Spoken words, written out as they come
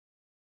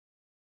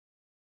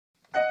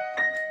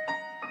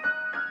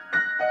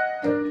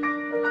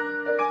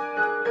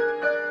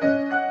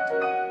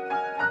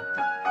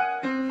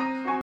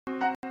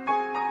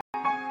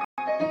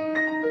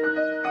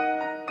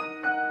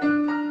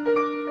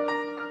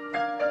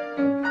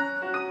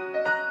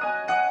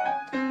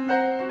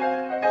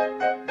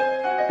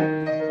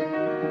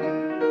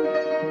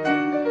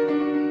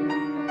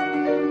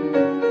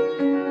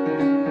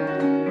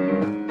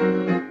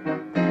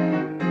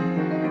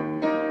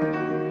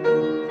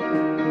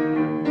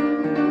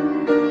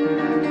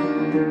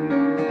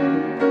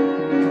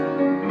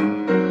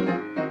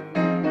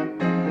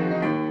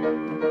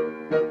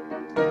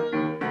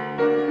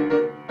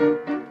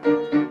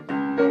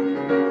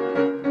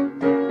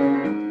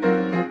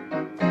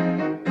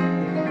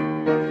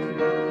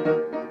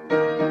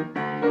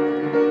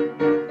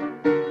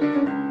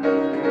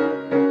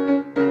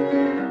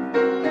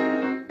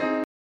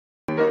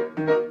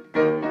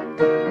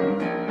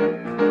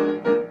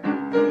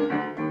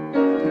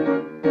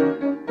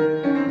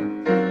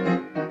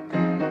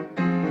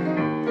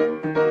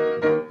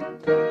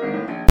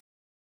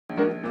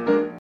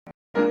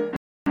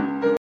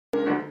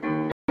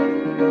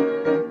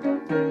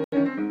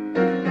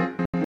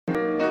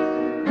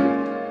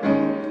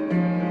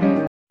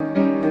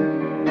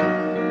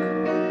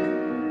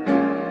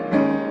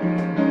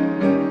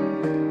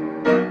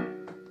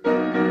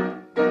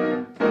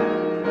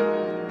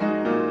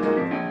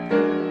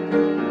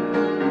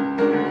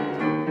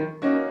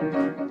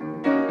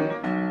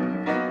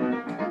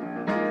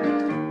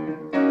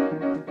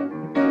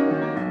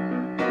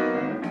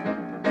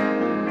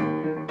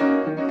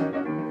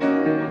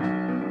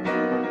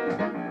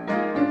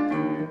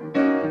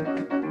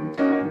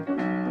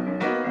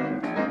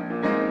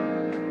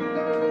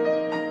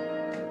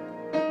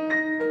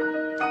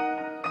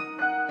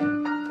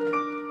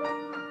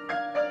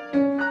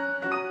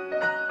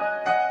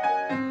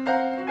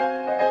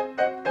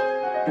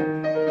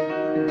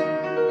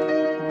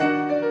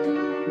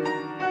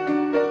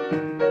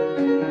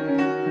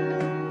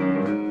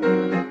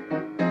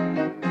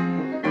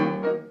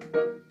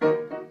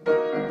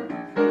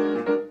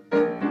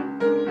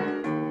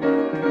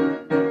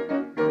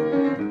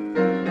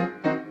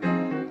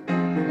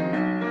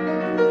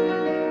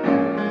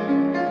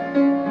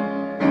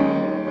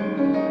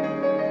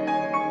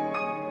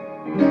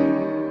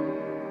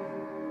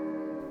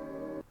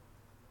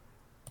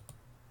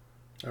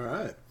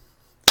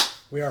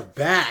We are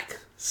back.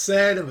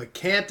 Said of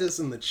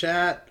Acanthus in the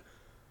chat.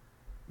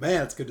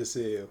 Man, it's good to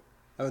see you.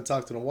 Haven't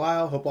talked in a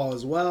while. Hope all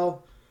is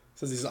well.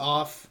 Says he's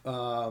off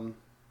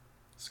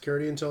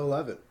security until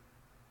 11.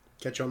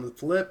 Catch you on the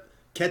flip.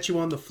 Catch you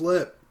on the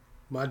flip.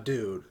 My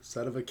dude,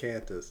 Said of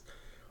Acanthus.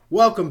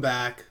 Welcome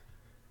back.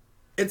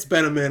 It's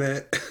been a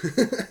minute.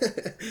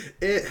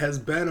 It has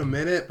been a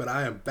minute, but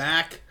I am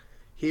back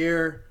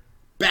here.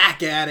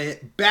 Back at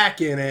it. Back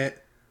in it.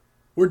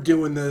 We're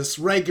doing this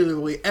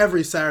regularly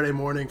every Saturday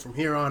morning from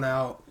here on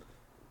out.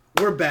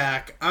 We're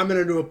back. I'm in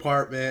a new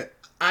apartment.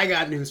 I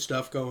got new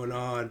stuff going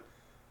on.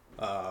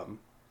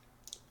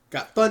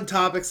 Got fun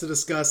topics to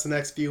discuss the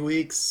next few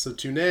weeks, so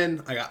tune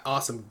in. I got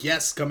awesome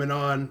guests coming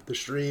on the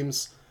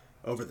streams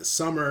over the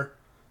summer.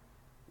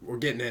 We're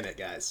getting in it,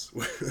 guys.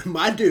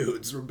 My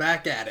dudes, we're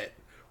back at it.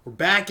 We're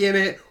back in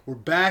it. We're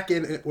back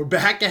in it. We're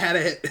back at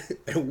it.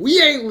 And we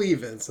ain't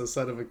leaving, so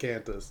Son of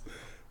Acanthus.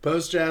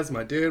 Post Jazz,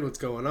 my dude, what's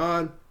going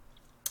on?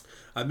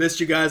 I missed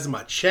you guys in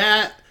my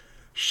chat.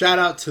 Shout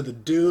out to the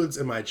dudes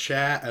in my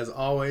chat. As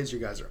always, you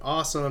guys are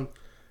awesome.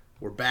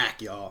 We're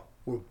back, y'all.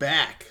 We're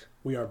back.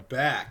 We are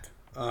back.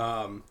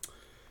 And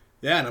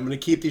I'm going to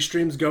keep these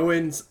streams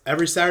going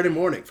every Saturday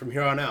morning from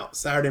here on out.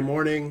 Saturday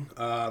morning,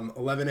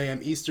 11 a.m.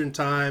 Eastern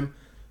time.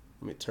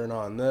 Let me turn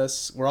on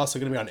this. We're also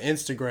going to be on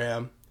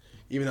Instagram,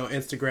 even though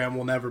Instagram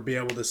will never be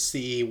able to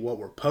see what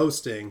we're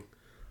posting.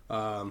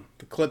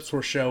 The clips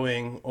we're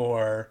showing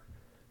or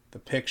the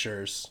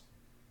pictures.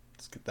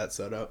 Let's get that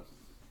set up.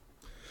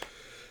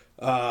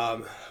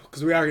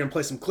 Because we are going to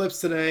play some clips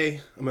today.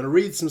 I'm going to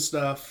read some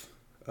stuff.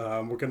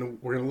 We're gonna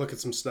look at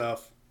some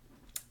stuff.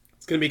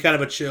 It's going to be kind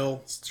of a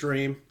chill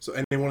stream. So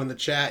anyone in the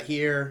chat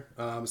here,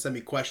 send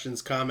me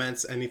questions,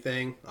 comments,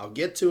 anything. I'll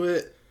get to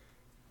it.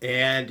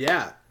 And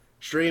yeah,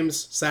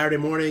 streams Saturday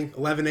morning,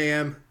 11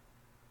 a.m.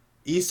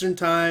 Eastern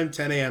time,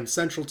 10 a.m.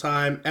 Central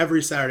time,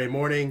 every Saturday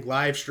morning,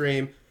 live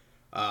stream.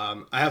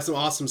 I have some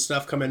awesome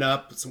stuff coming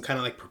up, some kind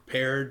of like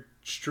prepared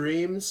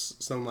streams,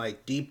 some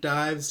like deep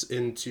dives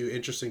into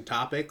interesting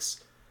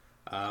topics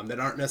that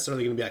aren't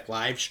necessarily going to be like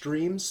live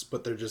streams,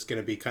 but they're just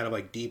going to be kind of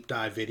like deep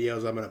dive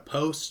videos I'm going to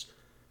post,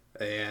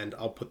 and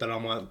I'll put that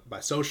on my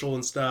social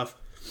and stuff.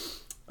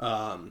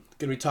 Going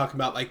to be talking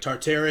about like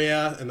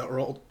Tartaria and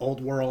the old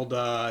world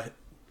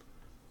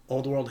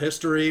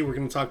history. We're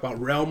going to talk about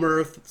realm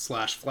earth /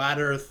 flat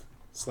earth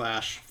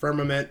 /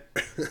 firmament,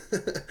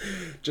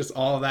 just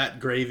all of that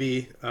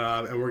gravy,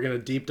 and we're going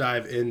to deep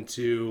dive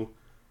into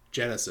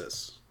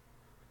Genesis,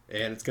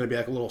 and it's going to be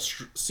like a little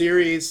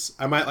series.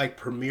 I might like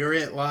premiere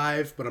it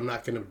live, but I'm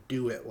not going to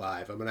do it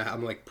live.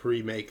 I'm like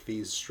pre-make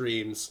these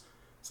streams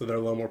so they're a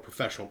little more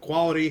professional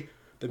quality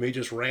than me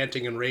just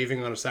ranting and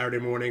raving on a Saturday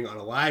morning on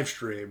a live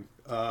stream.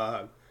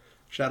 Shout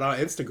out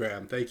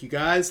Instagram. Thank you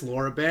guys.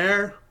 Laura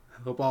Bear,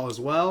 I hope all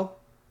is well.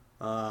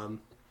 Thank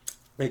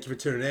you for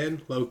tuning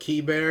in. Low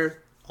Key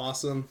Bear,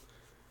 awesome.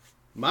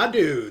 My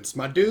dudes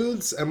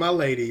and my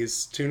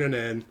ladies tuning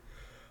in.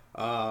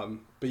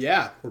 But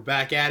yeah, we're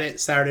back at it.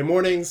 Saturday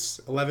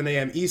mornings, 11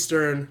 a.m.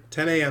 Eastern,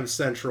 10 a.m.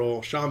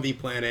 Central, Sean V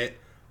Planet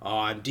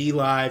on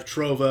DLive,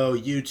 Trovo,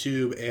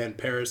 YouTube, and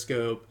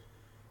Periscope,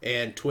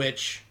 and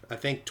Twitch. I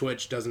think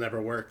Twitch doesn't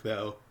ever work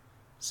though,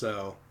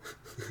 so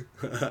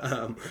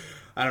I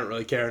don't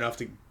really care enough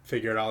to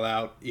figure it all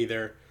out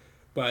either.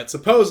 But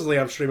supposedly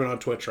I'm streaming on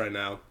Twitch right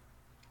now.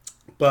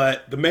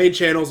 But the main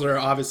channels are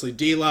obviously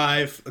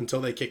DLive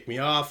until they kick me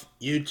off,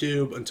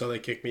 YouTube until they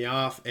kick me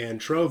off, and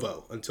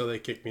Trovo until they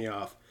kick me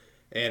off,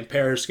 and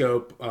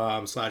Periscope /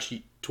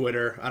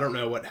 Twitter. I don't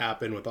know what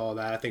happened with all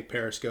that. I think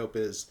Periscope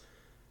is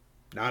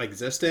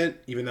non-existent,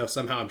 even though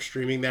somehow I'm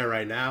streaming there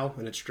right now,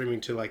 and it's streaming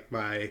to like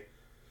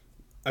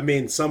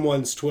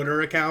someone's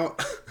Twitter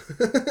account.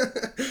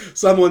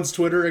 Someone's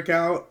Twitter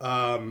account.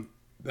 The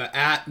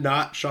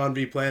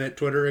 @NotSeanVPlanet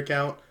Twitter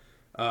account.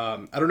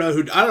 I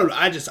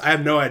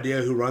have no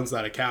idea who runs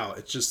that account.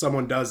 It's just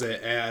someone does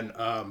it, and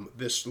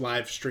this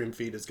live stream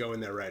feed is going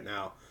there right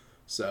now.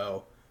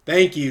 So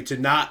thank you to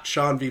Not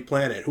Sean V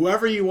Planet,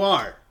 whoever you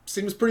are.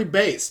 Seems pretty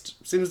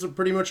based. Seems to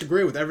pretty much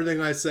agree with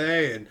everything I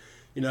say, and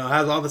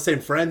has all the same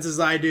friends as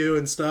I do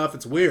and stuff.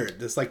 It's weird.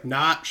 This like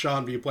Not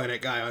Sean V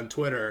Planet guy on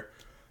Twitter,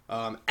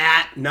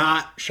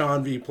 @Not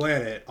Sean V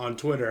Planet on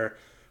Twitter.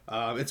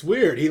 It's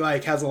weird. He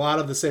like has a lot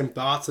of the same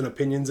thoughts and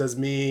opinions as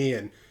me,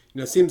 and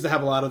seems to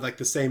have a lot of like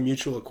the same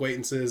mutual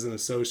acquaintances and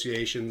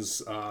associations.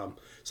 So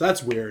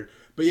that's weird.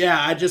 But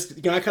yeah, I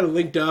just I kind of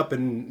linked up,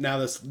 and now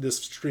this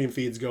stream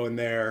feed's going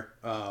there.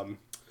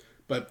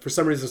 But for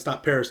some reason it's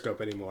not Periscope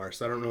anymore,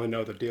 so I don't really know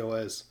what the deal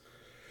is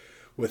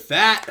with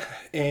that.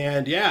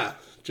 And yeah,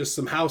 just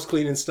some house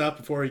cleaning stuff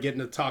before we get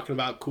into talking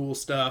about cool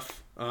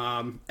stuff.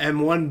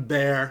 M1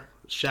 Bear,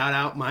 shout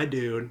out my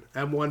dude,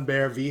 M1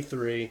 Bear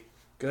V3.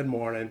 Good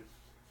morning.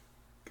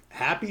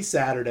 Happy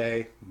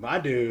Saturday, my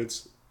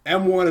dudes.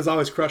 M1 is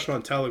always crushing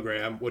on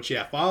Telegram, which,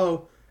 yeah,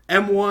 follow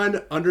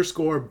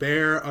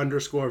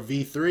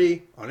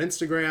M1_Bear_V3 on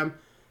Instagram,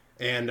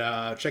 and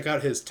check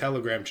out his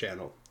Telegram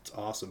channel. It's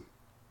awesome.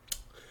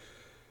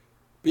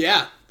 But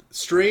yeah,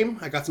 stream.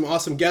 I got some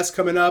awesome guests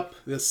coming up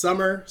this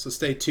summer, so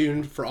stay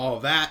tuned for all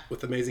of that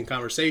with amazing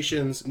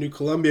conversations. New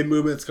Colombian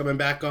movement's coming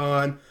back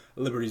on.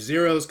 Liberty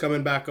Zero's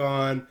coming back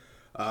on.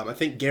 I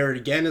think Garrett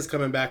again is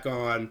coming back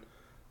on.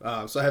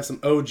 So I have some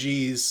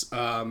OGs,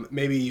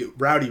 maybe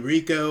Rowdy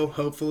Rico,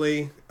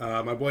 hopefully.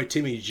 My boy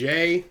Timmy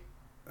J,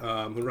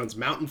 who runs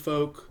Mountain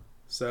Folk.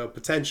 So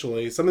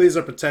potentially, some of these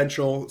are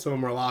potential, some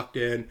of them are locked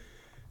in.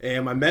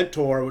 And my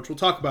mentor, which we'll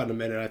talk about in a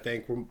minute, I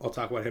think. I'll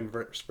talk about him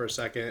for a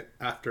second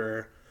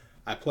after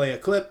I play a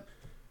clip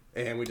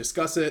and we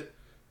discuss it.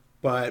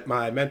 But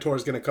my mentor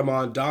is going to come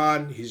on,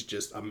 Don. He's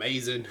just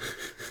amazing.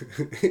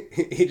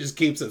 He just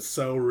keeps it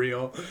so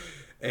real.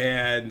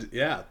 And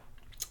yeah,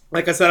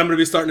 like I said, I'm going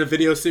to be starting a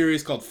video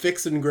series called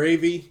Fix and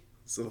Gravy.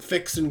 So the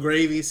Fix and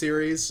Gravy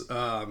series.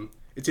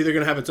 It's either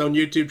going to have its own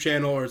YouTube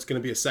channel or it's going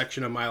to be a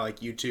section of my like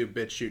YouTube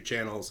BitChute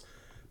channels.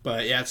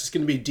 But yeah, it's just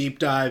going to be deep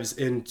dives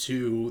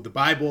into the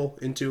Bible,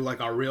 into like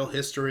our real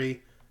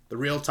history, the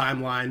real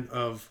timeline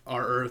of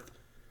our Earth,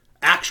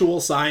 actual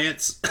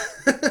science,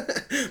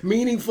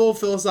 meaningful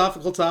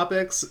philosophical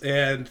topics,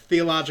 and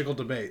theological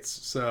debates.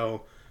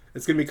 So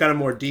it's going to be kind of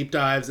more deep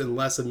dives and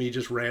less of me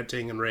just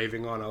ranting and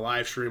raving on a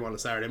live stream on a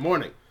Saturday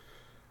morning.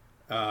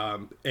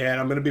 And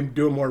I'm going to be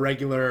doing more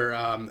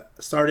regular,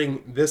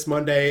 starting this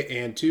Monday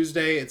and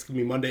Tuesday. It's going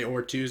to be Monday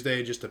or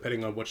Tuesday, just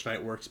depending on which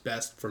night works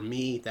best for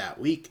me that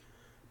week.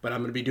 But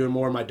I'm going to be doing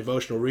more of my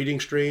devotional reading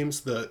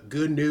streams, the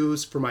Good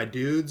News for My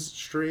Dudes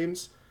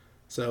streams.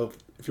 So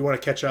if you want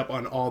to catch up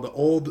on all the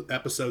old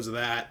episodes of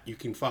that, you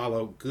can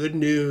follow Good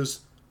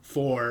News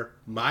for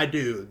My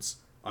Dudes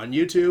on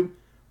YouTube,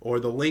 or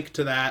the link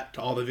to that,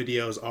 to all the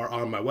videos, are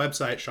on my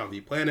website, Sean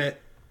V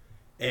Planet.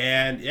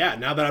 And yeah,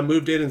 now that I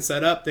moved in and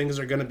set up, things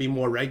are going to be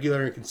more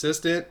regular and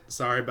consistent.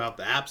 Sorry about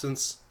the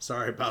absence.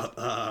 Sorry about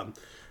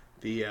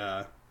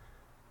the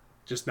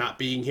just not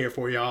being here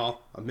for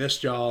y'all. I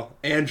missed y'all.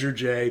 Andrew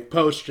J,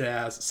 Post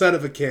Jazz, Son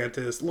of a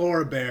Cantus,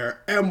 Laura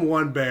Bear,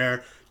 M1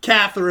 Bear,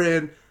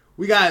 Catherine.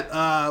 We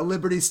got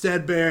Liberty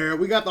Stead Bear.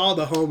 We got all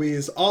the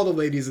homies, all the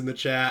ladies in the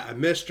chat. I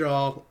missed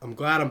y'all. I'm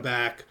glad I'm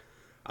back.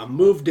 I'm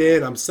moved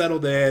in. I'm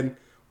settled in.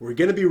 We're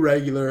going to be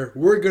regular.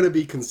 We're going to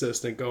be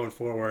consistent going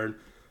forward.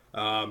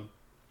 And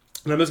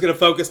I'm just going to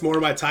focus more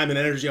of my time and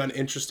energy on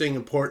interesting,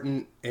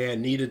 important,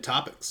 and needed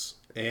topics.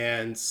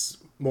 And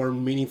more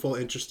meaningful,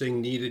 interesting,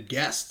 needed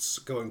guests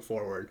going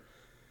forward.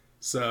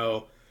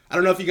 So I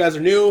don't know if you guys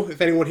are new. If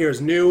anyone here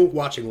is new,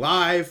 watching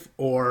live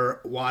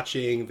or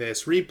watching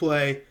this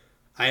replay,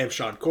 I am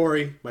Sean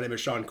Corey. My name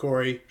is Sean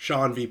Corey.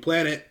 Sean V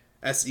Planet.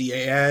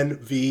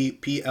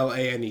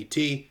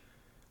 SeanVPlanet.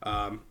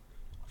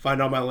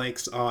 Find all my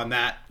links on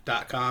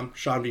that.com.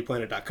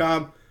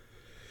 SeanVPlanet.com.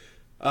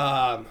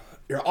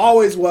 You're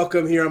always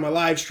welcome here on my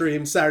live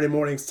stream, Saturday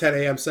mornings, 10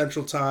 a.m.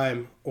 Central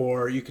Time,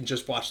 or you can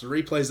just watch the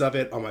replays of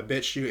it on my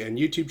BitChute and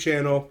YouTube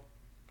channel.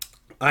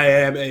 I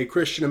am a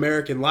Christian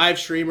American live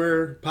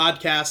streamer,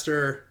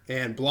 podcaster,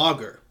 and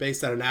blogger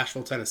based out of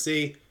Nashville,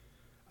 Tennessee.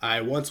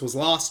 I once was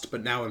lost,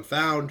 but now am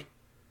found.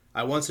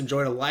 I once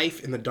enjoyed a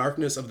life in the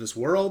darkness of this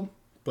world,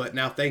 but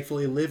now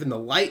thankfully live in the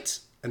light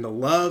and the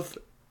love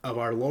of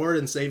our Lord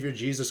and Savior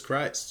Jesus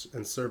Christ,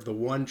 and serve the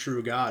one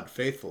true God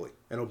faithfully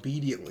and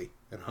obediently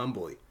and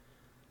humbly.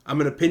 I'm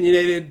an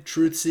opinionated,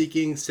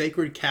 truth-seeking,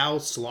 sacred cow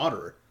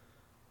slaughterer.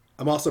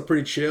 I'm also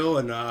pretty chill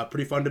and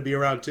pretty fun to be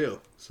around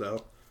too.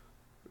 So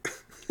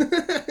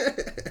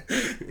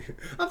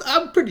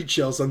I'm pretty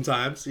chill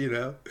sometimes, you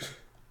know.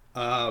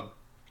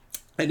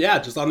 And yeah,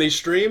 just on these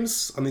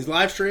streams, on these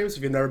live streams,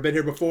 if you've never been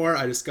here before,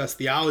 I discuss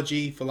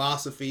theology,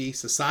 philosophy,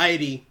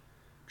 society,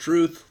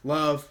 truth,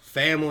 love,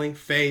 family,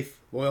 faith,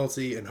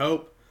 loyalty, and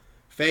hope.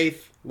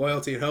 Faith,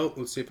 loyalty, and hope.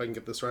 Let's see if I can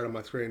get this right on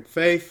my screen.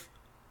 Faith,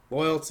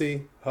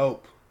 loyalty,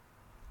 hope.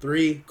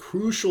 3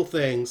 crucial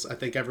things I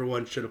think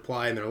everyone should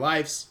apply in their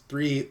lives.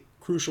 3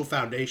 crucial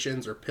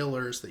foundations or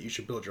pillars that you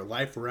should build your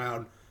life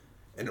around,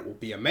 and it will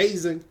be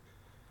amazing.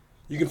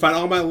 You can find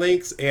all my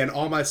links and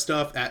all my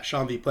stuff at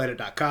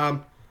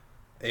SeanVPlanet.com.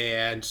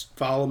 And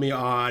follow me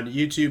on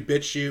YouTube,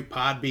 BitChute,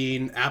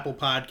 Podbean, Apple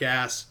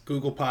Podcasts,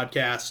 Google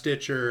Podcasts,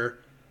 Stitcher,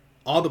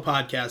 all the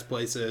podcast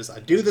places.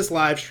 I do this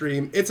live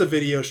stream. It's a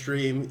video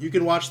stream. You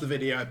can watch the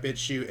video at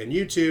BitChute and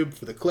YouTube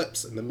for the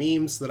clips and the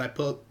memes that I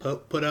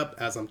put up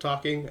as I'm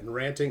talking and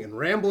ranting and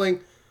rambling.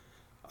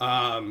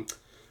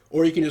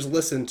 Or you can just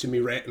listen to me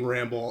rant and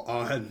ramble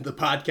on the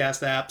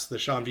podcast apps, the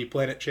Sean V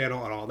Planet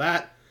channel, and all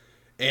that.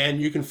 And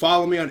you can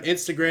follow me on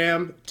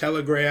Instagram,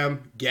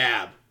 Telegram,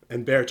 Gab,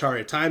 and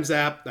Barataria Times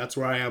app. That's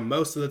where I am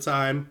most of the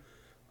time.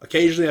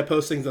 Occasionally I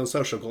post things on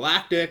Social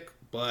Galactic,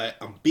 but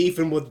I'm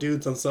beefing with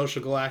dudes on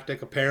Social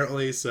Galactic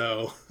apparently,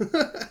 so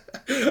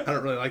I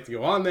don't really like to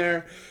go on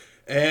there.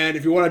 And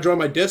if you want to join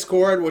my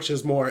Discord, which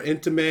is more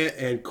intimate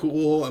and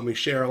cool, and we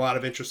share a lot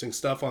of interesting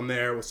stuff on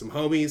there with some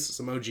homies,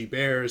 some OG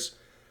Bears,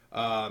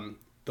 the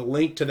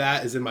link to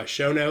that is in my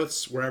show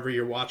notes. Wherever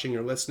you're watching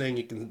or listening,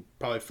 you can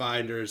probably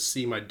find or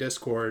see my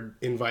Discord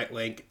invite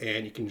link,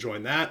 and you can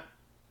join that.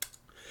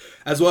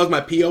 As well as my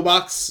P.O.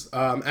 Box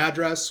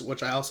address,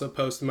 which I also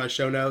post in my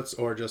show notes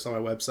or just on my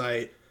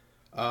website.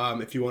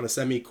 if you want to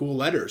send me cool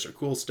letters or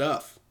cool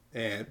stuff.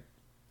 And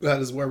that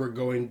is where we're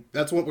going.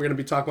 That's what we're going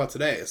to be talking about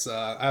today. So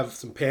I have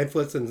some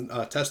pamphlets and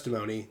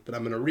testimony that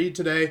I'm going to read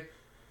today.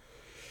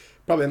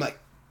 Probably in like,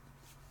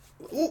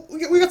 well,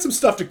 we got some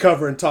stuff to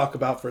cover and talk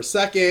about for a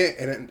second,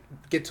 and then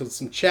get to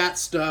some chat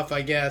stuff,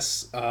 I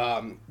guess.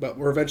 But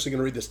we're eventually going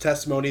to read this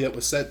testimony that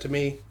was sent to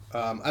me.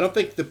 I don't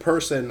think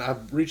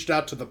I've reached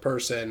out to the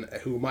person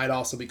who might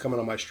also be coming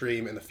on my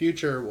stream in the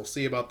future. We'll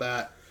see about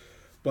that.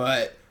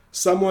 But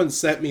someone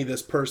sent me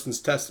this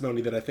person's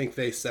testimony that I think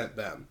they sent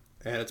them.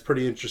 And it's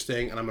pretty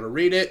interesting, and I'm going to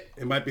read it.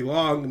 It might be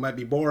long, it might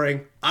be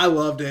boring. I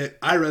loved it.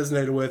 I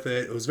resonated with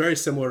it. It was very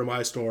similar to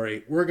my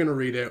story. We're going to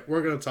read it.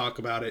 We're going to talk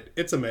about it.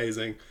 It's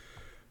amazing.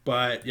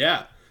 But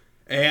yeah.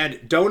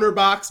 And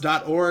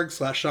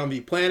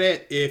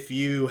donorbox.org/SeanVPlanet. If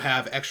you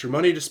have extra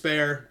money to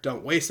spare,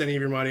 don't waste any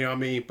of your money on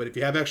me. But if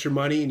you have extra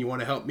money and you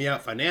want to help me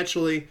out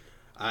financially,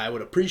 I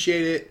would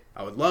appreciate it.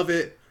 I would love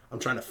it. I'm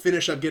trying to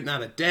finish up getting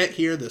out of debt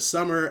here this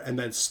summer and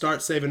then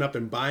start saving up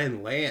and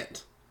buying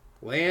land.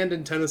 Land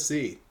in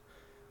Tennessee.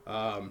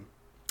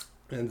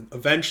 And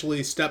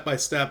eventually, step by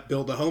step,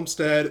 build a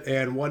homestead,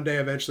 and one day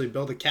eventually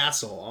build a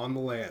castle on the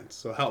land.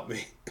 So help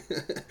me.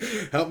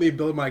 Help me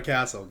build my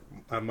castle,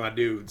 my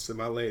dudes and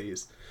my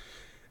ladies.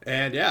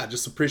 And yeah,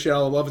 just appreciate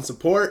all the love and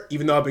support.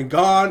 Even though I've been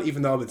gone,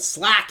 even though I've been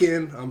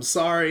slacking, I'm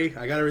sorry.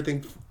 I got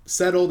everything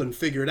settled and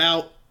figured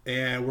out,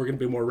 and we're going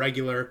to be more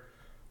regular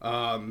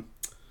going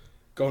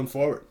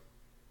forward.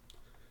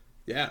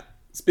 Yeah.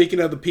 Speaking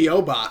of the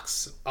P.O.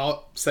 box,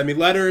 I'll send me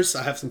letters.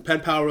 I have some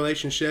pen pal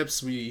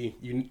relationships. You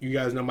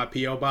guys know my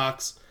P.O.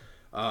 box.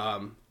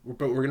 But we're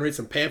going to read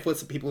some pamphlets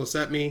that people have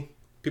sent me.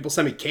 People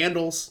send me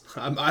candles.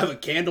 I have a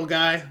candle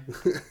guy.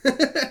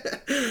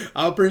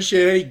 I'll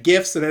appreciate any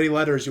gifts and any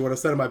letters you want to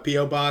send to my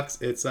P.O. box.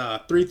 It's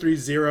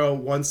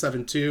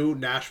 330172,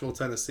 Nashville,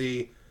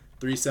 Tennessee,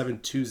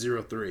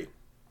 37203.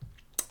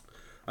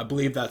 I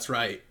believe that's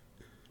right.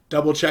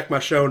 Double check my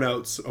show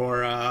notes,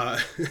 or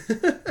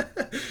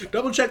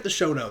double check the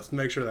show notes to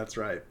make sure that's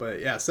right. But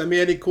yeah, send me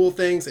any cool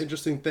things,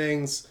 interesting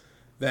things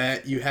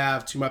that you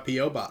have to my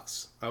P.O.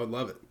 box. I would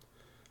love it.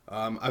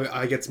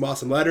 I get some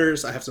awesome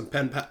letters. I have some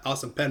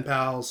awesome pen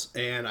pals,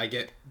 and I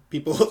get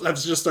people I've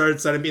just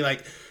started sending me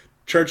like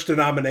church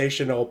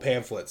denominational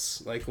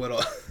pamphlets, like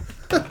little.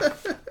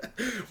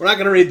 We're not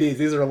gonna read these;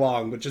 these are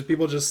long, but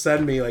people just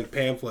send me like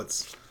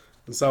pamphlets,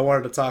 and so I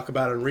wanted to talk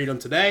about it and read them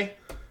today,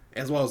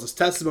 as well as this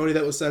testimony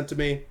that was sent to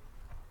me.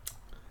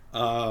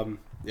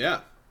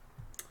 Yeah.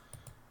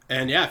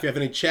 And yeah, if you have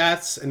any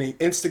chats, any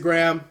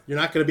Instagram, you're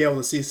not going to be able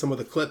to see some of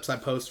the clips I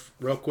post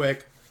real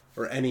quick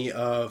or any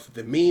of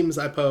the memes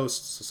I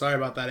post. So sorry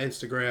about that,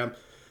 Instagram.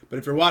 But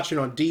if you're watching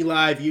on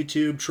DLive,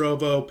 YouTube,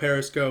 Trovo,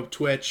 Periscope,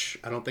 Twitch,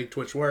 I don't think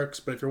Twitch works,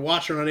 but if you're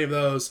watching on any of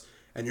those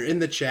and you're in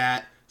the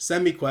chat,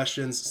 send me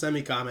questions, send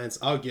me comments.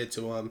 I'll get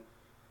to them.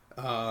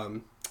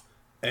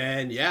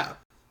 And yeah,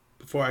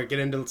 before I get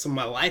into some of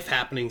my life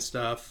happening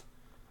stuff,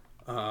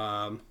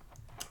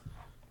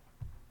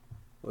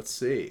 let's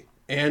see.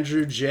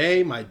 Andrew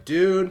J, my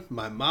dude,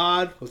 my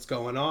mod, what's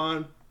going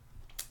on?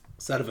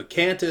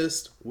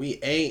 Sedevacantist,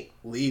 we ain't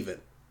leaving.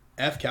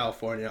 F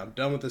California, I'm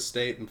done with the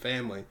state and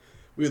family.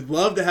 We would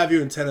love to have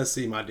you in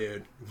Tennessee, my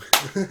dude.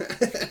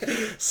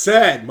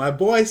 My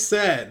boy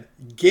said,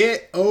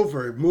 get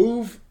over,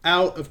 move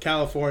out of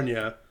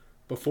California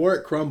before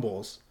it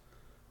crumbles,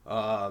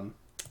 and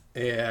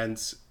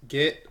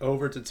get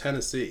over to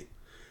Tennessee.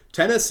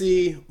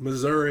 Tennessee,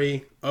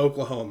 Missouri,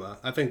 Oklahoma.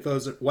 I think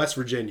those are West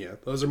Virginia.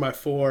 Those are my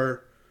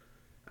four.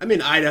 I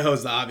mean,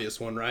 Idaho's the obvious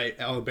one, right?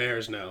 All the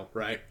Bears know,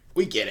 right?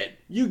 We get it.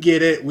 You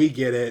get it. We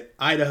get it.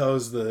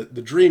 Idaho's the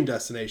dream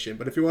destination.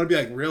 But if you want to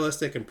be like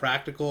realistic and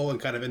practical and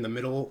kind of in the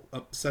middle,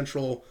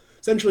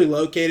 centrally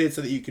located so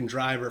that you can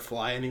drive or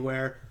fly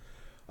anywhere,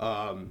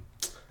 and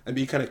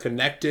be kind of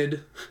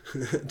connected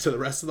to the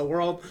rest of the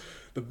world,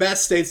 the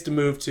best states to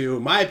move to,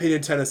 in my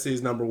opinion, Tennessee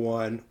is number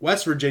one.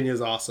 West Virginia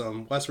is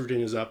awesome. West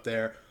Virginia's up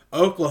there.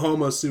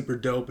 Oklahoma's super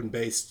dope and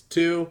based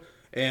too.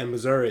 And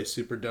Missouri is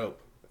super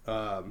dope.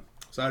 So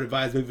I'd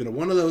advise moving to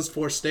one of those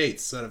four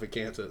states,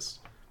 Sedevacantist.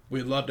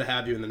 We'd love to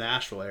have you in the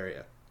Nashville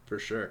area, for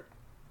sure.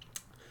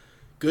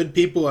 Good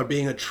people are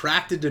being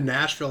attracted to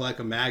Nashville like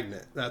a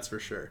magnet, that's for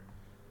sure.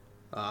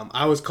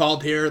 I was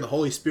called here. The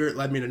Holy Spirit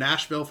led me to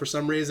Nashville for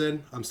some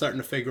reason. I'm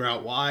starting to figure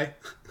out why.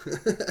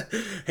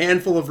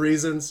 Handful of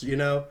reasons, you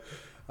know.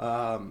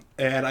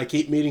 And I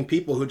keep meeting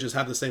people who just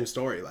have the same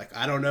story. Like,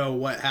 I don't know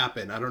what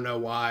happened. I don't know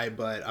why,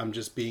 but I'm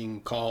just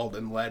being called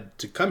and led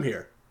to come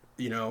here.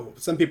 You know,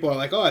 some people are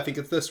like, oh, I think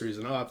it's this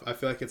reason. Oh, I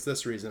feel like it's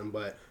this reason.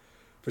 But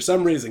for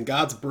some reason,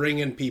 God's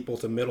bringing people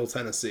to Middle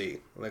Tennessee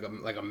like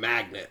a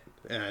magnet.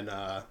 And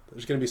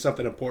there's going to be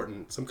something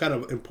important, some kind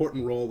of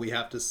important role we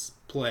have to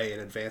play in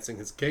advancing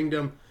his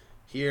kingdom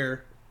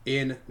here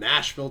in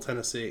Nashville,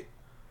 Tennessee.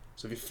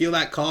 So if you feel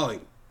that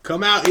calling,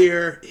 come out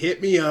here,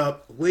 hit me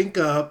up, link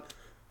up.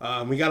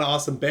 We got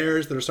awesome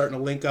bears that are starting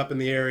to link up in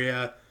the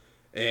area,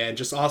 and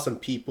just awesome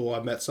people.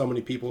 I've met so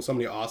many people, so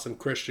many awesome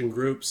Christian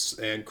groups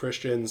and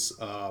Christians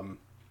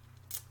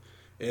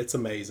It's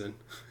amazing.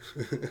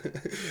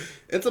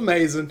 It's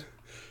amazing.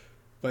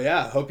 But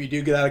yeah, I hope you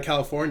do get out of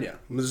California.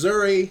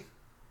 Missouri,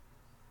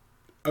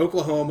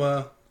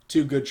 Oklahoma,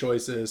 two good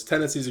choices.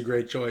 Tennessee's a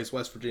great choice.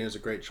 West Virginia's a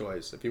great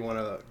choice if you want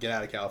to get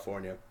out of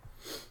California.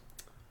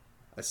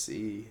 I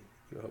see.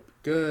 You hope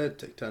good.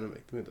 Take time to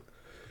make the move.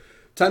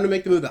 Time to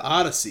make the move to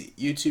Odyssey.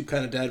 YouTube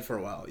kind of dead for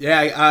a while.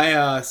 Yeah,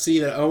 I see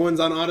that Owen's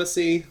on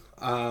Odyssey.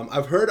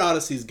 I've heard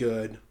Odyssey's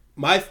good.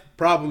 My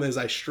problem is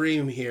I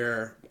stream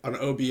here on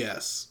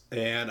OBS,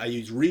 and I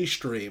use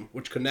Restream,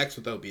 which connects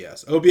with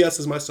OBS. OBS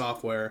is my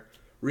software.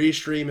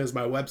 Restream is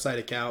my website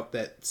account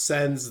that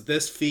sends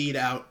this feed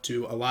out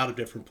to a lot of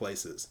different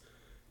places.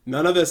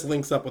 None of this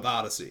links up with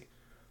Odyssey.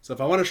 So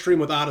if I want to stream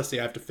with Odyssey,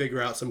 I have to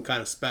figure out some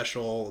kind of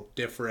special,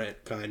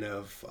 different kind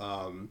of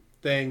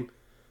thing.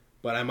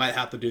 But I might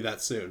have to do that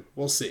soon.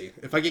 We'll see.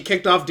 If I get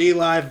kicked off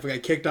DLive, if I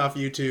get kicked off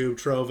YouTube,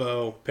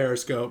 Trovo,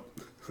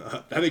 Periscope,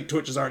 I think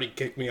Twitch has already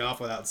kicked me off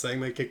without saying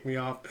they kicked me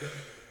off.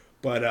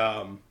 But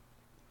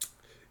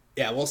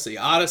yeah, we'll see.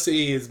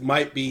 Odyssey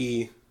might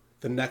be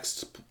the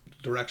next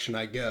direction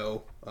I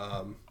go.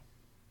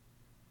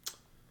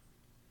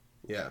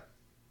 Yeah.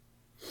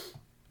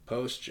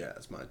 Post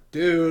Jazz, my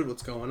dude,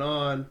 what's going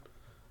on?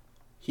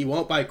 He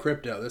won't buy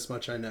crypto, this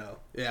much I know.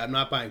 Yeah, I'm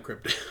not buying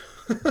crypto.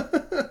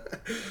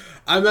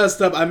 I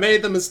messed up. I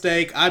made the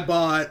mistake.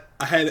 I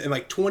had in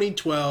like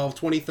 2012,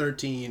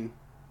 2013,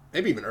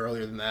 maybe even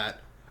earlier than that,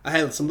 I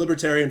had some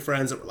libertarian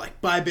friends that were like,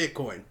 buy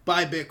Bitcoin,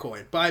 buy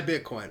Bitcoin, buy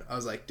Bitcoin. I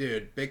was like,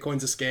 dude,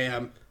 Bitcoin's a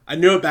scam. I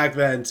knew it back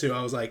then too.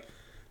 I was like,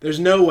 there's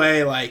no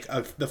way like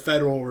the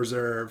Federal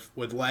Reserve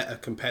would let a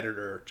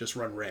competitor just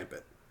run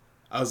rampant.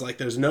 I was like,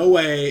 there's no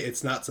way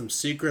it's not some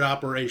secret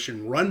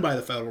operation run by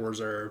the Federal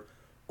Reserve,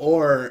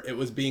 or it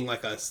was being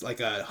like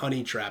a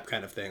honey trap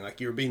kind of thing.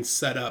 Like you were being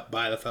set up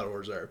by the Federal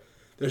Reserve.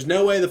 There's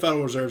no way the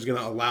Federal Reserve is going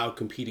to allow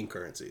competing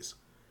currencies.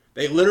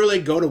 They literally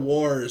go to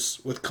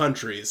wars with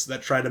countries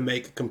that try to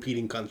make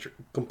competing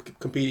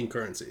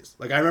currencies.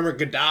 Like I remember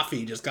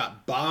Gaddafi just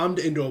got bombed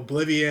into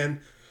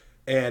oblivion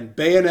and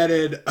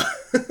bayoneted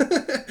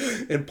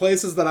in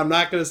places that I'm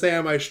not going to say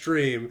on my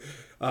stream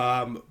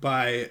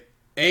by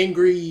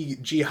angry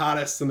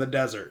jihadists in the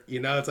desert. You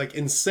know, it's like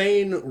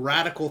insane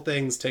radical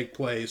things take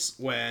place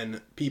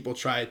when people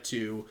try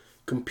to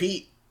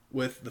compete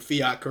with the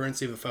fiat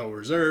currency of the Federal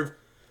Reserve.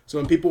 So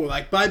when people were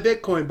like, buy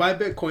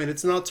Bitcoin,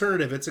 it's an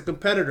alternative, it's a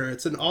competitor,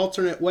 it's an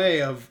alternate way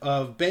of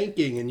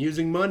banking and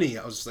using money.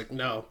 I was just like,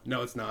 no,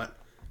 it's not.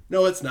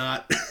 No, it's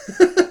not.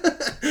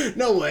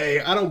 No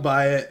way, I don't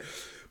buy it.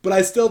 But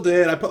I still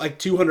did. I put like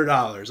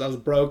 $200. I was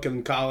broke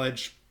in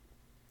college.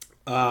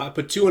 I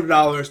put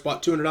 $200,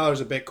 bought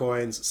 $200 of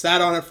Bitcoins,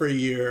 sat on it for a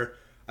year.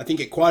 I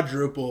think it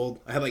quadrupled.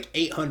 I had like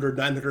 $800,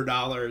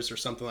 $900 or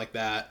something like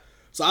that.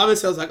 So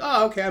obviously I was like,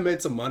 oh, okay, I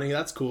made some money.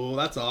 That's cool.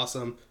 That's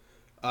awesome.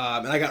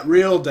 And I got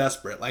real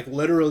desperate, like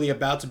literally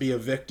about to be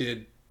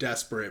evicted,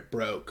 desperate,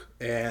 broke.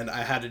 And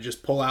I had to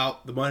just pull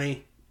out the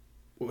money,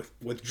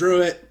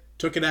 withdrew it,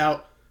 took it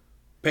out,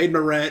 paid my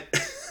rent,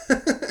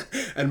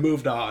 and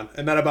moved on.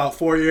 And then about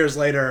 4 years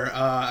later,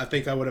 I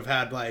think I would have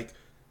had like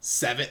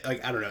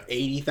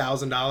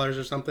 $80,000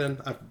 or something.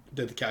 I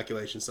did the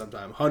calculation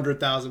sometime.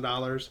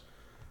 $100,000.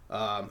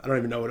 I don't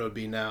even know what it would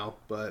be now,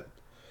 but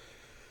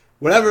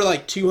whatever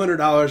like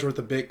 $200 worth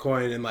of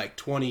Bitcoin in like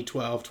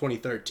 2012,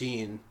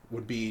 2013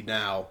 would be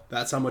now.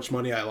 That's how much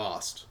money I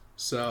lost.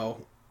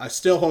 So I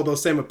still hold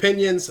those same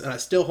opinions, and I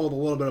still hold a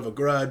little bit of a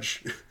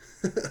grudge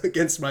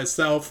against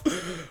myself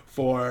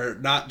for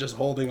not just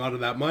holding onto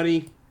that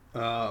money.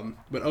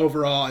 But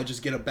overall, I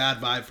just get a bad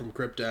vibe from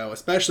crypto,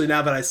 especially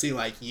now that I see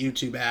like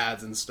YouTube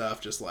ads and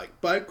stuff just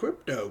like, buy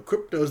crypto.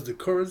 Crypto's the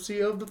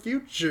currency of the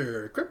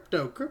future.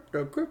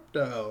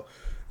 Crypto.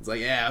 It's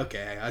like, yeah,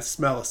 okay, I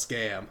smell a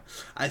scam.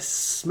 I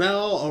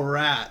smell a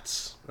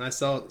rat. And I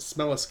smell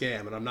a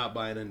scam, and I'm not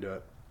buying into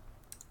it.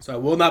 So I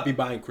will not be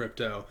buying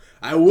crypto.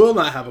 I will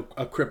not have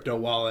a crypto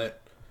wallet,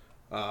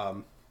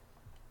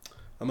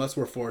 unless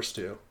we're forced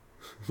to.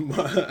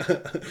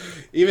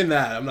 Even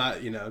that, I'm not,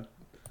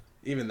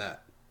 even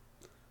that.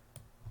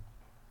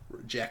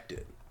 Reject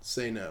it.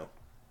 Say no.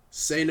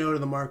 Say no to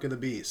the mark of the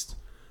beast.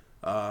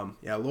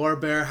 Yeah, Laura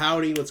Bear,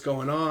 howdy, what's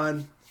going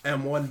on?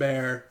 M1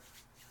 Bear,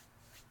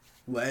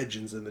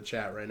 legends in the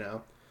chat right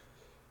now.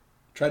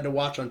 Tried to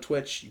watch on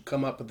Twitch, you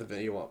come up with the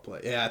video, you won't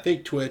play. Yeah, I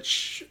think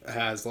Twitch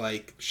has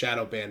like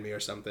shadow banned me or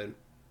something.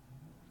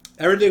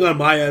 Everything on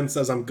my end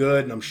says I'm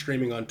good and I'm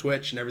streaming on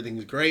Twitch and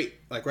everything's great.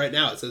 Like right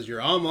now it says you're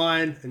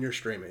online and you're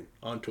streaming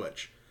on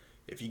Twitch.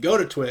 If you go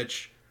to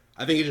Twitch,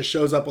 I think it just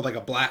shows up with like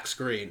a black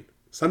screen.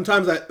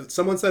 Sometimes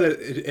someone said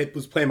it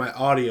was playing my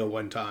audio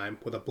one time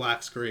with a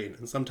black screen,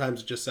 and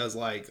sometimes it just says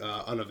like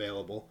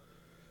unavailable.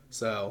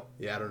 So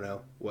yeah, I don't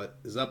know what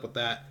is up with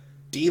that.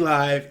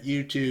 DLive,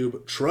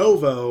 YouTube,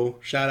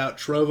 Trovo, shout out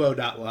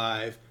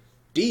Trovo.live,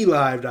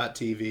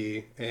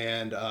 DLive.tv,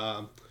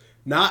 and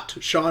not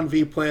Sean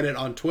V Planet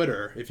on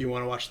Twitter if you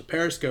want to watch the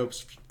Periscope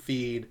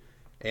feed,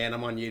 and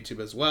I'm on YouTube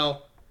as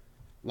well,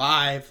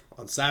 live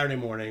on Saturday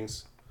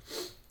mornings.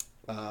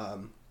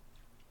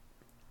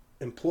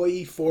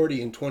 Employee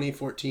 40 in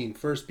 2014.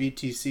 First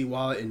BTC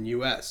wallet in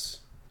US.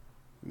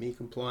 Me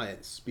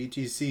compliance.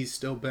 BTC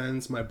still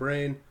bends my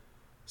brain.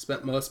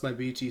 Spent most of my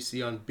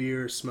BTC on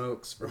beer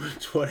smokes from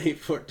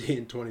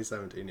 2014,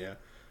 2017. Yeah.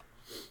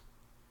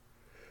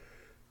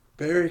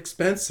 Very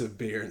expensive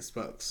beer and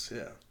smokes.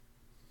 Yeah.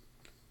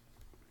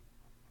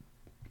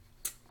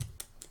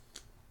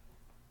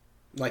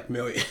 Like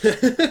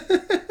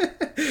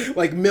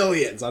like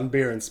millions on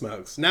beer and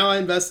smokes. Now I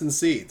invest in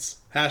seeds.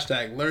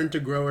 Hashtag learn to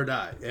grow or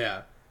die.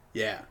 Yeah.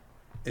 Yeah.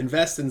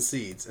 Invest in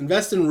seeds.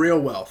 Invest in real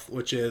wealth,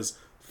 which is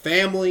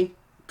family,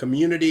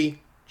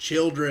 community,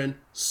 children,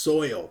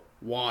 soil,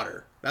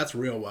 water. That's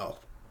real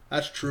wealth.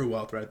 That's true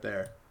wealth right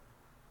there.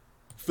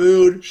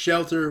 Food,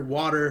 shelter,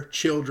 water,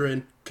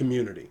 children,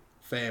 community,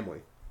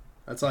 family.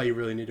 That's all you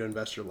really need to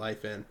invest your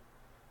life in.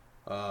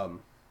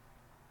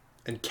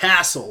 And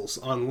castles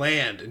on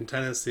land in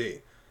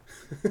Tennessee.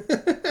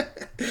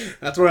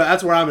 That's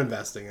where I'm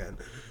investing in.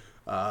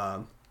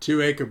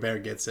 2 Acre Bear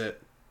gets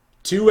it.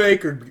 2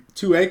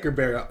 Acre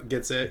Bear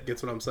gets it.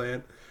 Gets what I'm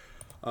saying.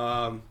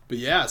 But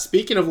yeah,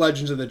 speaking of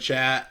legends in the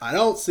chat, I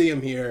don't see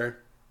him here.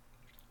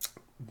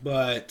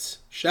 But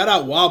shout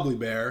out Wobbly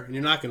Bear, and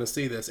you're not going to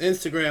see this.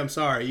 Instagram,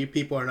 sorry, you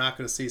people are not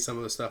going to see some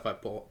of the stuff I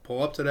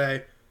pull up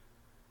today.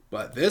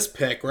 But this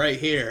pic right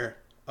here,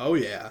 oh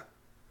yeah.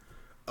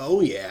 Oh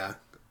yeah.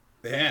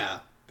 Yeah.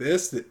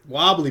 This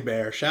Wobbly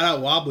Bear, shout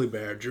out Wobbly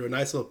Bear, drew a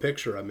nice little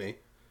picture of me.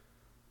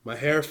 My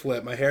hair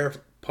flips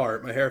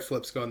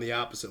going the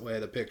opposite way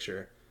of the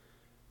picture.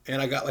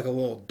 And I got like a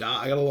little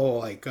dot, I got a little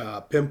like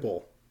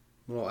pimple,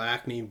 little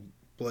acne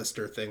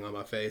blister thing on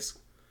my face.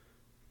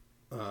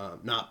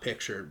 Not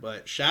pictured,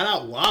 but shout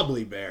out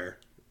Wobbly Bear,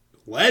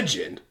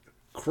 legend,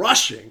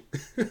 crushing.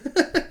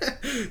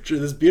 Drew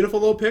this beautiful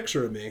little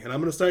picture of me, and I'm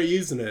gonna start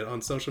using it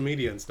on social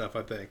media and stuff.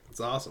 I think it's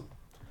awesome.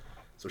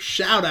 So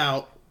shout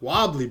out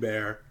Wobbly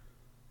Bear,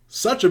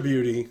 such a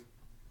beauty,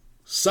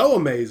 so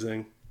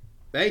amazing.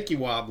 Thank you,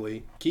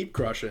 Wobbly. Keep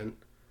crushing.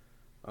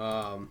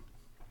 And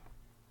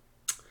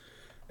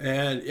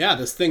yeah,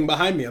 this thing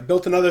behind me, I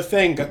built another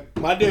thing.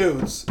 My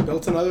dudes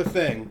built another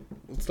thing.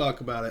 Let's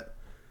talk about it.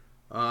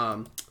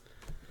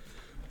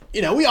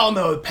 You know, we all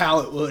know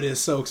pallet wood is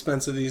so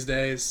expensive these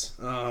days.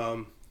 We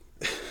all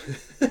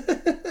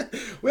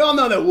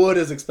know that wood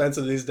is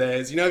expensive these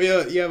days. You know,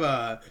 if you have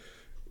a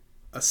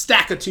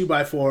stack of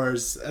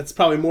 2x4s, that's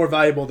probably more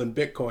valuable than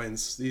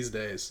Bitcoins these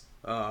days.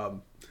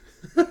 Don't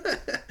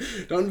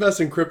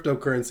invest in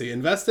cryptocurrency.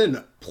 Invest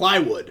in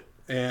plywood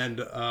and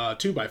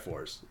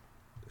 2x4s.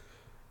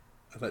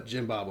 I thought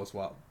Jim Bob was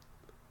Wobbly.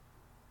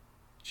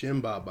 Jim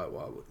Bob by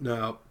Wobbly.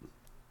 No.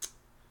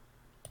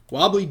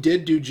 Wobbly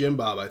did do Jim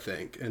Bob, I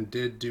think, and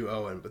did do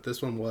Owen, but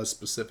this one was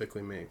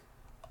specifically me.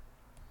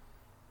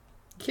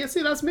 You can't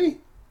see that's me?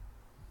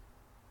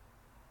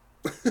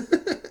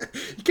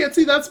 You can't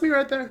see that's me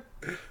right there?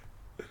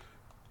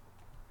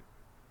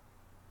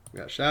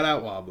 Yeah, shout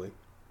out Wobbly.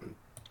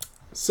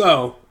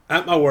 So,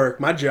 at my work,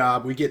 my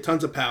job, we get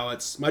tons of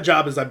pallets. My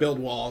job is I build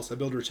walls. I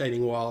build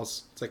retaining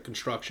walls. It's like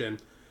construction.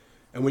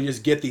 And we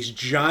just get these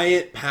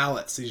giant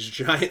pallets, these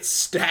giant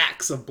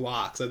stacks of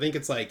blocks. I think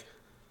it's like,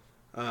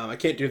 I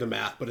can't do the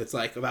math, but it's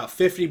like about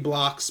 50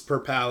 blocks per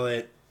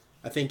pallet.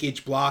 I think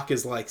each block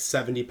is like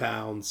 70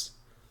 pounds.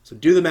 So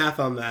do the math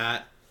on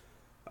that.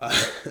 I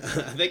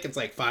think it's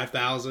like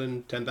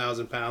 5,000,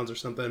 10,000 pounds or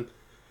something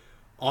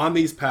on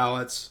these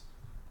pallets.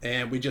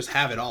 And we just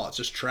have it all. It's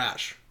just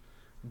trash.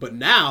 But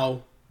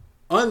now,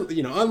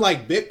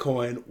 unlike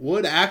Bitcoin,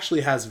 wood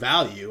actually has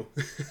value.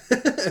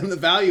 And the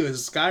value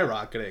is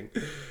skyrocketing.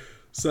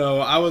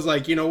 So I was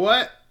like, you know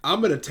what? I'm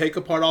going to take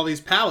apart all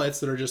these pallets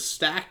that are just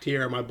stacked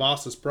here on my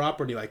boss's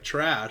property like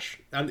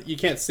trash. And you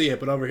can't see it,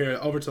 but over here,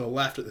 over to the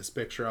left of this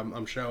picture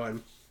I'm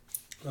showing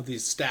of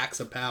these stacks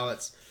of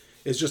pallets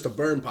is just a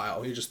burn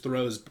pile. He just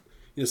throws,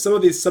 some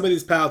of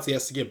these pallets he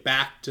has to get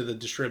back to the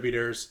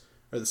distributors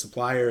or the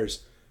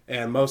suppliers,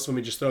 and most of them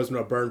he just throws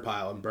into a burn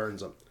pile and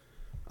burns them.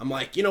 I'm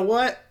like, you know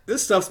what?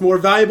 This stuff's more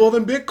valuable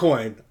than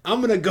Bitcoin. I'm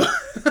gonna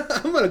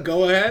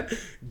go ahead,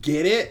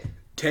 get it,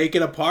 take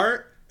it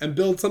apart, and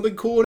build something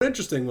cool and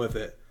interesting with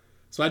it.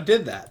 So I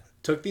did that.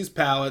 Took these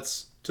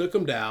pallets, took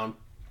them down,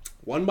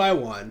 one by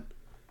one.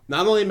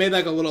 Not only made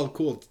like a little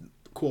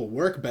cool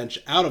workbench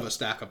out of a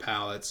stack of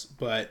pallets,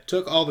 but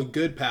took all the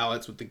good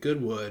pallets with the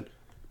good wood,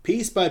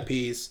 piece by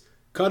piece,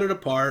 cut it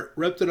apart,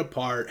 ripped it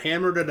apart,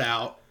 hammered it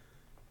out.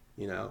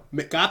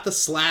 Got the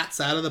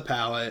slats out of the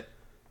pallet.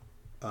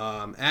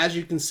 As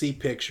you can see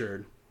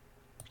pictured,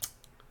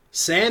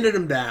 sanded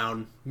them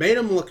down, made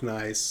them look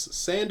nice,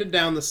 sanded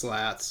down the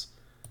slats,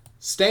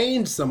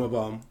 stained some of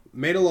them,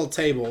 made a little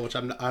table, which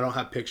I don't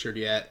have pictured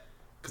yet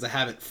because I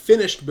haven't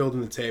finished building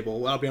the table.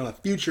 Well, I'll be on a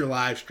future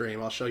live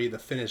stream. I'll show you the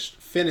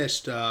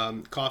finished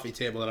coffee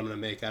table that I'm going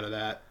to make out of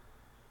that.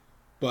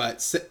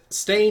 But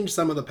stained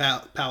some of the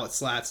pallet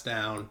slats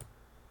down,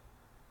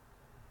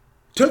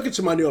 took it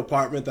to my new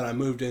apartment that I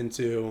moved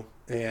into,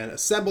 and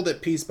assembled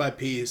it piece by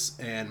piece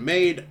and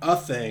made a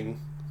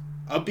thing.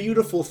 A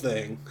beautiful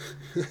thing.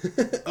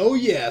 Oh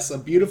yes, a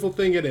beautiful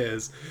thing it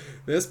is.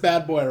 This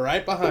bad boy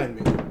right behind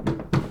me.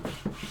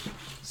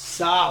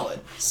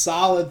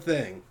 solid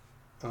thing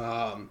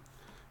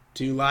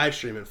to live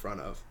stream in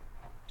front of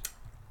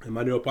in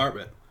my new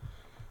apartment.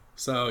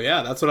 So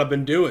yeah, that's what I've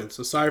been doing.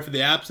 So sorry for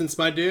the absence,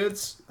 my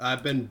dudes.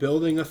 I've been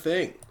building a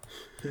thing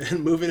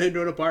and moving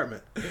into an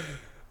apartment.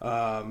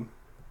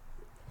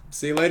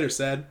 See you later,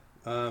 Sed.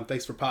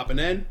 Thanks for popping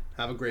in.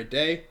 Have a great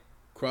day.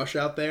 Crush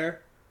out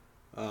there.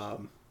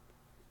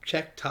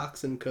 Check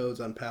toxin codes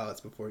on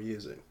pallets before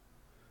using.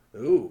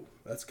 Ooh,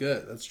 that's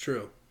good. That's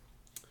true.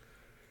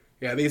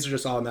 Yeah, these are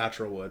just all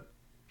natural wood.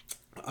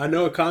 I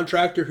know a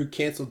contractor who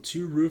canceled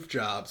 2 roof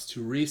jobs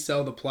to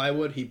resell the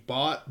plywood he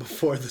bought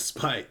before the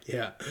spike.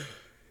 Yeah.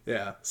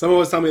 Someone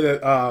was telling me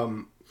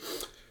that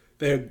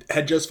they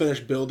had just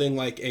finished building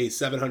like a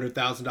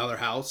 $700,000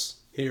 house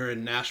here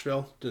in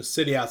Nashville, the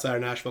city outside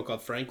of Nashville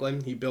called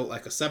Franklin. He built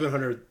like a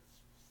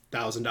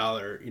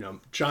 $700,000,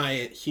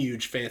 giant,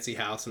 huge, fancy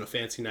house in a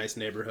fancy, nice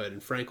neighborhood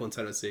in Franklin,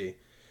 Tennessee.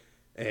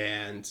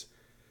 And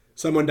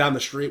someone down the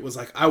street was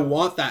like, I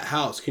want that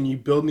house. Can you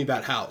build me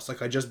that house?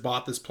 Like, I just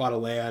bought this plot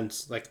of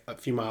land like a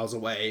few miles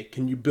away.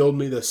 Can you build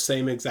me the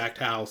same exact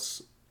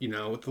house,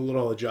 with the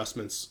little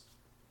adjustments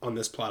on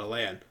this plot of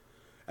land?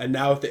 And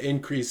now with the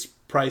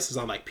increased prices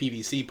on like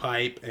PVC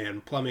pipe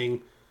and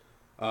plumbing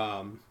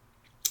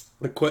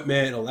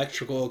equipment,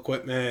 electrical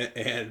equipment,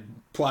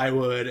 and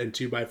plywood and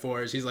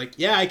 2x4s, he's like,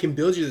 yeah, I can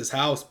build you this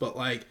house, but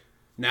like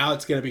now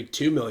it's going to be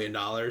 $2 million.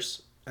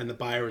 And the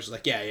buyer was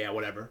like, yeah,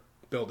 whatever,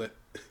 build it.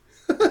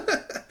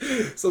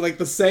 So like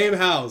the same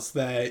house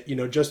that,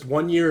 just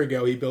 1 year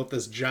ago, he built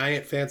this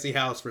giant fancy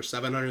house for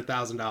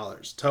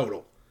 $700,000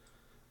 total.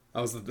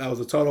 That was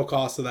the total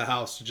cost of the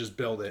house to just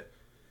build it.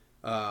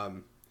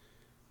 The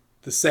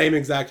same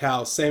exact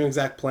house, same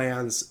exact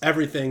plans,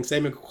 everything,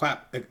 same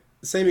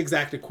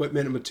exact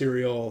equipment and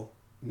material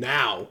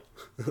now,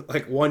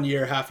 like 1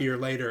 year, half a year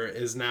later,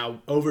 is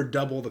now over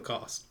double the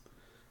cost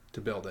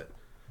to build it.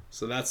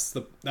 So that's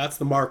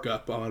the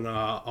markup on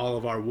all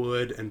of our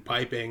wood and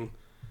piping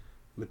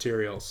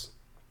materials.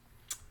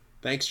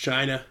 Thanks,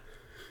 China.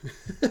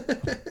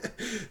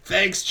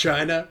 Thanks,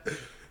 China.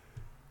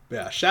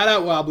 Yeah, shout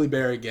out Wobbly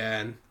Bear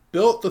again.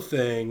 Built the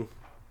thing.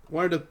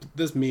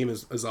 This meme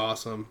is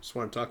awesome. Just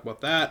want to talk about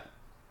that.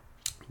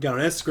 Get on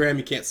Instagram.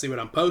 You can't see what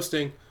I'm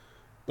posting,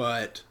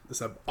 but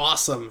it's an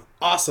awesome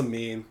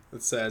meme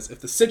that says,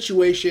 if the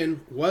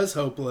situation was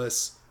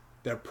hopeless,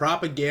 their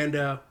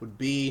propaganda would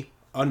be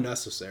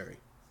unnecessary.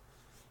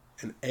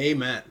 And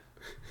amen.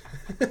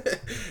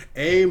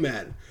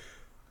 Amen.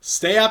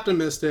 Stay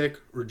optimistic,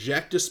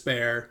 reject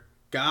despair.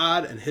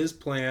 God and his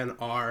plan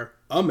are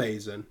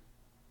amazing.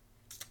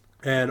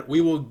 And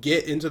we will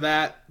get into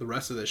that the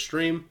rest of this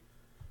stream.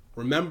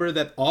 Remember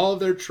that all of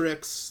their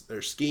tricks,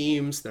 their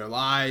schemes, their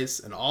lies,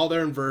 and all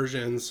their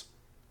inversions,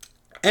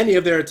 any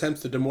of their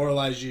attempts to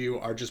demoralize you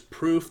are just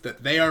proof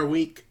that they are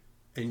weak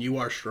and you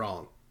are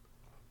strong.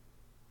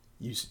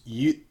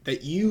 That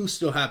you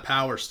still have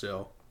power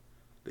still.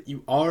 That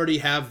you already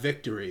have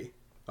victory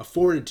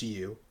afforded to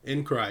you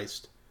in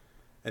Christ.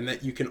 And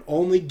that you can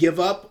only give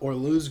up or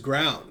lose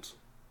ground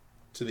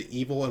to the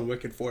evil and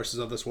wicked forces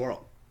of this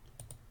world.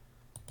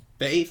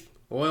 Faith,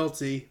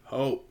 loyalty,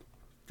 hope.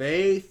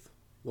 Faith,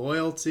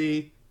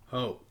 loyalty,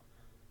 hope.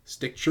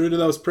 Stick true to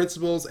those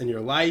principles and your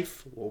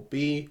life will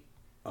be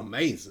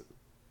amazing.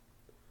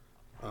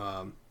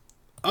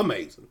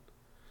 Amazing.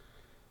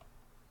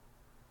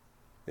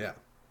 Yeah.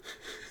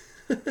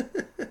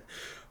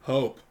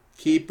 Hope.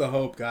 Keep the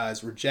hope,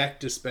 guys.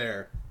 Reject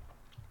despair.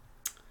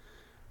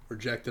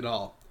 Reject it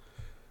all.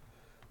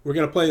 We're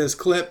going to play this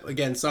clip.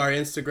 Again, sorry,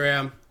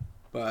 Instagram.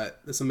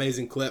 But this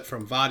amazing clip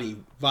from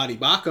Voddie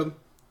Baucham.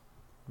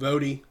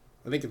 Vody.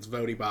 I think it's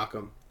Voddie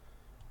Baucham.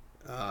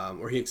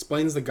 Where he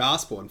explains the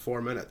gospel in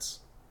 4 minutes.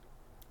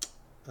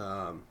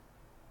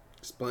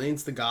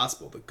 Explains the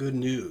gospel, the good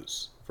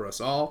news for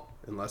us all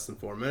in less than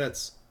 4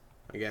 minutes.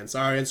 Again,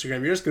 sorry,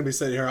 Instagram. You're just going to be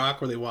sitting here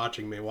awkwardly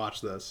watching me watch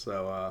this.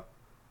 So,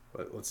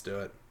 but let's do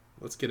it.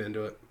 Let's get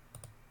into it.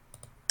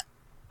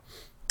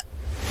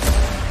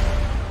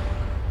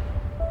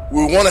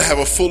 We want to have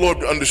a full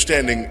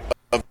understanding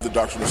of the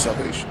doctrine of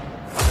salvation.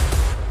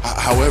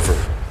 However,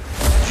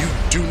 you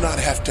do not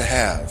have to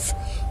have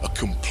a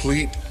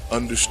complete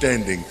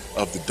understanding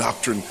of the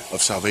doctrine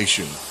of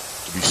salvation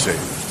to be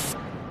saved.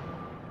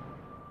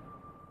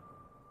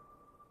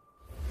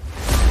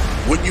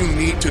 What you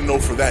need to know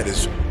for that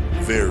is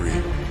very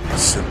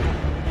simple.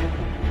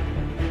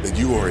 That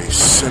you are a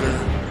sinner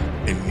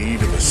in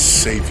need of a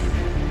Savior,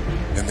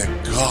 and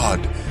that God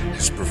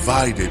has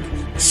provided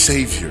a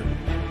Savior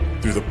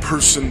through the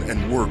person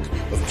and work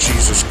of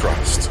Jesus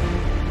Christ,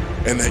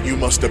 and that you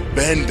must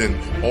abandon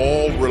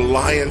all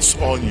reliance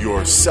on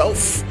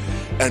yourself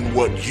and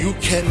what you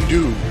can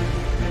do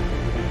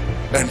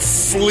and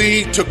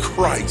flee to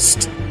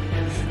Christ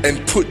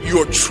and put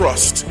your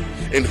trust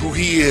in who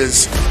He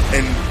is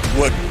and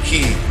what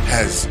He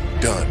has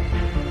done.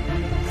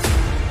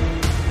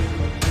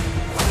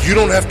 You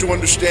don't have to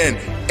understand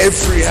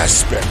every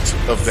aspect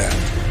of that.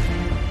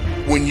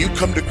 When you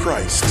come to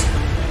Christ,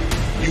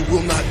 you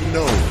will not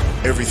know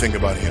everything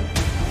about Him.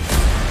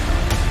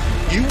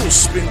 you will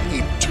spend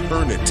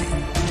eternity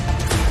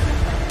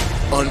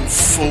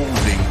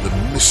unfolding the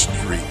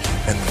mystery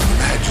and the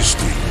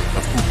majesty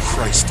of who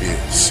Christ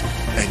is,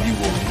 and you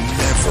will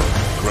never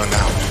run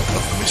out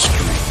of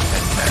mystery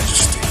and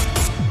majesty.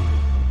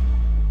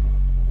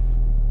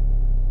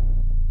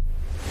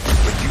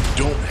 But you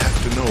don't have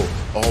to know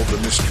all the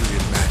mystery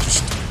and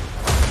majesty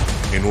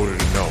in order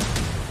to know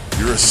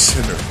you're a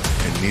sinner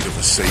in need of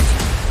a Savior.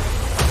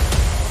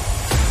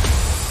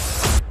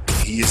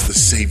 He is the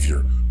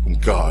Savior whom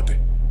God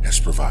has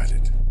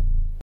provided.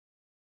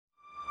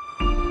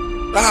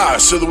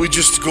 So that we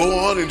just go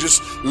on and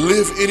just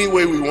live any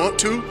way we want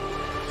to?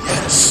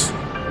 Yes.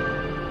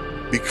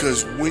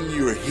 Because when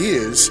you're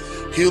His,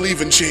 He'll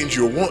even change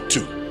your want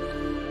to.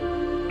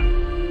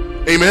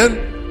 Amen?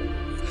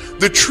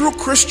 The true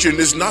Christian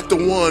is not the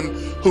one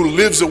who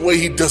lives a way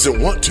he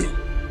doesn't want to.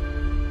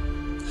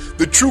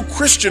 The true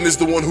Christian is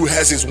the one who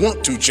has his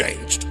want to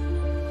changed.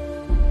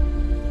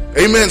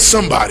 Amen,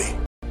 somebody.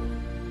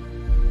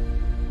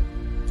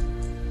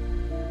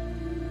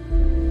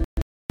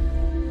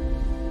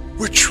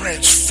 We're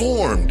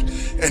transformed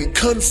and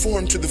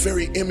conformed to the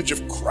very image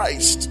of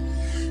Christ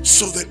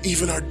so that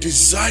even our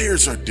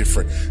desires are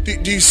different.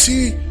 Do you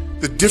see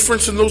the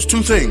difference in those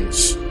two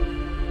things?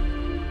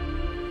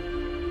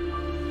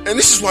 And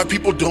this is why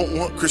people don't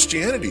want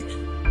Christianity.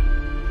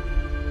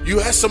 You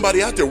ask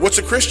somebody out there, what's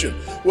a Christian?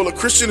 Well, a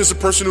Christian is a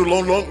person who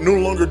no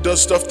longer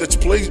does stuff that's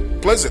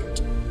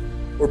pleasant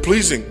or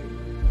pleasing.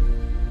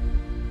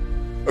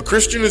 A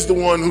Christian is the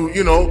one who,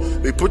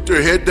 they put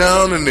their head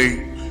down and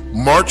they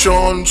march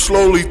on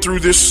slowly through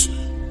this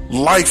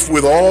life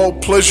with all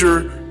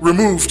pleasure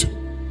removed.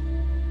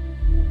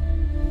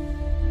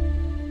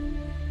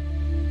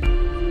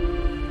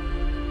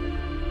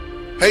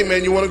 Hey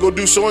man, you want to go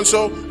do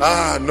so-and-so?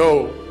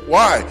 No.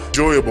 Why?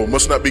 Enjoyable,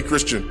 must not be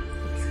Christian.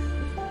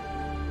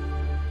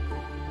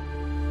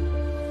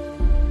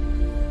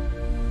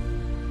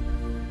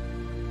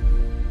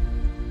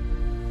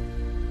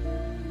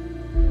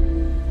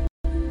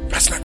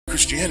 That's not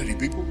Christianity,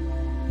 people.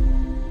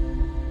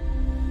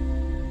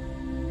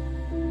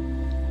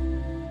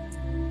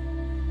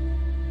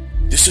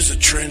 This is a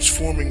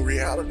transforming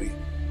reality.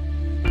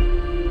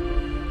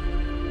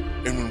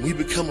 And when we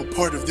become a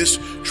part of this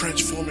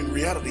transforming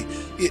reality,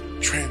 it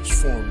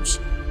transforms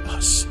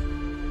us.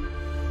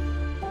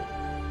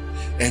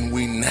 And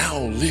we now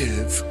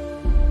live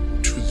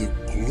to the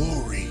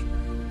glory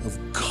of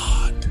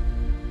God.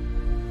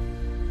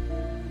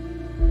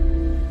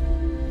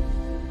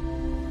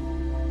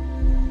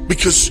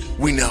 Because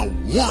we now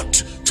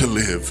want to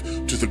live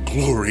to the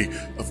glory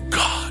of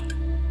God.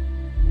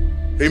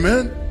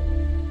 Amen?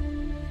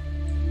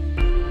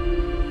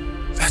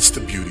 That's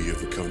the beauty of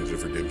the covenant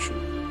of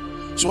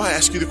redemption. So I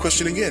ask you the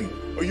question again,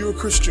 are you a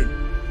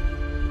Christian?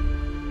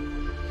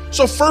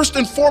 So first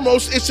and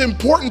foremost, it's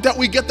important that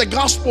we get the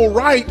gospel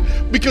right,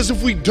 because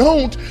if we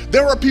don't,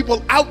 there are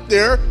people out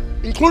there,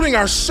 including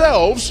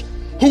ourselves,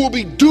 who will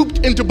be duped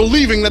into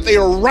believing that they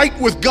are right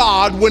with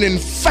God when in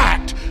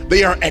fact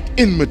they are at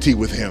enmity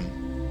with Him.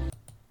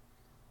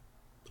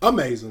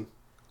 Amazing.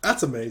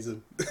 That's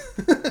amazing.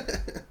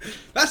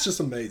 That's just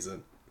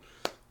amazing.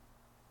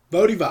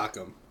 Bodhi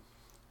Vacuum.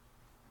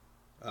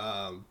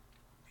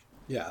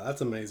 Yeah,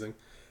 that's amazing.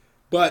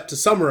 But to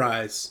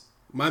summarize,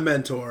 my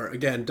mentor,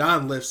 again,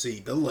 Don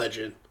Lifsey, the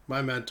legend,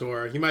 my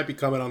mentor, he might be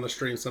coming on the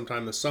stream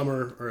sometime this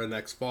summer or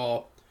next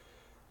fall,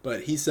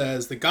 but he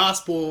says the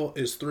gospel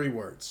is 3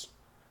 words.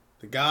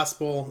 The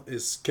gospel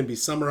can be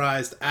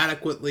summarized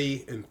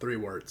adequately in 3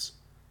 words.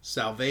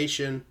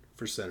 Salvation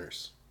for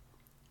sinners.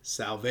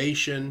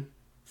 Salvation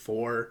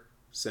for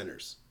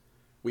sinners.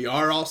 We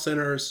are all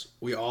sinners.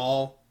 We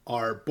all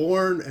are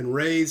born and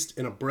raised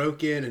in a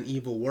broken and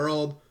evil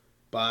world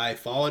by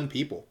fallen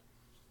people.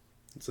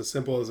 It's as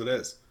simple as it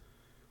is.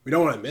 We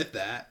don't want to admit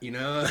that,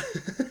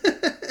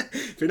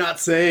 If you're not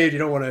saved, you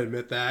don't want to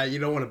admit that. You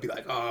don't want to be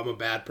like, oh, I'm a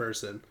bad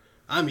person.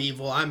 I'm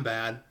evil. I'm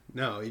bad.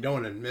 No, you don't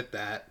want to admit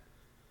that.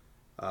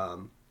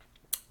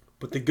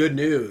 But the good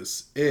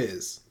news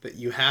is that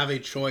you have a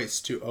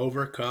choice to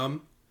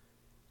overcome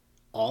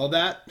all of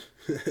that,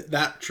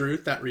 that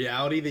truth, that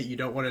reality that you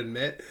don't want to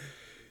admit.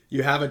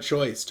 You have a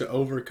choice to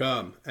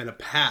overcome and a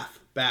path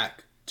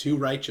back to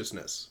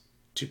righteousness,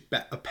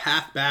 a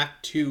path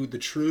back to the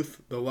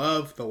truth, the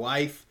love, the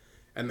life,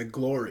 and the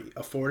glory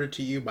afforded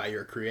to you by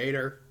your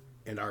Creator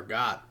and our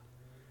God.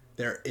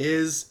 There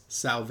is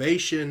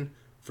salvation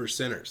for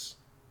sinners.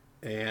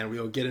 And we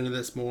will get into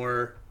this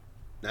more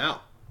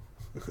now.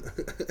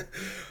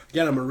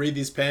 Again, I'm going to read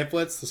these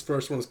pamphlets. This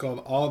first one is called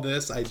All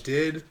This I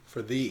Did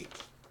for Thee.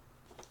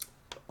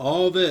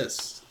 All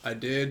this I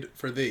did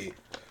for thee.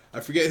 I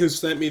forget who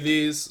sent me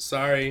these.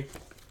 Sorry.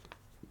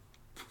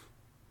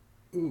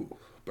 Ooh,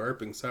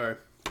 burping. Sorry.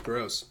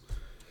 Gross.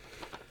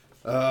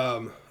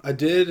 I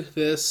did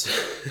this.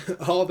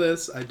 All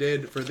this I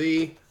did for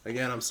thee.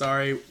 Again, I'm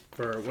sorry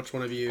for which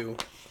one of you.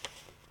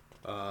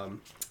 I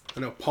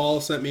know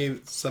Paul sent me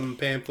some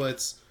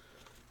pamphlets.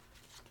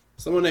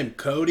 Someone named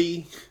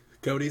Cody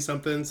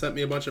something sent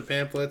me a bunch of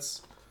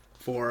pamphlets.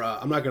 for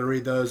I'm not going to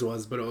read those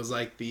ones, but it was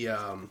like the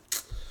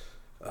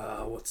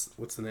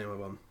what's the name of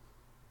them?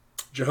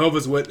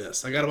 Jehovah's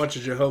Witness. I got a bunch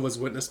of Jehovah's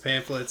Witness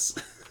pamphlets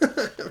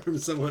from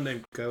someone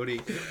named Cody.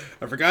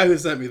 I forgot who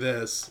sent me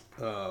this.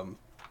 And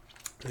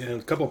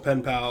a couple of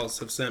pen pals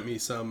have sent me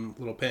some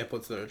little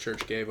pamphlets that our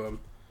church gave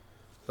them.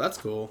 That's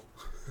cool.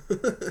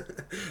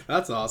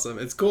 That's awesome.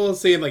 It's cool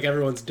seeing like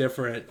everyone's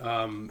different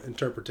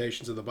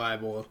interpretations of the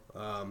Bible,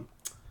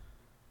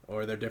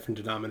 or their different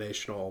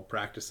denominational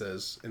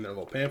practices in their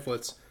little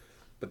pamphlets.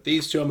 But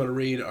these two I'm going to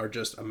read are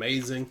just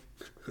amazing.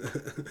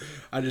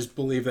 I just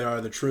believe they are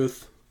the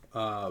truth.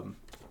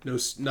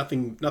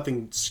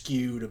 Nothing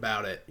skewed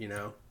about it, you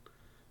know.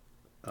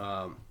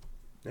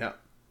 Yeah.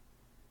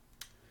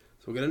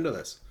 So we'll get into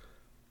this.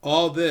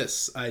 All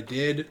this I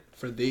did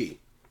for thee.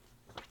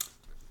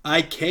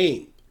 I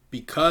came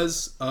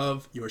because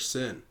of your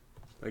sin.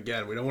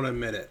 Again, we don't want to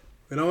admit it.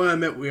 We don't want to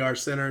admit we are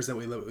sinners and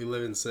we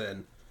live in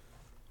sin.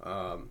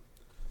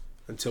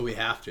 Until we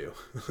have to.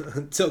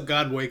 Until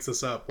God wakes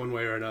us up one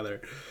way or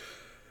another.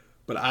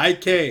 But I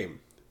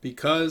came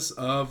because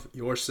of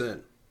your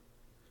sin.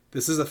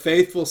 This is a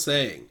faithful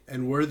saying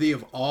and worthy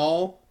of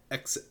all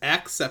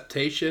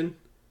acceptation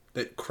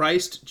that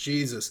Christ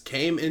Jesus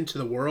came into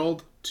the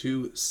world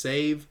to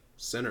save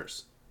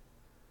sinners.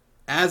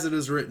 As it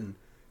is written,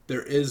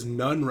 there is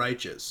none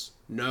righteous,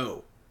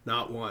 no,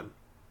 not one.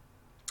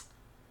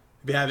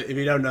 If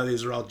you don't know,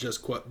 these are all just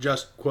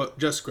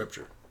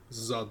scripture. This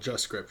is all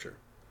just scripture.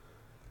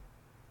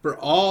 For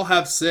all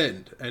have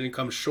sinned and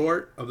come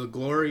short of the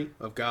glory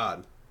of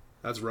God.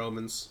 That's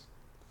Romans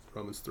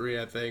 3,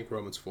 I think,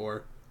 Romans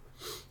 4.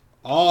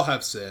 All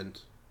have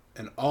sinned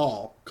and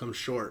all come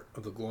short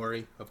of the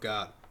glory of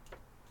God.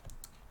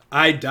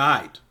 I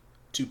died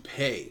to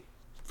pay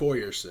for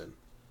your sin.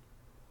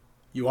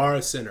 You are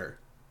a sinner,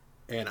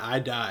 and I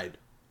died.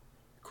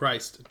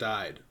 Christ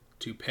died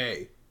to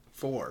pay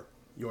for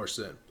your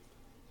sin.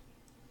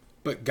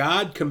 But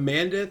God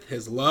commandeth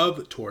his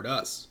love toward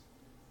us,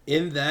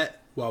 in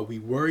that while we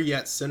were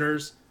yet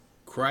sinners,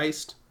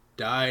 Christ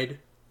died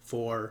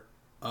for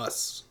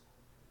us.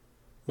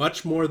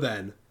 Much more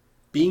then,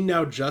 being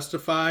now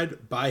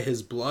justified by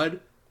his blood,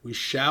 we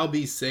shall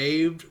be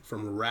saved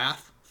from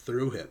wrath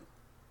through him.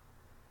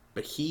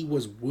 But he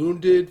was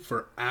wounded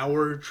for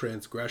our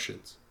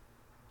transgressions.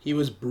 He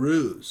was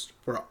bruised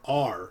for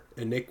our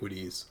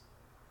iniquities.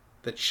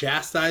 The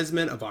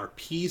chastisement of our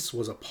peace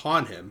was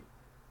upon him,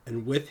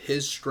 and with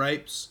his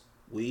stripes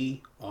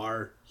we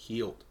are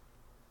healed.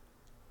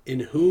 In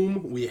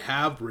whom we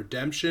have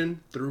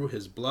redemption through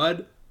his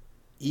blood,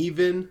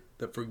 even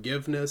the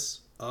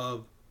forgiveness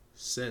of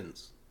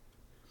sins.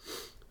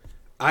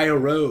 I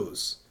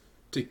arose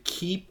to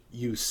keep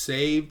you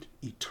saved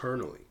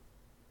eternally.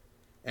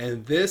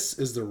 And this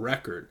is the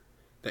record,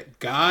 that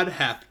God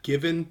hath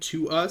given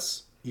to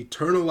us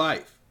eternal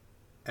life,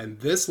 and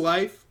this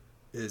life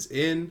is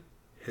in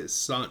his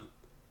Son.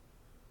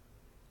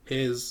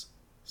 His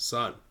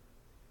Son.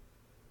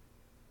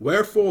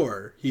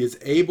 Wherefore he is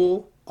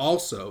able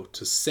also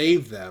to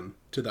save them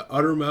to the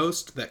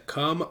uttermost that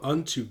come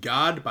unto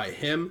God by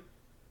him,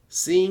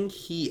 seeing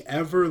he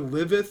ever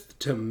liveth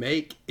to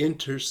make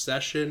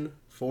intercession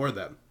for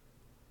them.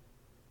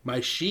 My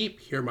sheep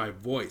hear my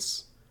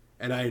voice,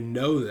 and I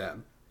know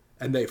them,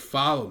 and they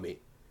follow me,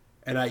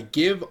 and I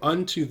give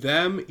unto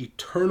them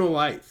eternal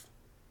life,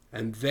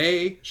 and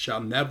they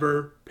shall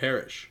never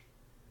perish,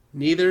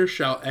 neither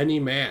shall any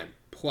man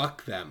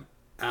pluck them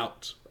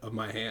out of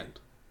my hand.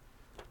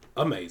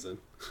 Amazing.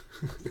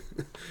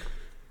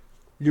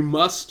 You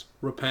must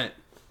repent.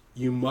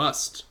 You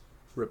must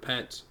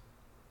repent.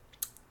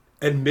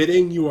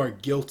 Admitting you are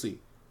guilty,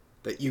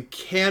 that you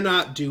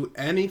cannot do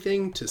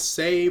anything to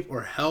save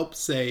or help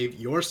save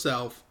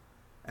yourself,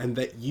 and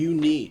that you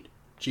need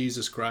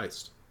Jesus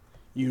Christ.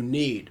 You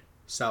need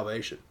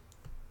salvation.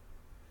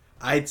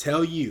 I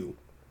tell you,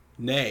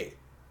 nay,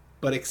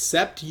 but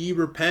except ye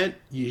repent,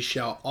 ye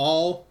shall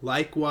all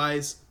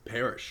likewise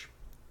perish.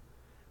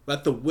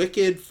 Let the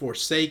wicked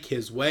forsake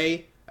his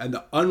way, and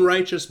the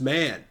unrighteous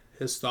man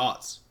his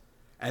thoughts,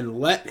 and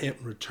let him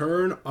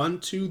return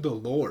unto the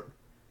Lord,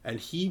 and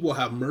he will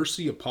have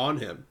mercy upon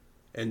him,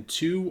 and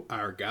to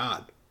our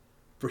God,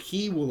 for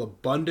he will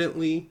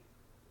abundantly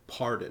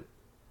pardon.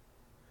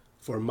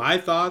 For my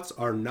thoughts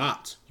are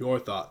not your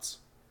thoughts,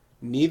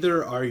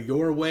 neither are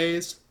your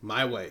ways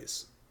my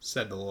ways,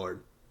 said the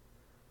Lord.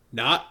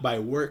 Not by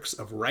works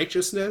of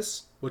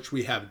righteousness which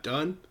we have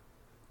done,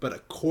 but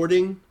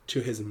according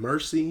to his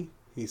mercy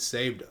he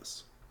saved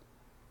us.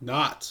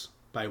 Not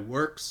by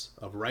works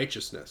of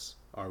righteousness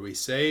are we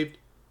saved,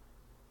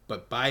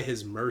 but by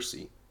his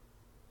mercy.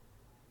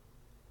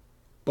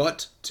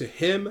 But to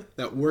him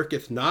that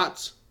worketh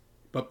not,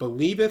 but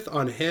believeth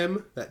on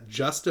him that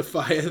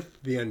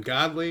justifieth the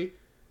ungodly,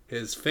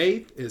 his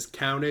faith is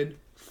counted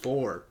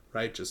for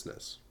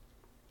righteousness.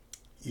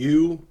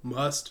 You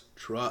must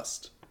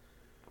trust.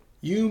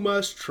 You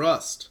must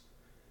trust,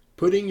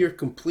 putting your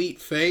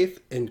complete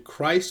faith in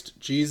Christ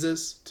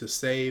Jesus to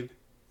save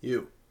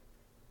you.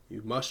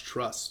 You must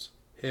trust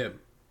him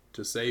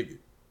to save you.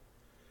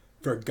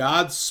 For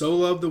God so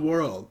loved the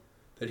world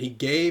that he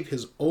gave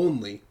his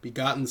only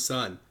begotten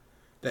Son,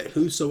 that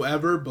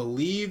whosoever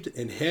believed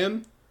in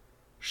him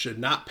should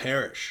not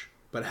perish,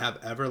 but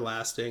have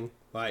everlasting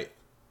life.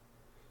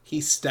 He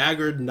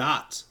staggered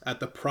not at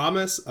the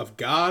promise of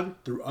God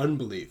through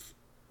unbelief,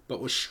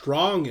 but was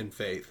strong in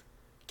faith,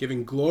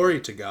 giving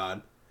glory to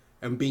God,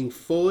 and being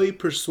fully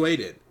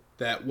persuaded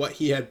that what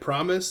he had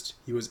promised,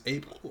 he was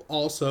able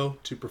also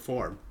to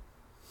perform.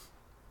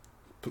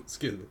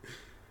 Excuse me.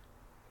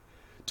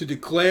 To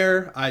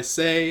declare, I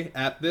say,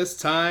 at this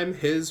time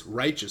his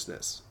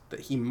righteousness,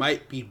 that he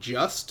might be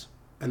just,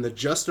 and the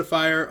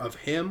justifier of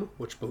him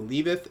which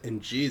believeth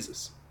in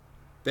Jesus.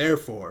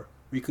 Therefore,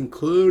 we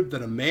conclude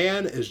that a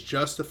man is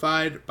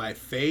justified by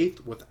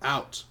faith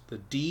without the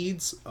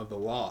deeds of the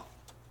law.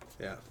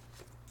 Yeah.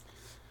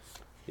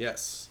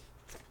 Yes.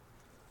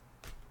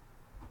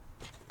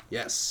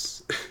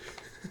 Yes.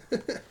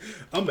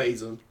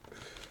 Amazing.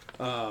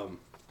 And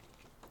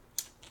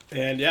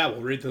yeah,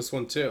 we'll read this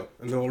one too.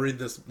 And then we'll read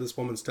this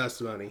woman's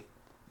testimony,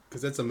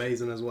 because it's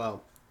amazing as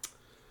well.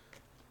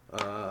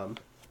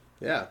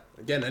 Yeah.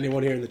 Again,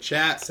 anyone here in the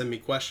chat, send me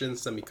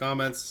questions, send me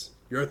comments,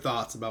 your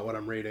thoughts about what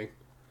I'm reading.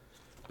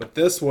 But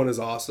this one is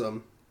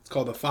awesome. It's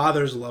called The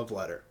Father's Love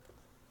Letter,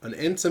 an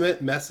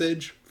intimate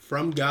message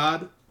from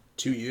God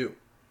to you.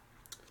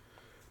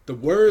 The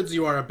words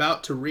you are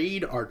about to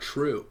read are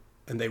true,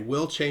 and they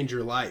will change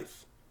your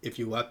life if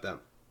you let them.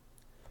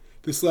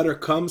 This letter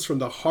comes from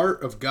the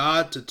heart of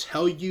God to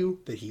tell you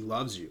that he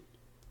loves you,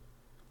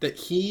 that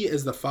he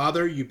is the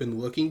Father you've been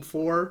looking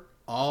for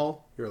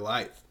all your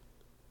life.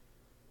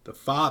 The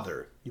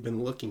Father you've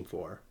been looking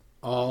for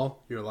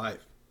all your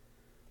life.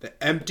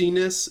 The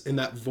emptiness in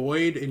that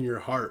void in your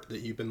heart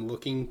that you've been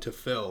looking to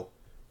fill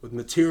with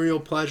material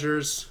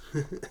pleasures,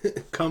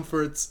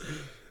 comforts,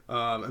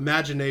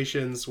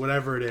 imaginations,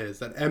 whatever it is.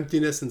 That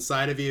emptiness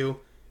inside of you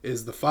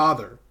is the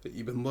Father that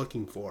you've been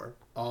looking for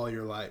all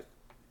your life.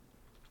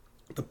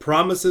 The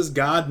promises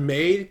God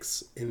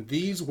makes in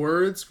these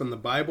words from the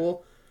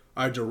Bible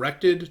are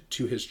directed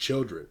to his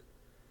children,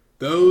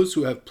 those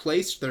who have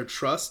placed their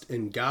trust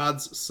in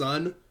God's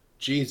Son,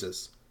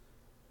 Jesus,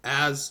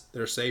 as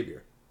their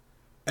Savior.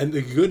 And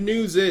the good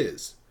news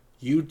is,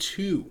 you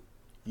too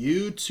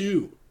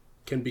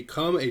can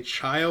become a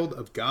child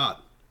of God.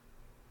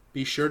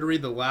 Be sure to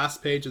read the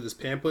last page of this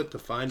pamphlet to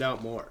find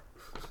out more.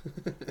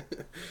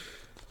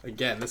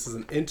 Again, this is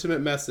an intimate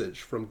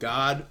message from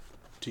God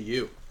to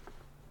you.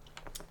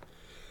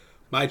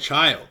 My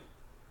child,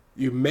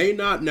 you may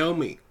not know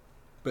me,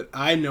 but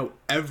I know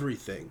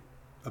everything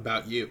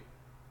about you.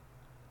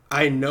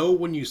 I know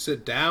when you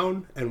sit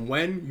down and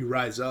when you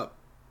rise up.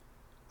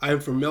 I am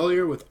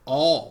familiar with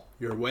all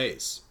your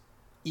ways.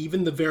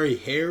 Even the very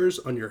hairs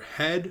on your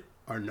head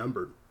are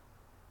numbered.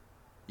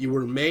 You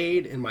were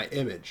made in my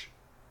image.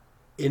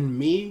 In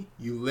me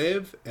you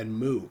live and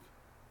move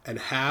and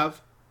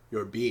have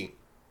your being.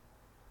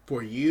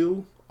 For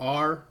you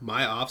are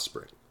my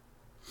offspring.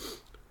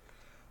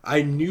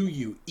 I knew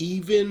you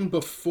even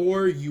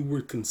before you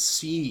were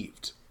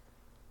conceived.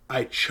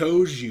 I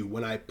chose you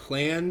when I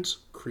planned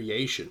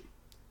creation.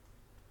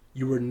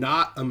 You were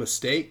not a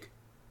mistake,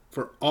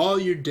 for all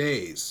your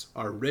days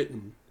are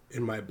written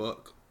in my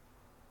book.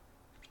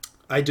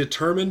 I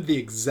determined the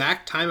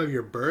exact time of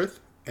your birth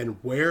and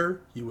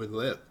where you would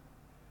live.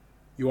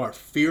 You are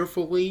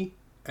fearfully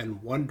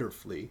and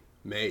wonderfully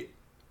made.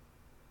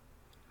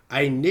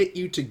 I knit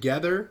you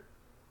together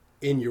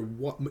in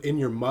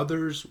your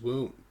mother's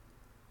womb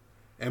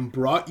and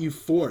brought you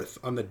forth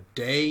on the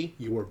day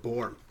you were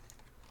born.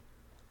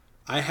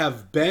 I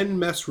have been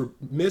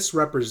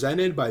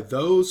misrepresented by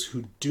those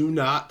who do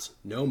not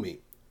know me.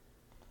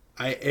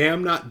 I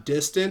am not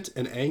distant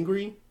and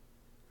angry,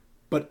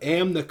 but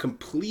am the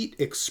complete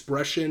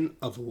expression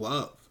of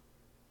love.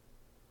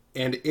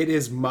 And it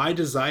is my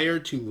desire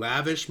to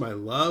lavish my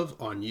love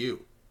on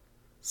you,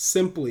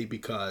 simply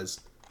because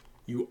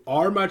you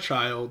are my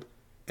child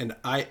and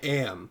I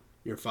am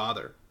your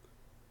father.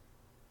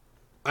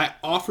 I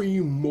offer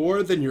you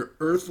more than your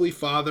earthly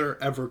father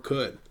ever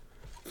could,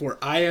 for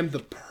I am the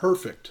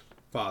perfect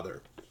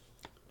father.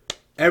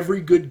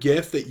 Every good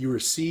gift that you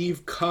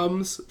receive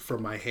comes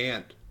from my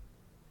hand.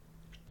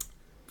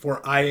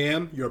 For I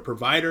am your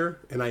provider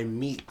and I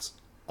meet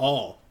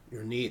all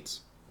your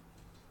needs.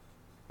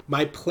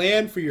 My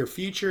plan for your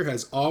future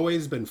has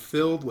always been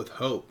filled with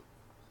hope,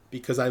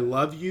 because I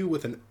love you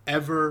with an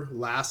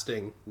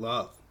everlasting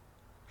love.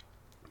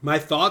 My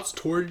thoughts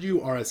toward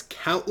you are as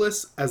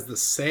countless as the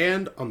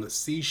sand on the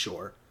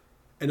seashore,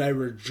 and I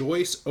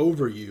rejoice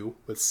over you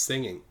with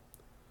singing.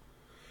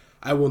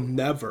 I will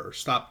never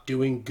stop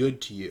doing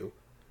good to you,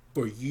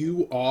 for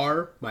you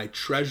are my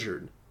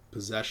treasured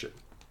possession.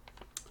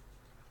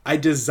 I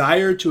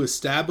desire to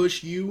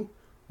establish you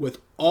with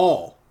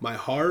all my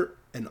heart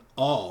and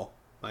all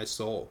my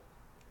soul,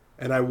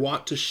 and I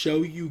want to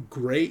show you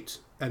great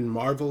and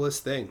marvelous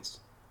things.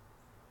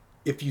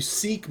 If you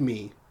seek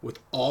me with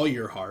all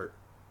your heart,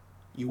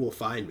 you will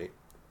find me.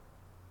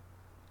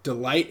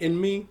 Delight in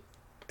me,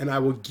 and I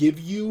will give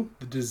you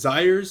the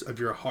desires of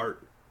your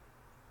heart.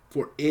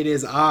 for it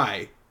is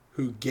I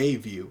who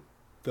gave you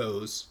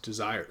those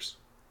desires.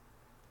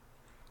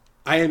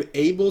 I am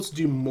able to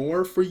do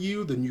more for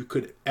you than you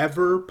could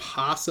ever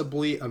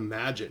possibly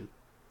imagine,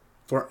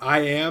 for I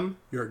am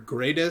your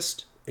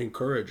greatest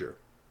encourager.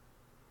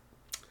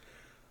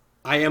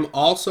 I am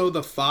also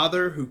the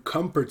Father who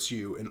comforts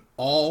you in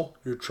all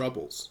your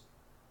troubles.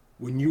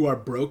 When you are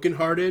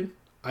brokenhearted,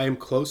 I am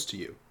close to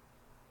you.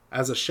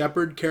 As a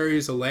shepherd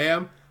carries a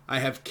lamb, I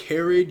have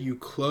carried you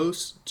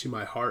close to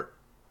my heart.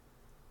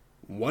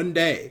 One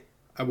day,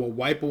 I will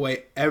wipe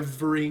away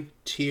every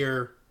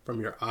tear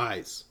from your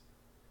eyes,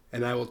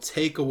 and I will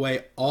take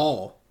away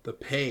all the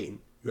pain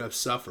you have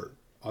suffered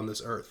on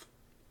this earth.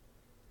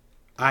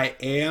 I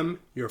am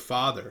your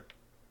Father,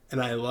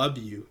 and I love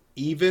you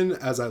even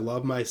as I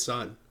love my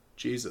Son,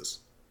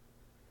 Jesus.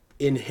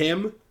 In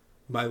him,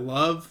 my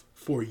love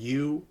for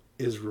you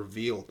is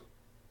revealed.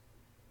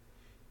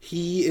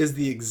 He is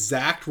the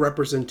exact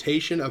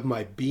representation of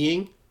my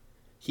being.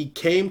 He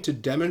came to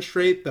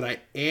demonstrate that I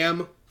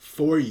am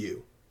for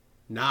you,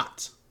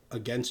 not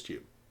against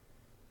you.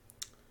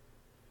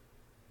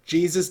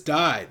 Jesus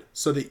died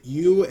so that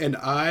you and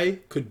I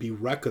could be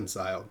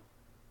reconciled.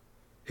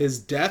 His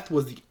death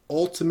was the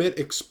ultimate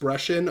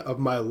expression of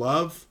my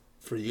love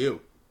for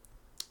you.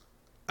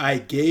 I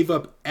gave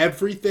up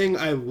everything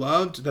I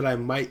loved that I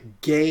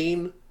might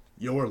gain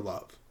your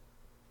love.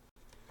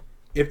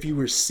 If you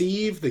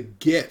receive the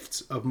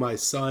gift of my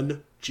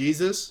Son,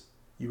 Jesus,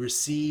 you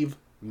receive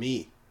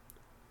me.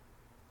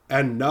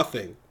 And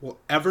nothing will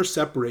ever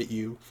separate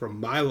you from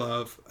my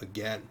love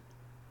again.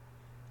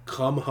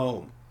 Come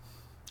home.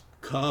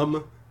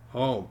 Come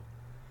home.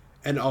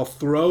 And I'll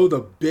throw the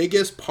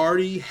biggest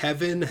party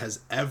heaven has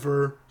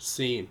ever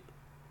seen.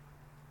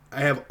 I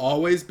have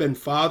always been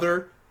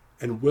Father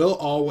and will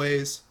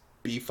always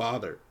be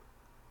Father.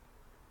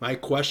 My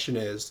question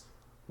is,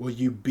 will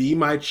you be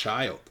my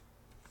child?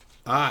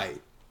 I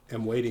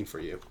am waiting for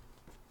you.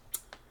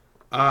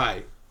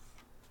 I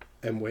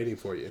am waiting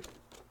for you.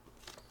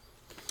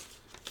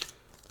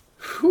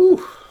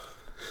 Whew.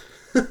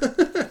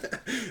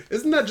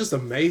 Isn't that just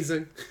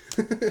amazing?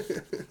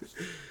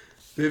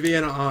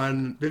 Vivian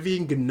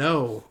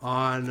Gano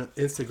on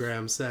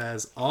Instagram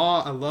says,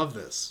 "Oh, I love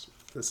this.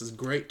 This is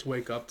great to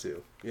wake up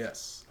to."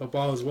 Yes. Hope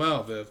all is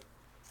well, Viv.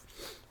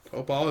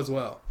 Hope all is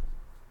well.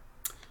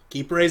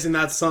 Keep raising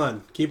that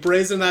son. Keep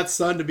raising that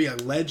son to be a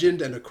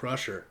legend and a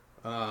crusher.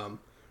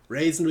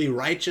 Raised to be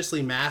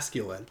righteously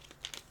masculine,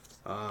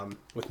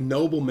 with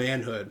noble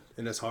manhood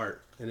in his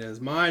heart and in his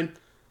mind,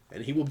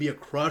 and he will be a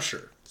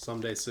crusher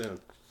someday soon.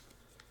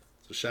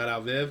 So shout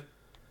out, Viv.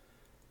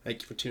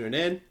 Thank you for tuning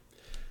in.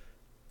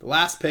 The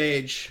last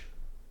page.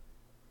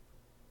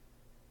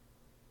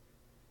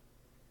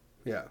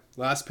 Yeah,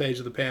 last page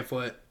of the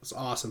pamphlet. It's an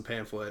awesome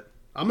pamphlet.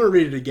 I'm gonna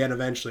read it again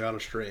eventually on a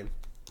stream.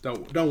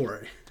 Don't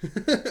worry.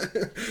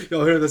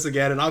 You'll hear this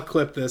again, and I'll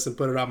clip this and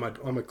put it on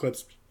my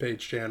clips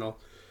page channel.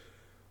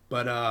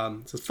 But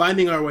it says,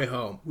 finding our way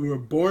home. We were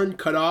born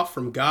cut off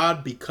from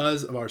God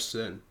because of our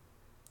sin.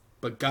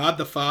 But God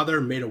the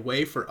Father made a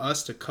way for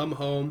us to come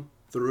home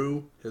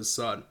through his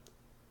Son.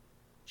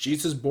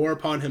 Jesus bore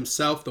upon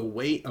himself the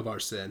weight of our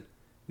sin,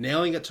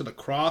 nailing it to the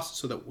cross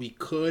so that we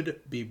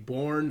could be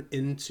born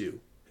into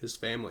his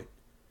family.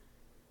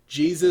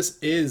 Jesus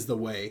is the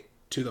way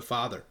to the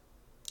Father.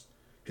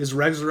 His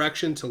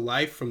resurrection to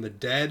life from the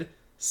dead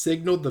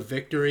signaled the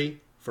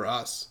victory for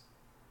us.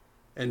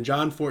 In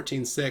John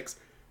 14:6,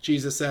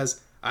 Jesus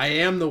says, I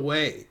am the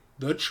way,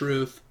 the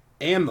truth,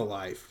 and the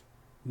life.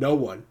 No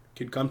one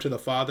can come to the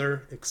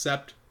Father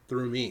except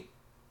through me.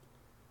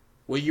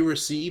 Will you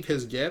receive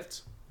his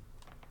gift?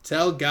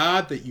 Tell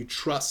God that you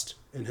trust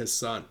in his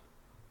Son.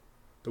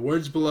 The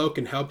words below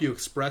can help you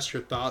express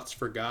your thoughts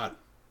for God.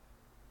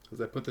 As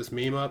I put this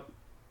meme up,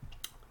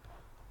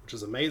 which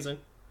is amazing.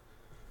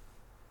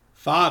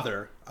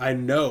 Father, I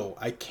know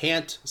I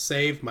can't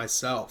save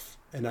myself,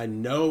 and I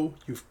know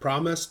you've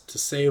promised to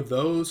save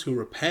those who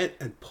repent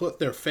and put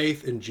their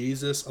faith in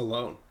Jesus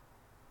alone.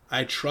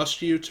 I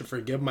trust you to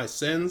forgive my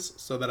sins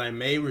so that I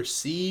may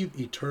receive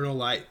eternal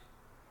life.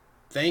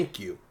 Thank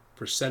you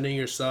for sending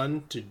your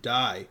Son to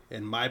die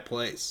in my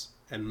place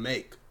and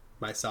make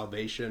my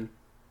salvation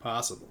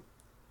possible.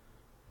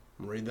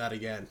 I'm going to read that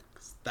again,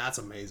 because that's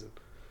amazing.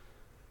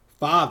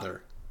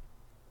 Father,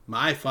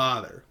 my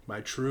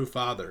true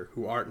Father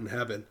who art in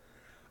heaven,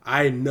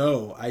 I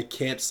know I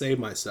can't save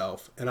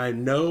myself, and I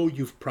know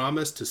you've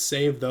promised to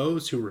save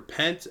those who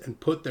repent and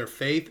put their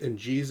faith in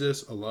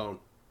Jesus alone.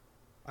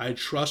 I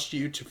trust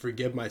you to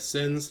forgive my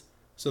sins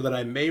so that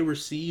I may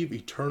receive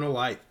eternal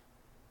life.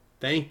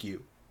 Thank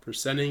you for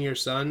sending your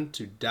Son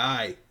to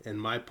die in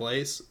my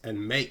place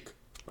and make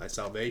my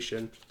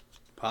salvation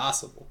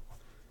possible.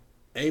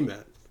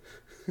 Amen.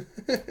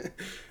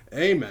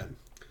 Amen.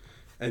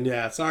 And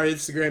yeah, sorry,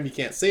 Instagram, you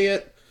can't see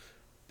it,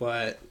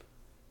 but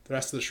the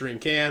rest of the stream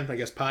can. I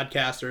guess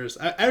podcasters.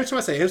 Every time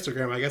I say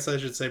Instagram, I guess I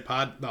should say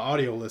the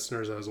audio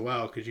listeners as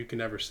well, because you can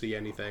never see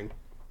anything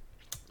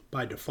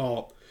by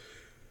default.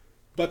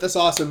 But this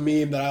awesome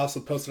meme that I also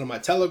posted on my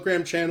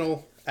Telegram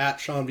channel at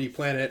Sean V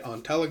Planet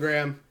on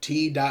Telegram,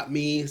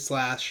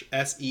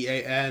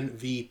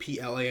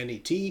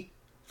 t.me/SEANVPLANET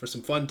for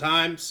some fun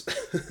times,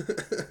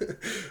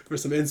 for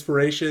some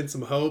inspiration,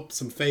 some hope,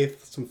 some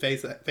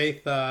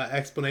faith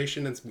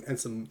explanation, and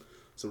some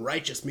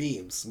righteous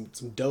memes,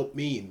 some dope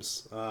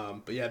memes.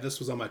 But yeah, this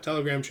was on my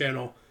Telegram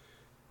channel,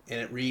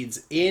 and it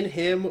reads, "In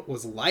him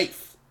was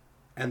life,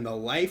 and the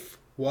life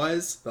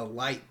was the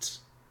light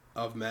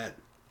of men,"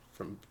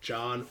 from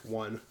John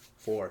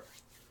 1:4.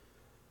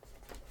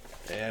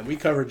 And we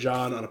covered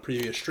John on a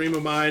previous stream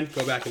of mine.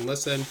 Go back and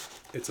listen.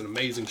 It's an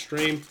amazing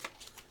stream.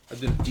 I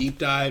did a deep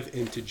dive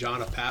into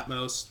John of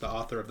Patmos, the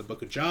author of the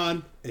Book of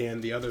John,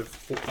 and the other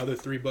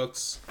three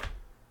books,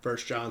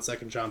 1 John,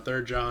 2 John,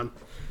 3 John.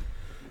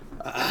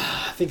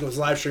 I think it was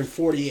live stream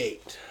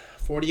 48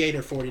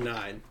 or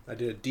 49. I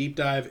did a deep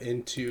dive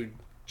into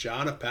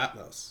John of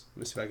Patmos. Let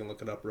me see if I can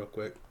look it up real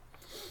quick.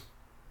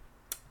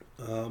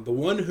 The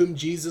one whom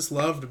Jesus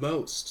loved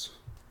most.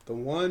 The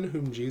one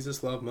whom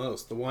Jesus loved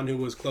most. The one who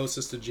was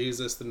closest to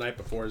Jesus the night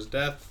before his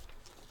death.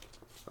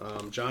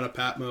 John of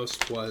Patmos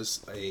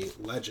was a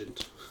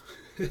legend.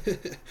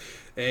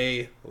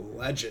 A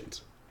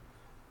legend.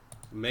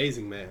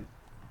 Amazing man.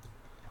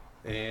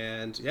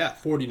 And yeah,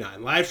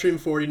 49. Live stream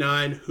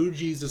 49. Who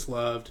Jesus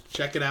loved.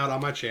 Check it out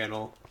on my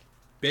channel.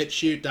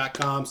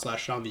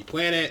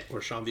 BitChute.com/SeanVPlanet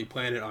or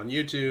SeanVPlanet on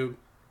YouTube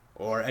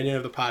or any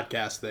of the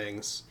podcast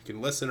things. You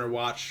can listen or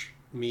watch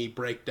me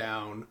break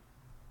down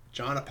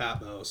John of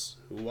Patmos,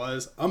 who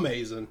was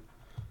amazing.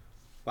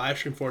 Live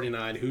stream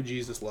 49. Who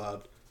Jesus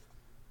loved.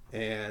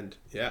 And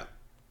yeah.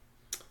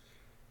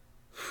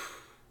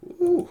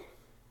 Ooh.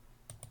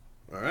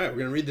 All right, we're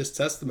going to read this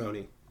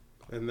testimony.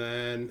 And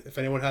then if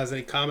anyone has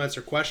any comments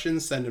or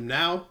questions, send them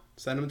now.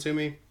 Send them to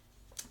me.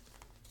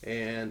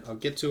 And I'll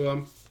get to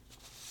them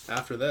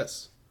after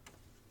this.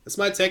 This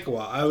might take a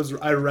while.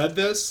 I read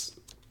this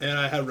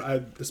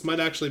and this might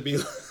actually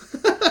be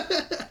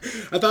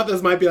I thought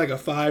this might be like a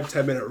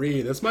 5-10 minute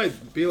read. This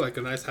might be like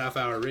a nice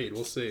half-hour read.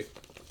 We'll see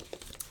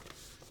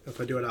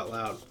if I do it out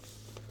loud.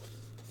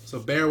 So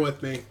bear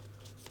with me.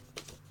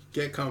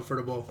 Get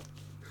comfortable.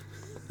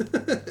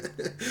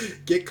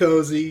 Get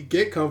cozy.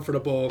 Get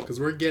comfortable, because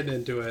we're getting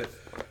into it.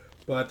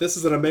 But this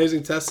is an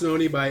amazing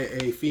testimony by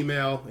a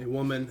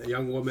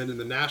young woman in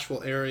the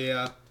Nashville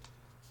area.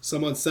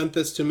 Someone sent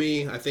this to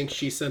me. I think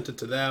she sent it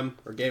to them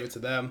or gave it to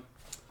them.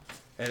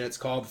 And it's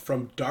called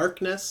From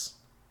Darkness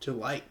to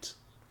Light.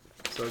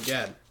 So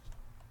again,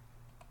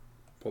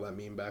 pull that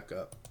meme back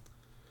up.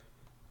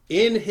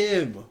 In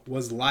him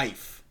was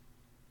life.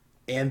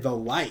 And the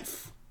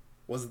life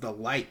was the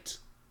light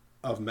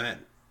of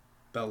men.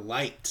 The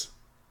light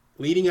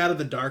leading out of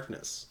the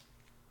darkness.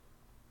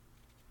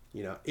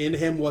 In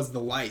him was the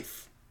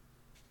life.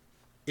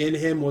 In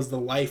him was the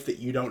life that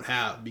you don't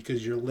have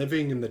because you're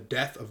living in the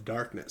death of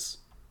darkness.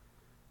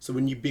 So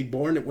when you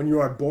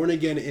are born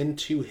again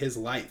into his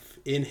life,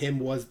 in him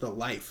was the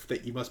life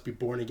that you must be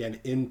born again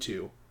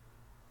into,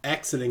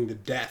 exiting the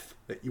death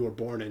that you were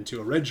born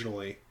into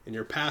originally in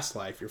your past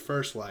life, your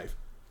first life.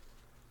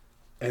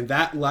 And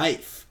that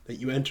life that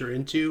you enter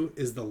into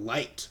is the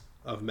light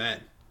of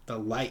men. The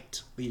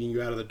light leading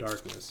you out of the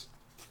darkness.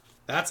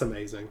 That's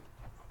amazing.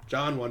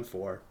 John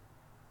 1:4.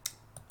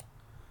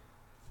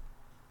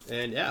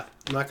 And yeah,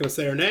 I'm not going to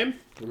say her name.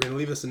 We're going to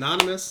leave this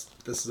anonymous.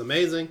 This is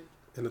amazing.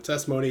 And the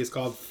testimony is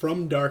called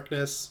From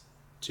Darkness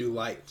to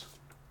Light.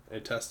 A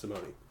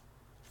testimony.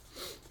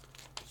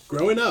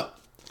 Growing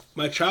up,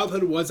 my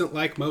childhood wasn't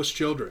like most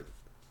children.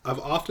 I've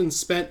often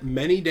spent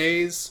many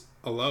days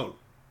alone.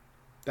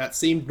 That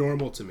seemed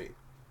normal to me.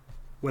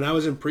 When I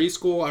was in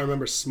preschool, I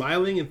remember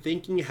smiling and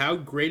thinking how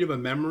great of a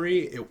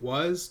memory it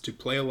was to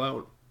play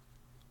alone.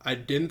 I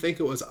didn't think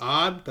it was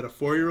odd that a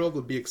 4-year-old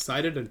would be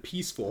excited and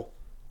peaceful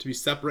to be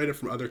separated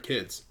from other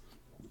kids,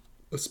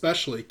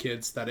 especially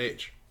kids that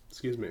age.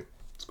 Excuse me.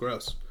 It's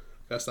gross.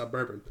 Gotta stop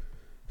burping.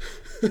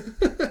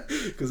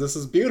 Because this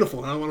is beautiful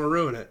and I don't want to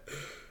ruin it.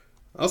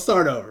 I'll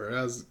start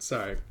over.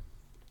 Sorry.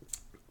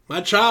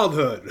 My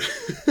childhood.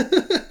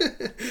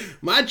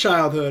 My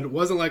childhood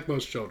wasn't like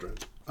most children.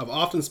 I've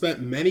often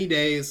spent many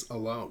days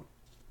alone.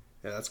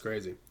 Yeah, that's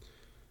crazy.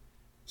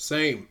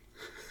 Same.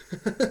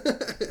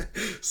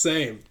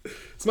 Same.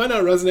 This might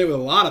not resonate with a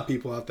lot of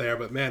people out there,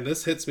 but man,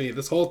 this hits me.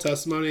 This whole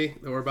testimony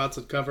that we're about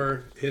to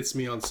cover hits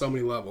me on so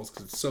many levels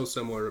because it's so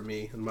similar to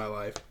me in my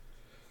life.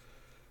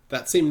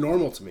 That seemed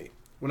normal to me.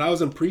 When I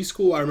was in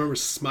preschool, I remember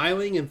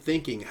smiling and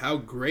thinking how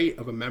great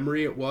of a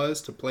memory it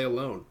was to play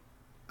alone.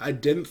 I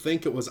didn't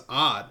think it was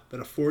odd that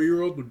a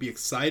 4-year-old would be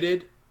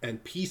excited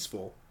and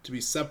peaceful to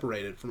be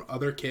separated from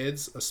other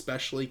kids,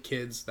 especially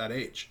kids that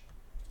age.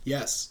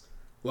 Yes,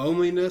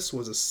 loneliness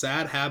was a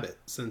sad habit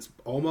since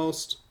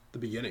almost the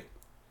beginning.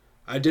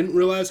 I didn't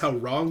realize how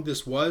wrong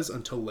this was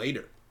until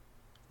later.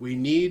 We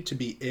need to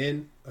be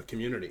in a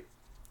community.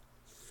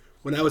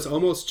 When I was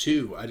almost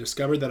 2, I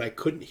discovered that I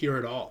couldn't hear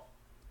at all.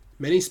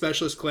 Many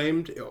specialists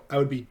claimed I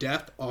would be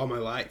deaf all my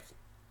life,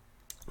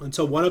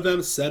 until one of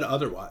them said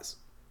otherwise.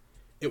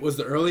 It was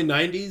the early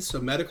 90s,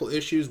 so medical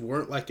issues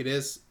weren't like it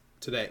is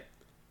today.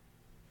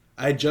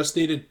 I just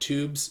needed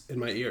tubes in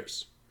my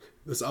ears.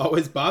 This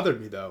always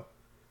bothered me, though.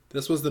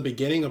 This was the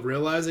beginning of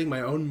realizing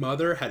my own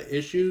mother had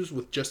issues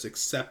with just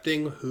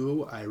accepting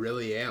who I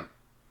really am.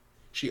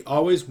 She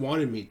always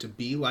wanted me to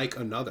be like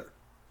another,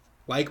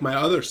 like my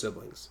other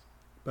siblings,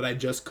 but I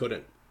just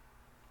couldn't.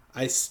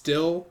 I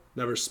still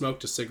never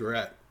smoked a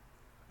cigarette.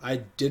 I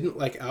didn't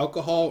like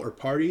alcohol or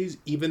parties,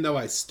 even though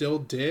I still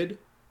did,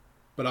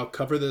 but I'll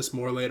cover this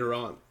more later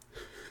on.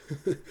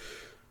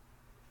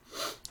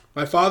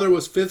 My father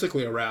was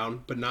physically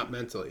around, but not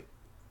mentally.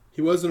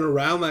 He wasn't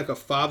around like a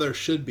father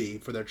should be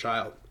for their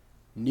child.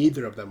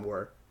 Neither of them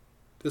were.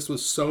 This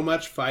was so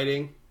much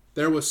fighting.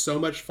 There was so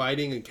much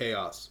fighting and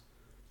chaos.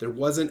 There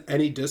wasn't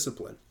any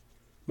discipline.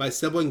 My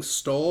siblings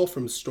stole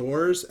from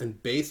stores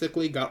and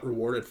basically got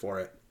rewarded for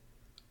it.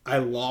 I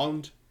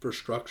longed for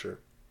structure.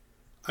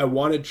 I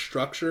wanted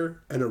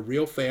structure and a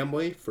real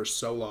family for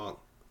so long.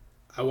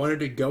 I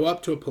wanted to go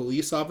up to a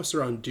police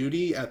officer on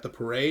duty at the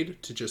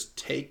parade to just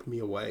take me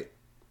away.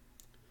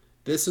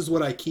 This is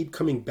what I keep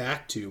coming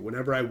back to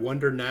whenever I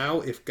wonder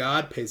now if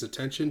God pays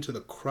attention to the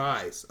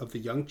cries of the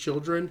young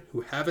children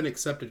who haven't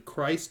accepted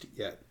Christ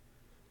yet.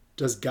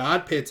 Does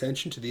God pay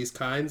attention to these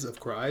kinds of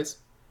cries?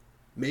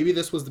 Maybe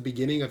this was the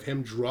beginning of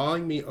him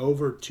drawing me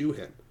over to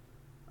him.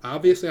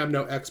 Obviously, I'm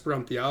no expert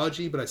on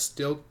theology, but I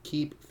still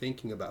keep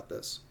thinking about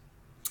this.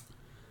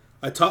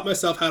 I taught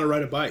myself how to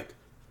ride a bike.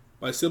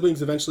 My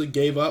siblings eventually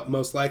gave up,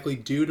 most likely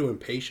due to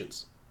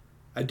impatience.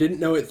 I didn't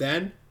know it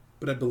then,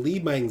 but I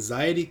believe my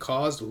anxiety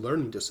caused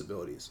learning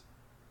disabilities.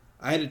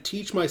 I had to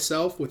teach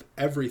myself with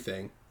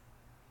everything,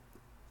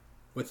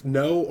 with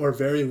no or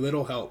very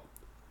little help.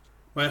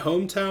 My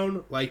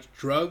hometown liked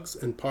drugs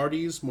and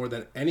parties more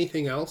than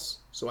anything else,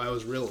 so I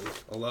was really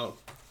alone.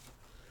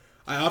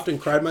 I often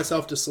cried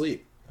myself to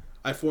sleep.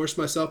 I forced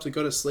myself to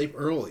go to sleep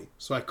early,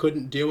 so I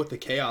couldn't deal with the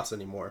chaos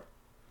anymore.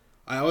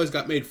 I always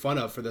got made fun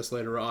of for this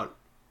later on,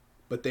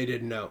 but they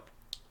didn't know.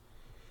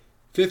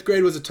 5th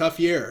grade was a tough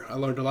year. I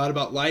learned a lot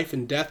about life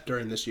and death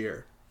during this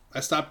year.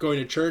 I stopped going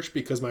to church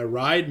because my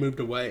ride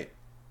moved away.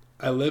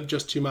 I lived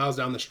just 2 miles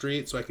down the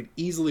street, so I could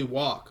easily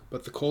walk,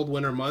 but the cold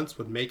winter months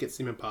would make it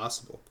seem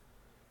impossible.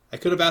 I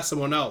could have asked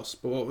someone else,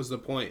 but what was the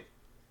point?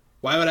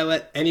 Why would I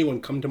let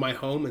anyone come to my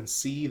home and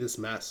see this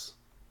mess?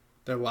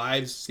 Their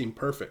lives seem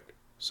perfect,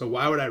 so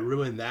why would I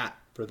ruin that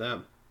for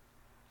them?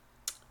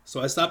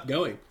 So I stopped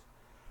going.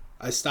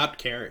 I stopped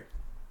caring.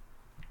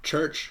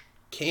 Church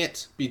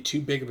can't be too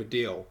big of a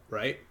deal,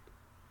 right?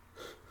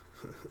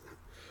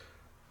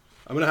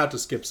 I'm gonna have to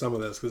skip some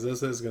of this because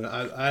this is gonna.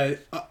 I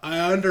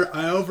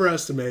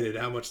overestimated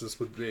how much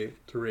this would be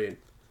to read.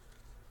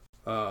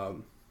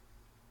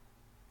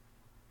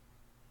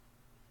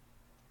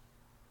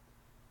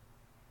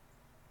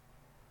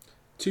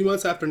 2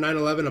 months after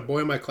 9/11, a boy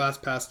in my class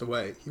passed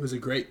away. He was a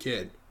great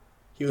kid.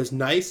 He was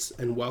nice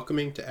and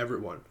welcoming to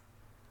everyone.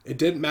 It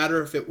didn't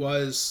matter if it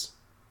was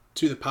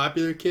to the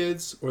popular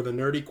kids or the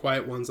nerdy,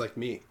 quiet ones like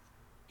me.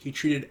 He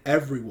treated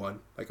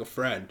everyone like a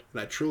friend,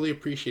 and I truly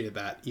appreciated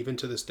that, even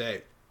to this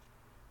day.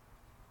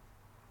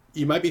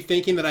 You might be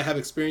thinking that I have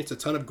experienced a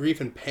ton of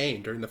grief and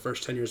pain during the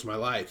first 10 years of my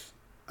life.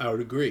 I would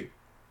agree.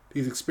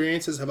 These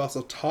experiences have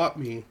also taught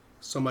me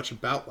so much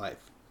about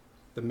life.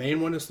 The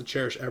main one is to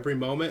cherish every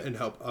moment and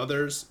help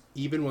others,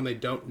 even when they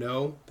don't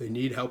know they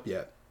need help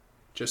yet.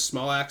 Just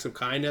small acts of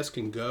kindness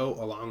can go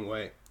a long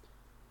way.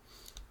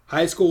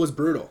 High school was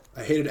brutal.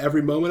 I hated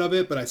every moment of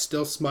it, but I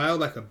still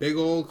smiled like a big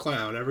old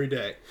clown every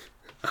day.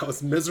 I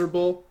was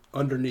miserable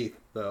underneath,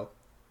 though.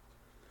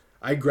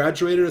 I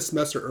graduated a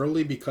semester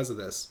early because of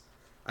this.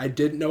 I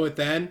didn't know it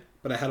then,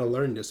 but I had a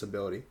learning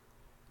disability.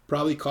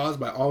 Probably caused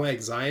by all my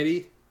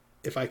anxiety,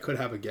 if I could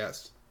have a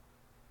guess.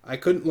 I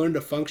couldn't learn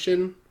to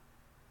function,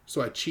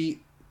 so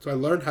I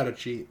learned how to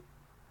cheat.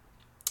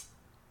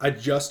 I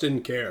just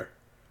didn't care.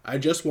 I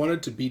just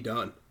wanted to be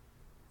done.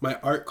 My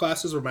art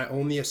classes were my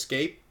only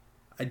escape.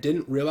 I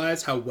didn't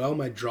realize how well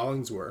my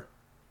drawings were.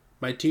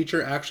 My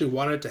teacher actually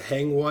wanted to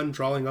hang one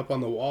drawing up on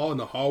the wall in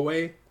the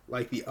hallway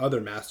like the other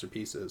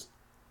masterpieces.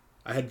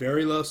 I had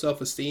very low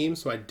self-esteem,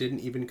 so I didn't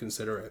even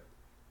consider it.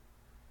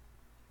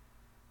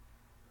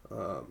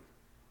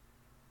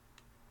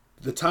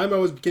 The time I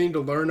was beginning to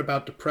learn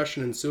about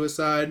depression and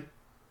suicide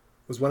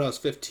was when I was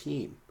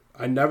 15.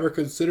 I never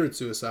considered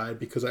suicide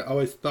because I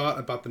always thought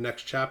about the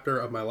next chapter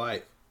of my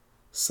life.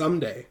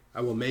 Someday,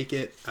 I will make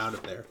it out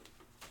of there.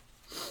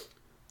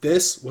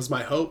 This was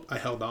my hope I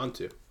held on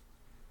to.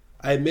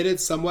 I admitted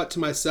somewhat to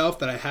myself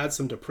that I had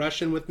some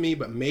depression with me,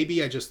 but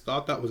maybe I just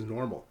thought that was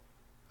normal.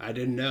 I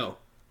didn't know.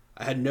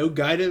 I had no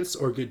guidance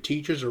or good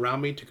teachers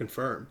around me to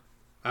confirm.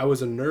 I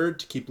was a nerd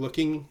to keep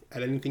looking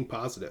at anything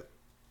positive.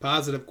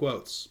 Positive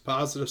quotes,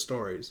 positive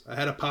stories. I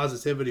had a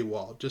positivity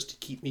wall just to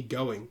keep me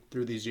going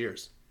through these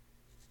years.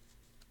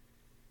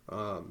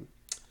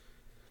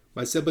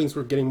 My siblings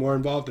were getting more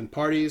involved in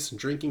parties,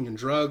 drinking, and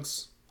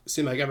drugs. It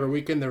seemed like every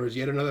weekend there was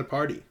yet another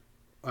party.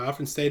 I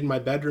often stayed in my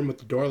bedroom with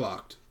the door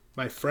locked.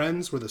 My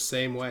friends were the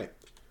same way.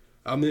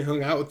 I only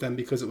hung out with them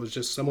because it was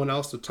just someone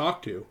else to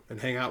talk to and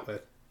hang out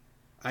with.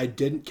 I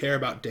didn't care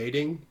about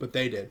dating, but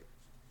they did.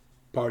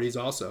 Parties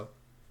also.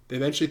 They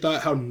eventually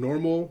thought how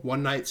normal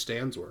one-night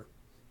stands were.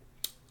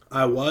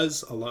 I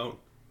was alone.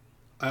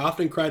 I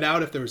often cried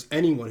out if there was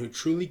anyone who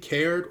truly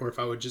cared or if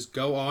I would just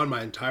go on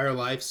my entire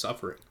life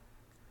suffering.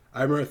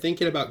 I remember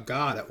thinking about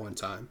God at one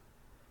time.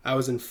 I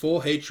was in full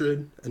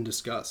hatred and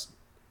disgust.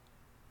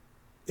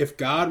 If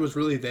God was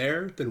really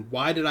there, then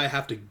why did I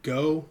have to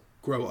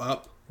grow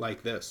up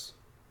like this?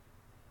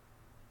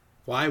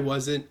 Why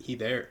wasn't he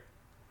there?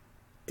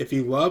 If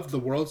he loved the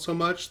world so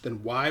much,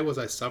 then why was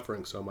I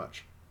suffering so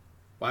much?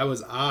 Why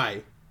was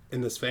I in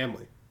this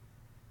family?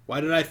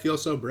 Why did I feel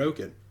so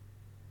broken?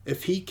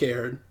 If he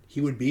cared, he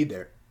would be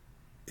there.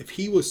 If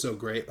he was so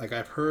great, like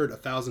I've heard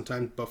 1,000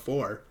 times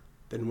before,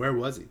 then where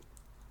was he?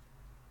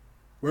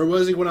 Where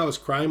was he when I was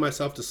crying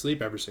myself to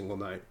sleep every single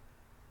night?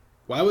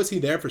 Why was he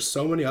there for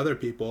so many other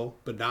people,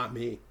 but not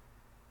me?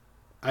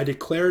 I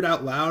declared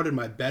out loud in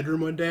my bedroom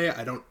one day,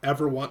 I don't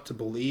ever want to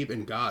believe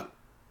in God.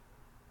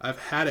 I've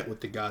had it with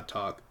the God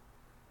talk.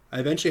 I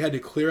eventually had to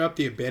clear up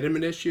the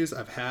abandonment issues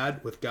I've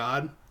had with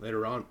God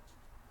later on.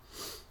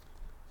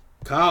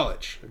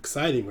 College.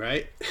 Exciting,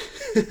 right?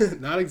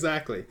 Not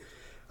exactly.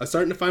 I was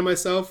starting to find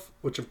myself,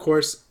 which of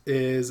course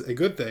is a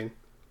good thing,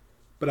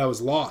 but I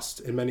was lost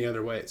in many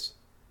other ways.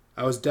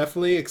 I was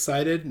definitely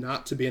excited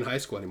not to be in high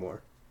school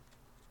anymore.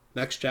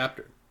 Next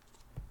chapter.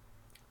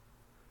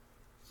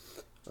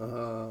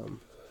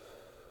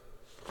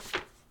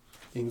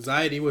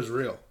 Anxiety was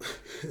real.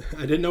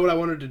 I didn't know what I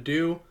wanted to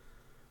do,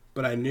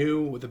 but I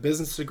knew with a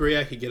business degree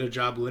I could get a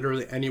job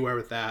literally anywhere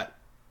with that.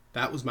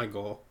 That was my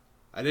goal.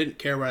 I didn't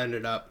care where I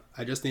ended up.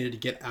 I just needed to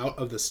get out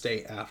of the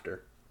state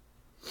after.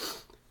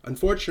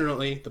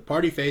 Unfortunately, the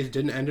party phase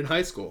didn't end in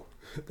high school.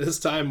 This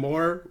time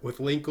more with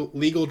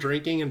legal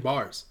drinking and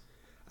bars.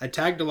 I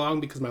tagged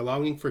along because my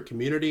longing for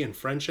community and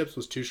friendships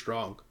was too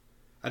strong.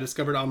 I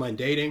discovered online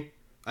dating.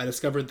 I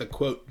discovered the,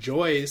 quote,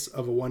 joys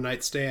of a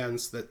one-night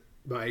stands that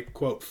my,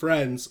 quote,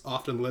 friends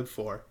often live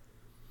for.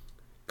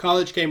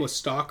 College came with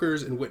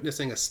stalkers and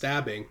witnessing a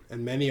stabbing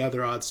and many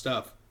other odd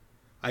stuff.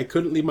 I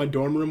couldn't leave my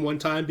dorm room one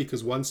time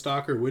because one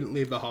stalker wouldn't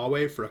leave the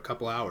hallway for a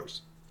couple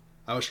hours.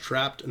 I was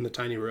trapped in the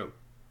tiny room.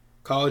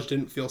 College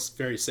didn't feel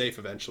very safe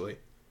eventually,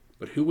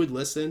 but who would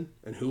listen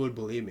and who would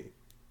believe me?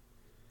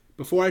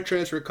 Before I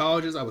transferred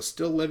colleges, I was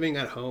still living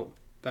at home.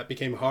 That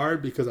became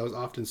hard because I was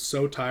often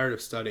so tired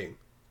of studying.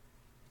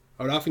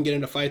 I would often get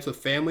into fights with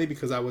family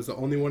because I was the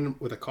only one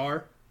with a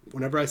car.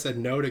 Whenever I said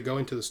no to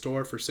going to the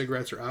store for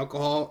cigarettes or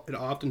alcohol, it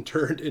often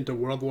turned into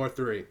World War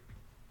III.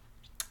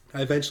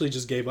 I eventually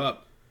just gave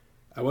up.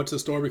 I went to the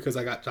store because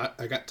I got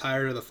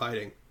tired of the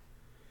fighting.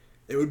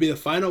 It would be the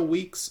final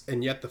weeks,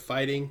 and yet the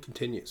fighting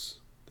continues.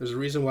 There's a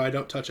reason why I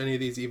don't touch any of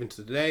these even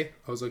to today.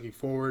 I was looking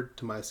forward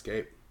to my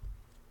escape.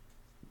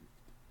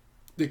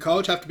 Did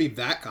college have to be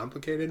that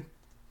complicated?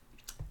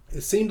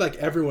 It seemed like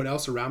everyone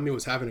else around me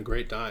was having a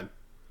great time.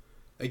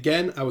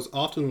 Again, I was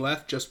often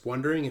left just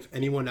wondering if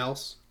anyone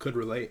else could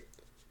relate.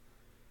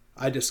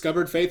 I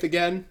discovered faith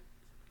again,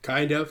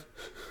 kind of.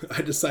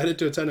 I decided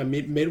to attend a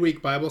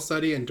midweek Bible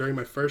study and during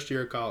my first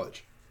year of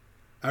college.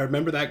 I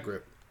remember that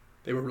group.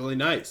 They were really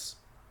nice,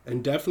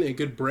 and definitely a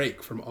good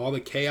break from all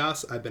the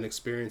chaos I've been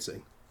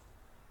experiencing.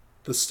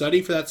 The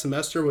study for that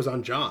semester was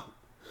on John.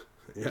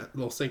 Yeah, a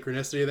little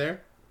synchronicity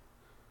there.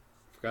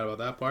 Forgot about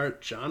that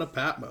part. John of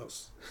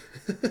Patmos.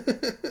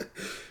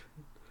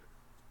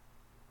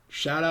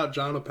 Shout out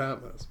John of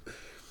Patmos.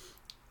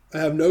 I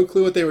have no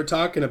clue what they were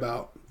talking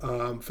about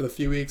for the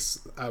few weeks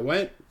I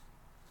went.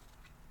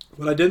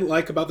 What I didn't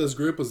like about this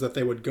group was that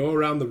they would go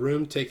around the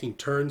room taking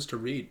turns to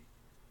read.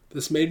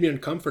 This made me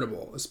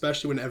uncomfortable,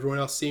 especially when everyone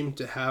else seemed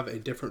to have a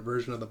different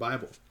version of the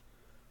Bible.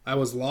 I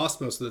was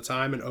lost most of the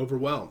time and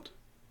overwhelmed,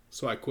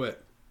 so I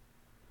quit.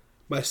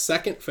 My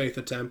second faith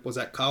attempt was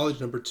at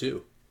college number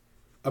 2.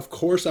 Of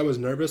course I was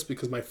nervous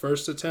because my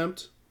first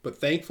attempt, but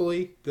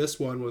thankfully this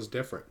one was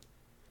different.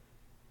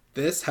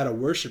 This had a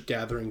worship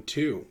gathering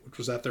too, which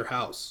was at their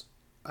house.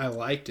 I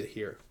liked it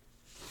here.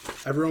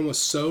 Everyone was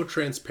so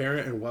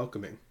transparent and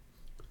welcoming.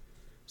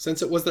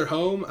 Since it was their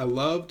home, I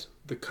loved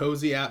the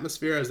cozy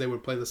atmosphere as they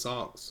would play the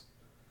songs.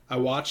 I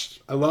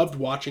loved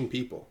watching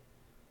people.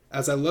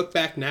 As I look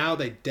back now,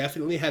 they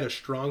definitely had a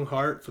strong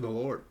heart for the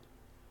Lord.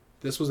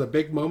 This was a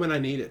big moment I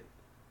needed.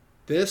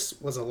 This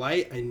was a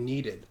light I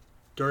needed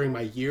during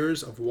my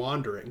years of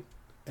wandering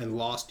and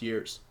lost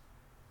years.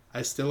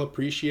 I still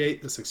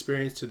appreciate this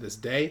experience to this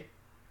day.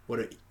 What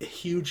a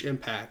huge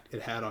impact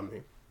it had on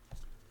me.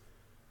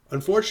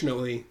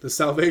 Unfortunately, the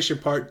salvation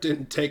part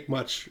didn't take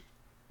much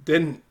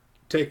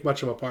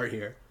of a part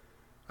here.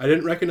 I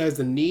didn't recognize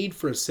the need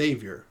for a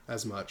savior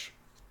as much.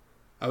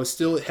 I was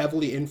still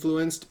heavily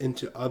influenced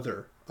into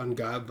other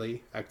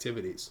ungodly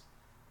activities.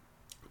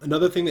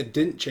 Another thing that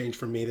didn't change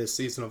for me this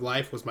season of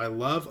life was my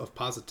love of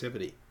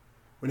positivity.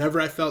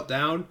 Whenever I felt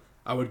down,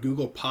 I would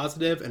Google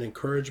positive and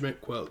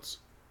encouragement quotes.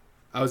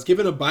 I was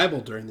given a Bible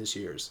during these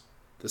years,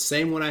 the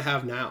same one I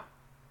have now,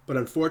 but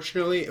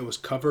unfortunately it was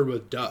covered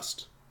with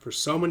dust for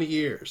so many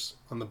years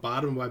on the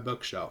bottom of my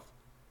bookshelf.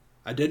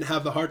 I didn't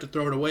have the heart to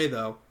throw it away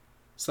though.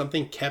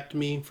 Something kept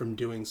me from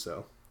doing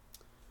so.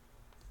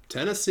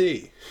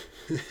 Tennessee.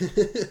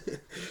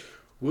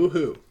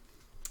 Woohoo.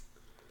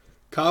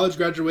 College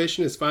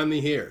graduation is finally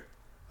here.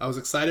 I was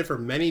excited for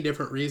many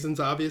different reasons,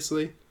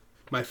 obviously.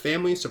 My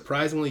family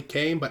surprisingly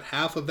came, but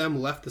half of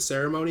them left the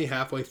ceremony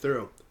halfway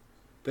through.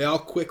 They all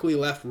quickly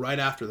left right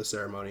after the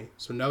ceremony,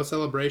 so no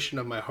celebration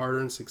of my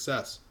hard-earned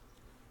success.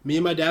 Me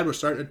and my dad were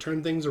starting to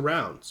turn things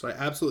around, so I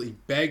absolutely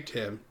begged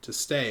him to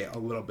stay a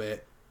little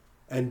bit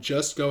and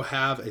just go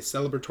have a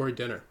celebratory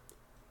dinner.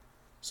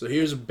 So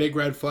here's a big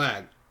red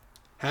flag.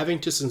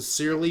 Having to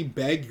sincerely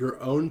beg your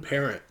own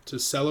parent to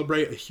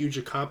celebrate a huge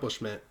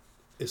accomplishment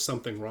is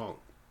something wrong.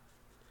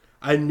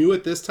 I knew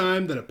at this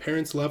time that a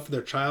parent's love for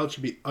their child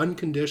should be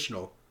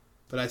unconditional,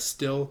 but I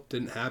still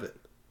didn't have it.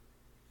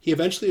 He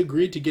eventually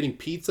agreed to getting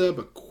pizza,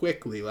 but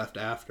quickly left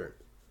after.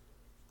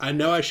 I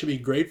know I should be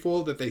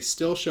grateful that they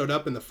still showed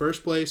up in the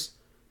first place,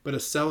 but a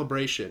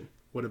celebration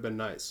would have been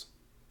nice.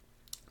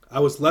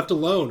 I was left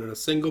alone in a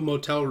single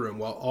motel room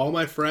while all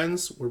my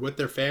friends were with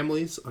their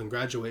families on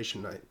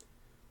graduation night.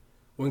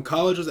 When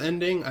college was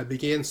ending, I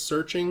began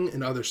searching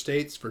in other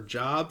states for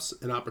jobs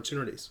and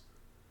opportunities.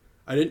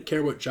 I didn't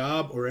care what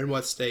job or in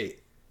what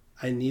state.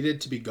 I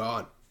needed to be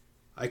gone.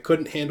 I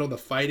couldn't handle the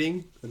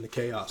fighting and the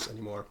chaos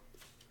anymore.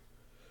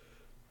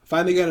 I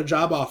finally got a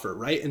job offer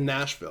right in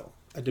Nashville.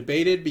 I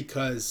debated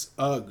because,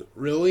 ugh,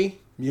 really?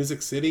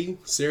 Music City?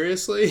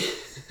 Seriously?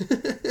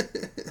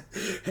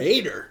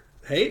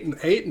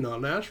 Hating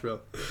on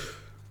Nashville.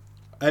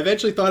 I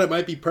eventually thought it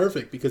might be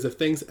perfect because if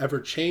things ever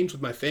changed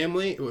with my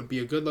family, it would be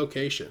a good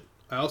location.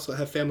 I also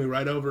have family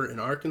right over in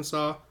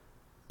Arkansas.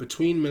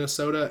 Between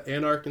Minnesota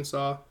and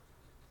Arkansas,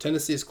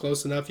 Tennessee is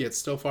close enough yet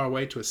still far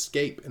away to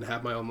escape and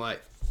have my own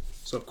life.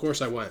 So of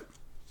course I went.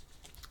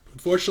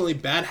 Unfortunately,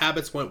 bad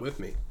habits went with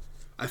me.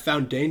 I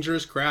found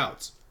dangerous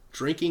crowds,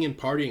 drinking and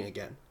partying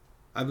again.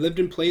 I've lived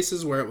in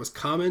places where it was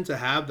common to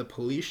have the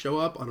police show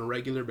up on a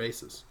regular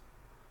basis.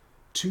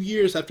 2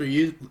 years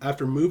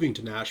after moving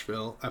to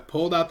Nashville, I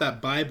pulled out that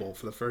Bible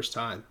for the first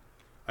time.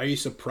 Are you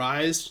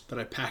surprised that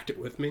I packed it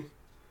with me?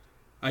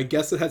 I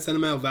guess it had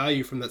sentimental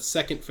value from that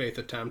second faith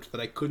attempt that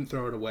I couldn't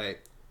throw it away.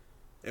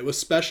 It was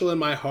special in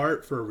my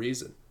heart for a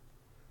reason.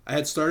 I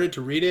had started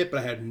to read it, but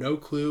I had no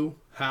clue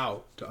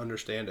how to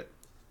understand it.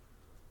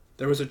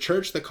 There was a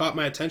church that caught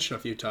my attention a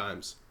few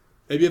times.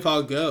 Maybe if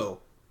I'll go,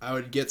 I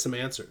would get some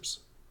answers.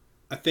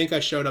 I think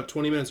I showed up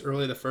 20 minutes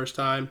early the first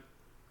time.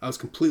 I was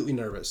completely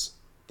nervous.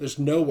 There's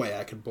no way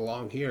I could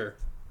belong here.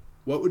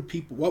 What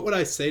would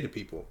I say to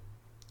people?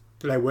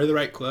 Did I wear the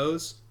right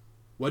clothes?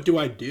 What do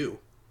I do?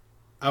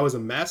 I was a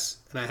mess,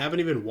 and I haven't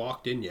even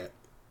walked in yet.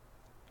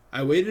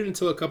 I waited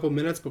until a couple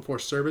minutes before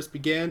service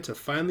began to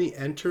finally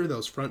enter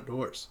those front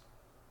doors.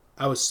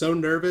 I was so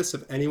nervous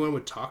if anyone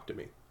would talk to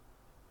me.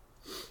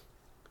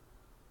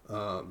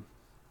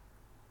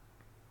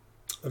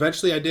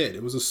 Eventually I did.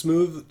 It was a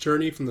smooth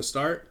journey from the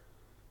start.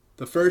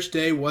 The first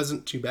day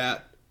wasn't too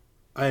bad.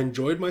 I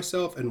enjoyed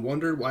myself and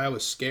wondered why I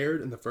was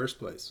scared in the first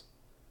place.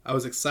 I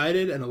was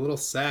excited and a little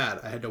sad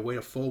I had to wait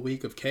a full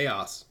week of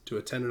chaos to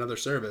attend another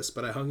service,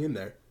 but I hung in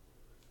there.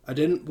 I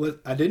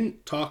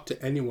didn't talk to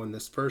anyone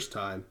this first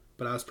time,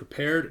 but I was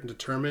prepared and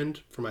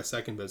determined for my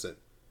second visit.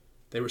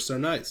 They were so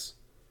nice.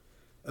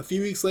 A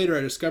few weeks later,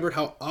 I discovered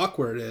how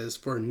awkward it is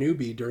for a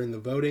newbie during the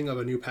voting of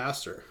a new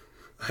pastor.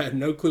 I had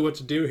no clue what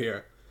to do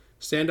here.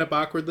 Stand up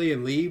awkwardly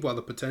and leave while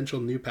the potential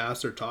new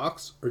pastor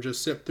talks, or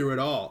just sit through it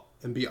all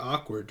and be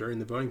awkward during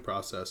the voting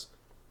process.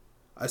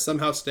 I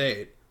somehow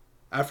stayed.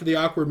 After the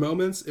awkward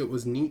moments, it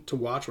was neat to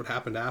watch what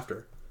happened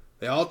after.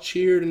 They all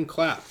cheered and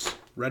clapped,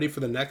 ready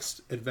for the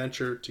next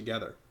adventure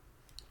together.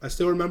 I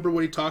still remember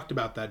what he talked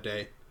about that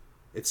day.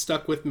 It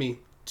stuck with me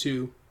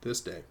to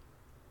this day.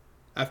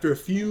 After a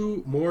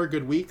few more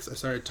good weeks, I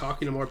started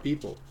talking to more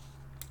people.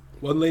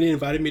 One lady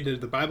invited me to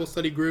the Bible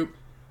study group.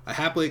 I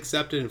happily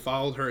accepted and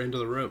followed her into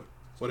the room.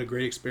 What a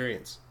great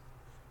experience.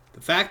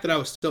 The fact that I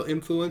was still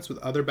influenced with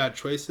other bad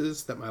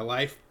choices that my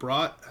life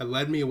brought had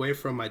led me away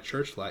from my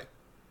church life,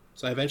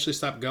 so I eventually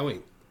stopped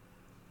going.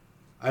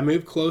 I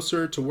moved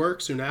closer to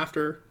work soon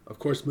after, of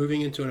course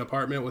moving into an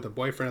apartment with a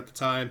boyfriend at the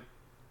time.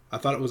 I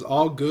thought it was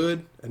all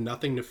good and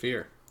nothing to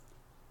fear.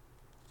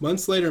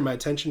 Months later, my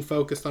attention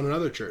focused on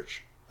another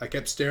church. I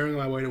kept staring on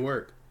my way to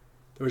work.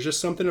 There was just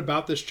something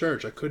about this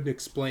church, I couldn't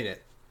explain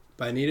it,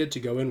 but I needed to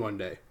go in one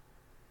day.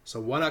 So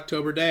one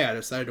October day, I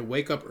decided to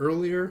wake up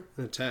earlier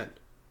and attend.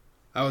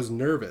 I was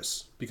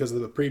nervous because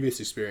of the previous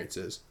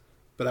experiences,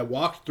 but I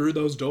walked through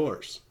those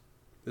doors.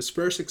 This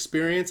first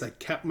experience, I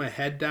kept my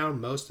head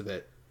down most of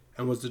it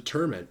and was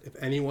determined if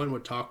anyone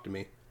would talk to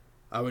me,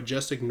 I would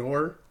just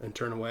ignore and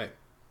turn away.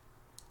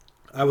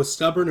 I was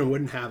stubborn and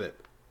wouldn't have it.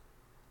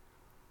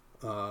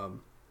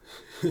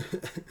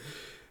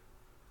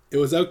 It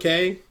was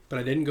okay, but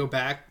I didn't go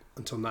back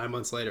until 9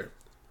 months later.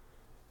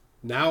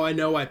 Now I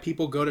know why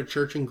people go to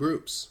church in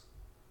groups.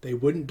 They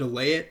wouldn't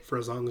delay it for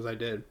as long as I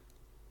did.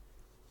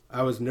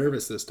 I was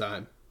nervous this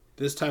time.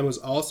 This time was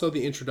also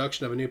the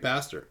introduction of a new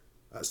pastor.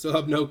 I still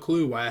have no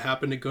clue why I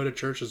happened to go to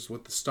churches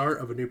with the start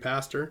of a new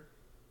pastor.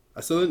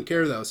 I still didn't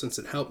care though, since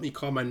it helped me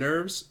calm my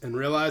nerves and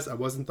realize I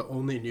wasn't the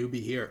only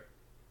newbie here.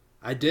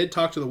 I did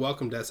talk to the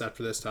welcome desk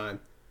after this time.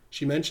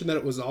 She mentioned that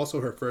it was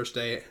also her first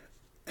day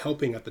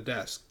helping at the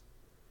desk.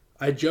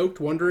 I joked,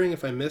 wondering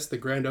if I missed the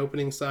grand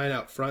opening sign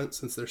out front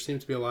since there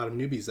seemed to be a lot of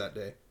newbies that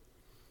day.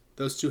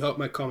 Those two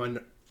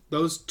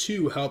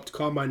helped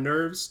calm my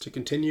nerves to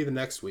continue the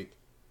next week.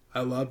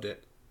 I loved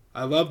it.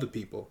 I loved the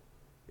people.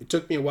 It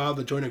took me a while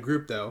to join a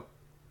group, though.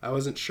 I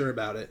wasn't sure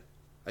about it.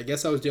 I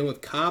guess I was dealing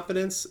with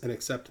confidence and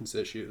acceptance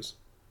issues.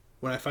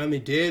 When I finally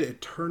did,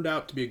 it turned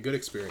out to be a good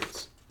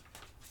experience.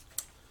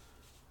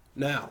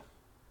 Now,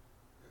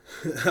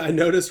 I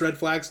noticed red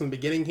flags from the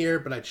beginning here,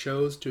 but I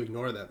chose to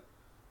ignore them.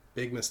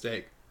 Big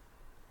mistake.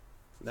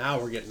 Now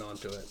we're getting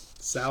onto it.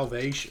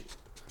 Salvation.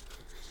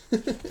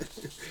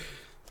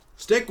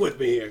 Stick with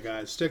me here,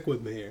 guys. Stick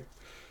with me here.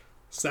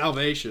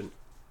 Salvation.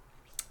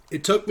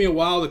 It took me a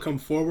while to come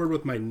forward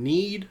with my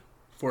need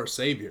for a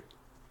Savior.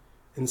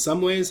 In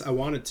some ways, I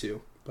wanted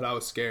to, but I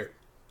was scared.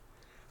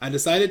 I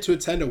decided to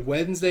attend a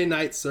Wednesday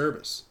night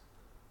service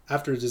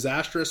after a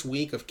disastrous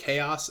week of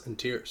chaos and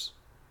tears.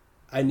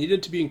 I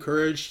needed to be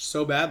encouraged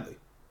so badly.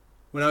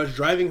 When I was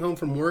driving home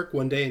from work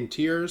one day in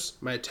tears,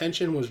 my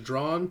attention was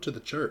drawn to the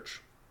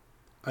church.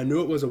 I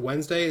knew it was a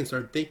Wednesday and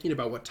started thinking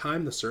about what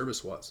time the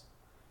service was.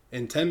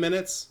 In 10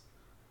 minutes,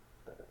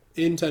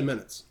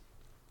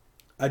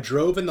 I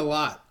drove in the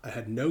lot. I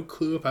had no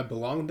clue if I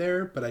belonged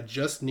there, but I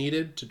just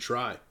needed to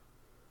try.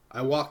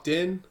 I walked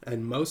in,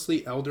 and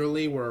mostly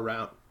elderly were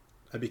around.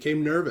 I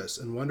became nervous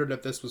and wondered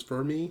if this was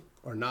for me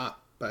or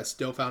not, but I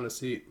still found a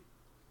seat.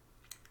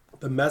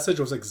 The message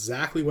was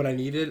exactly what I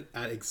needed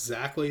at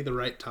exactly the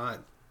right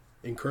time.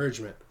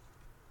 Encouragement.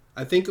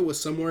 I think it was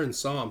somewhere in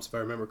Psalms, if I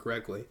remember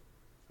correctly.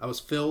 I was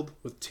filled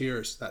with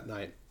tears that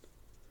night.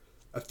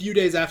 A few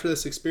days after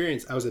this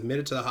experience, I was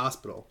admitted to the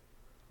hospital.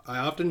 I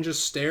often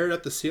just stared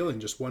at the ceiling,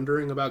 just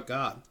wondering about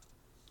God.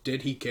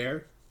 Did he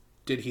care?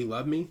 Did he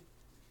love me?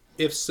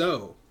 If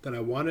so, then I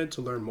wanted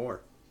to learn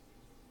more.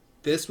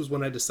 This was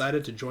when I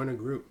decided to join a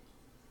group.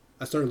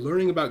 I started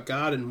learning about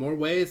God in more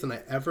ways than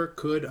I ever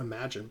could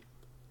imagine.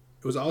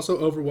 It was also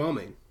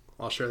overwhelming.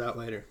 I'll share that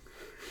later.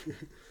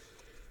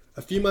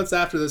 A few months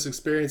after this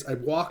experience,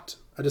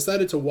 I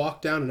decided to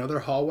walk down another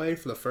hallway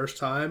for the first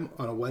time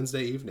on a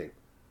Wednesday evening.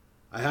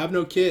 I have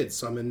no kids,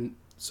 so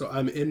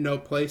I'm in no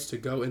place to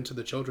go into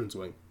the children's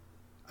wing.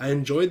 I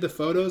enjoyed the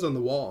photos on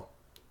the wall.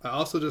 I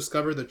also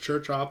discovered the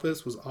church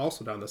office was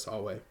also down this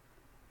hallway.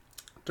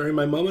 During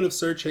my moment of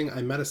searching,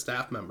 I met a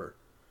staff member.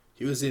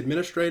 He was the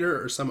administrator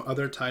or some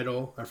other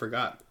title I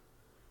forgot.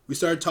 We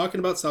started talking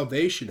about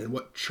salvation and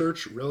what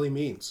church really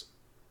means.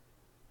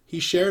 He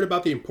shared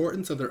about the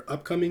importance of their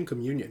upcoming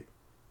communion.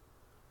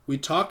 We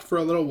talked for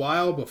a little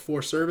while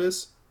before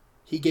service.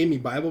 He gave me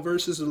Bible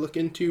verses to look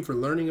into for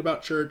learning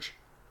about church.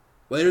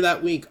 Later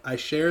that week, I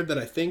shared that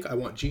I think I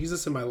want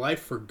Jesus in my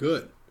life for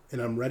good,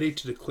 and I'm ready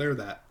to declare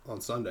that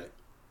on Sunday.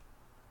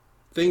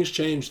 Things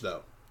changed,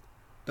 though.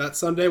 That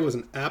Sunday was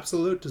an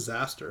absolute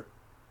disaster.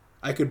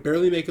 I could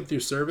barely make it through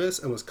service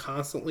and was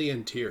constantly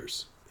in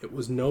tears. It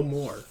was no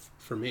more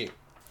for me.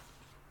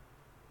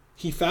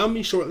 He found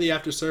me shortly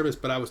after service,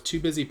 but I was too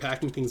busy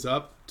packing things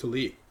up to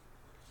leave.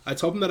 I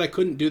told him that I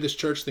couldn't do this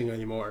church thing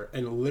anymore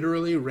and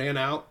literally ran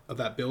out of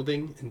that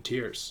building in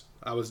tears.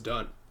 I was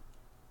done.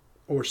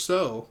 Or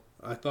so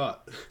I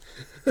thought.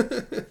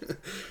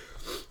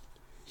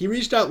 He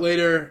reached out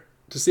later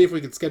to see if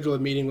we could schedule a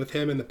meeting with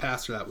him and the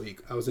pastor that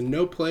week. I was in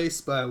no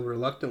place, but I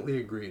reluctantly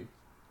agreed.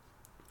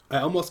 I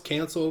almost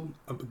canceled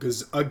a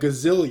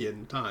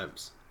gazillion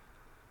times.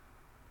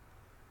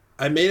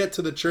 I made it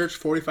to the church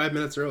 45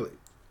 minutes early.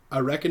 I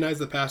recognized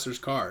the pastor's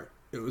car.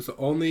 It was the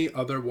only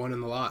other one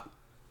in the lot.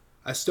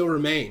 I still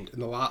remained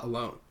in the lot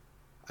alone.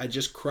 I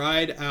just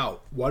cried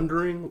out,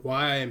 wondering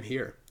why I am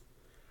here.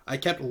 I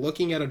kept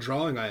looking at a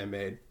drawing I had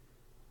made.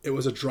 It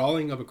was a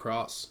drawing of a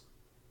cross.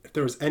 If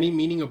there was any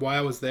meaning of why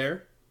I was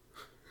there,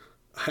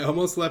 I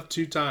almost left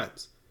 2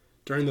 times.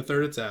 During the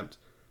 3rd attempt,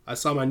 I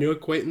saw my new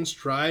acquaintance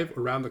drive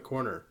around the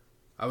corner.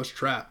 I was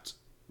trapped.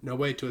 No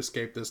way to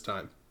escape this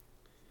time.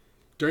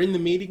 During the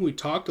meeting, we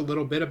talked a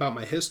little bit about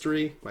my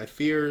history, my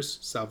fears,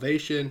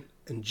 salvation,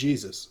 and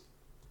Jesus.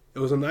 It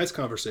was a nice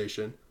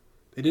conversation.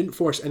 They didn't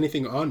force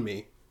anything on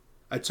me.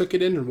 I took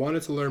it in and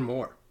wanted to learn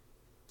more.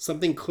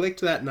 Something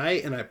clicked that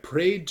night, and I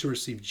prayed to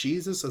receive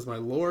Jesus as my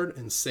Lord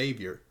and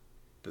Savior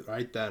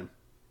right then.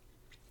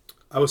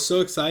 I was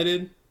so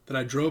excited that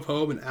I drove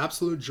home in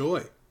absolute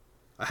joy.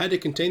 I had to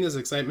contain this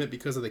excitement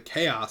because of the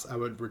chaos I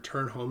would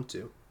return home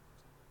to.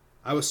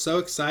 I was so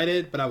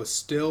excited, but I was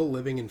still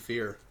living in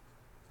fear.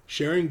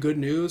 Sharing good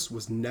news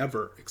was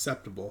never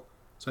acceptable,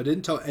 so I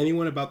didn't tell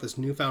anyone about this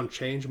newfound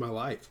change in my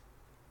life.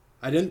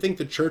 I didn't think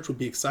the church would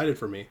be excited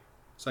for me,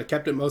 so I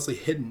kept it mostly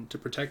hidden to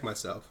protect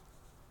myself.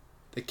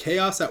 The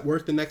chaos at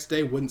work the next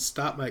day wouldn't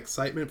stop my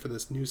excitement for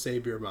this new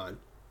Savior of mine.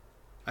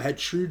 I had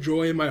true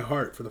joy in my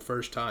heart for the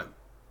first time.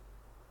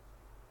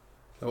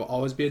 There will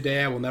always be a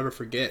day I will never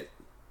forget.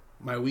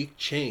 My week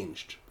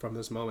changed from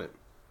this moment.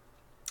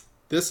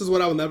 This is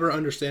what I will never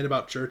understand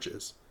about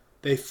churches.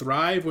 They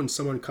thrive when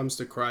someone comes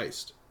to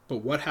Christ, but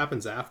what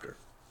happens after?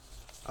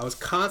 I was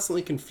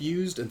constantly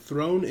confused and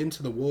thrown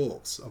into the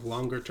wolves of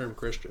longer-term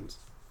Christians.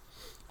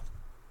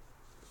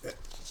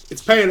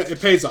 It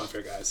pays off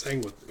here, guys.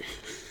 Hang with me.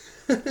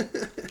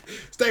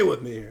 Stay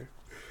with me here.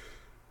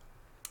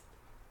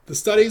 The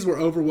studies were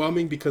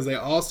overwhelming because they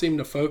all seemed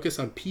to focus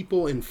on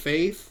people in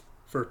faith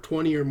for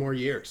 20 or more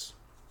years.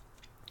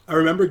 I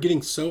remember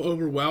getting so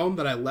overwhelmed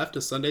that I left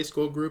a Sunday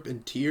school group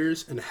in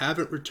tears and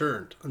haven't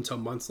returned until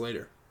months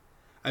later.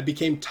 I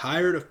became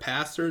tired of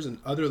pastors and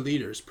other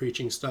leaders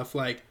preaching stuff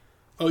like,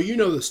 "Oh, you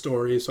know the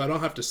story, so I don't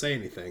have to say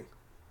anything."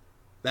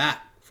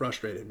 That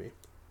frustrated me.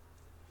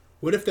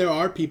 What if there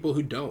are people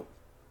who don't?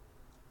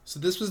 So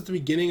this was the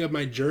beginning of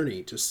my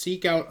journey to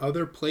seek out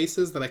other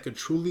places that I could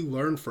truly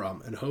learn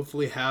from and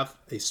hopefully have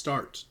a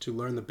start to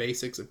learn the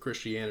basics of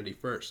Christianity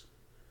first.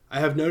 I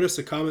have noticed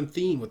a common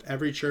theme with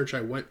every church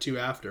I went to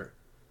after.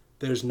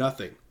 There's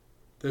nothing.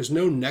 There's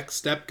no next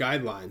step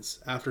guidelines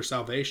after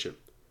salvation.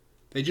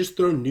 They just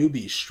throw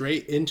newbies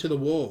straight into the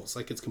wolves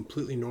like it's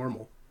completely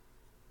normal.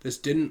 This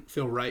didn't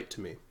feel right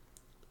to me.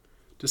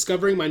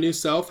 Discovering my new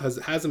self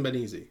hasn't been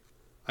easy.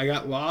 I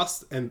got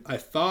lost and I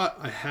thought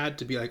I had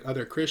to be like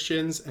other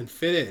Christians and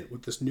fit in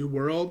with this new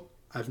world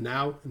I've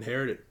now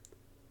inherited.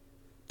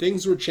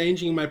 Things were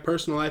changing in my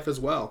personal life as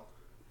well.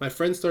 My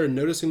friends started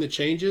noticing the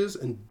changes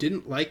and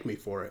didn't like me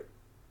for it.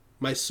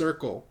 My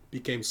circle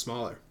became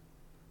smaller.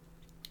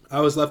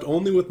 I was left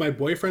only with my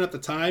boyfriend at the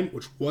time,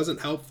 which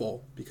wasn't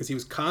helpful because he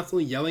was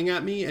constantly yelling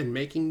at me and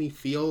making me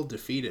feel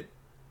defeated.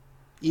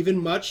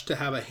 Even much to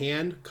have a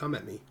hand come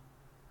at me.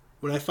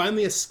 When I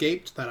finally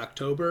escaped that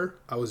October,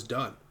 I was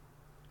done.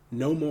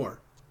 No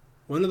more.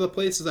 One of the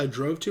places I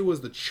drove to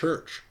was the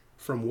church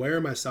from where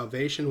my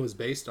salvation was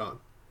based on.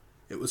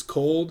 It was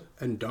cold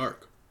and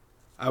dark.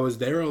 I was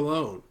there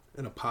alone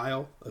in a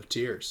pile of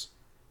tears.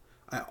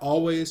 I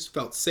always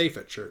felt safe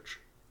at church.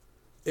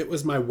 It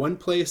was my one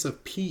place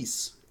of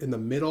peace in the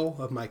middle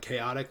of my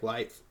chaotic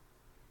life.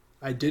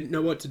 I didn't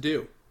know what to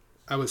do.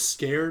 I was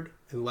scared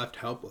and left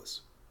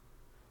helpless.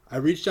 I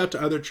reached out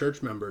to other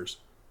church members.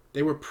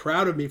 They were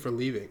proud of me for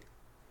leaving.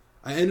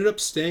 I ended up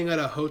staying at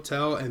a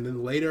hotel and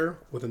then later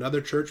with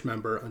another church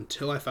member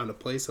until I found a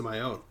place of my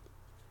own.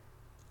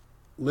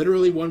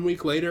 Literally 1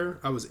 week later,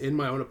 I was in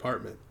my own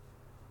apartment.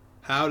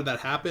 How did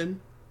that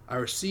happen? I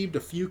received a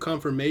few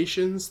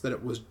confirmations that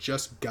it was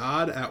just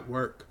God at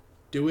work,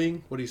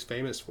 doing what he's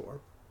famous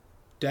for.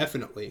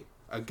 Definitely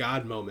a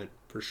God moment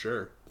for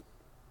sure.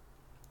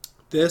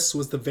 This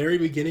was the very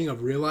beginning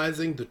of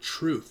realizing the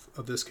truth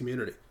of this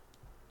community.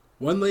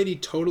 One lady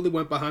totally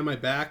went behind my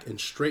back and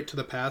straight to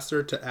the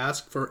pastor to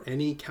ask for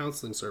any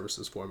counseling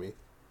services for me.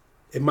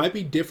 It might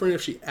be different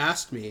if she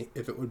asked me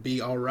if it would be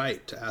all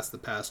right to ask the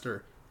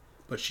pastor,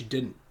 but she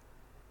didn't.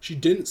 She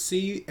didn't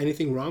see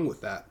anything wrong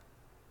with that.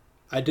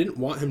 I didn't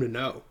want him to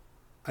know.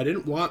 I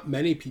didn't want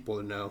many people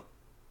to know.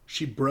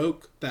 She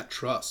broke that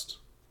trust.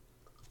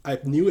 I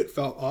knew it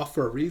felt off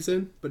for a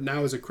reason, but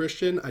now as a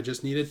Christian, I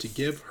just needed to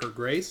give her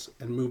grace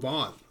and move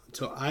on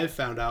until I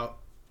found out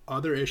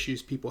other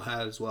issues people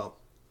had as well.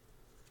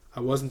 I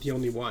wasn't the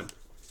only one.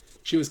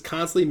 She was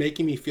constantly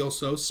making me feel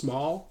so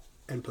small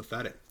and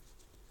pathetic.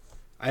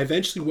 I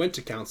eventually went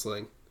to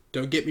counseling.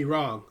 Don't get me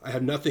wrong, I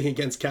have nothing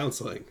against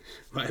counseling.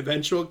 My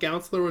eventual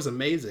counselor was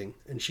amazing,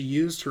 and she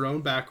used her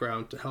own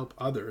background to help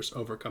others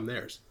overcome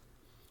theirs.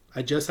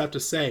 I just have to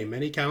say,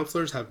 many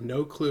counselors have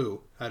no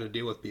clue how to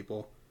deal with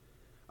people.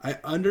 I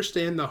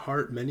understand the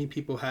heart many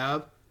people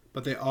have,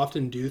 but they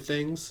often do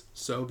things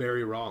so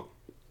very wrong.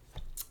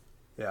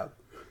 Yeah.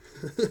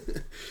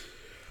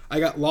 I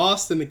got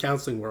lost in the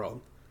counseling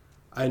world.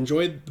 I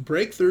enjoyed the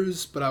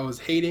breakthroughs, but I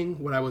was hating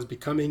what I was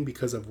becoming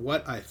because of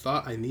what I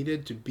thought I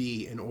needed to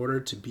be in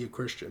order to be a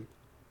Christian.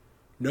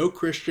 No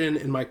Christian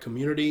in my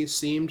community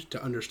seemed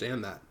to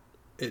understand that.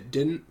 It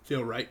didn't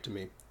feel right to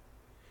me.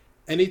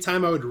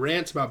 Anytime I would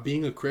rant about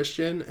being a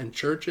Christian and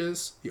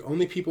churches, the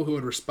only people who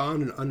would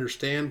respond and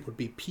understand would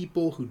be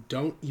people who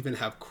don't even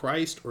have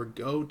Christ or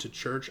go to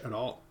church at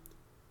all.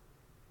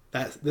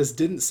 This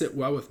didn't sit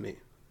well with me.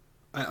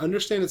 I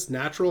understand it's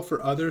natural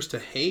for others to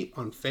hate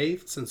on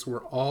faith since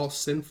we're all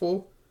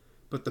sinful,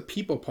 but the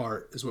people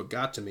part is what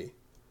got to me.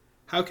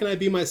 How can I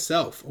be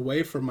myself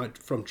away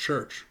from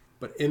church,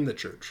 but in the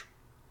church?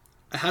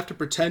 I have to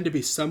pretend to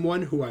be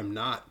someone who I'm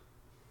not.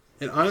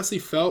 It honestly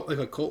felt like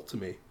a cult to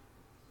me.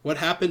 What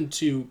happened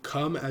to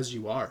come as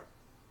you are?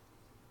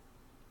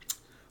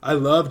 I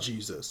love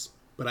Jesus,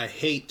 but I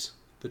hate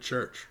the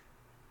church.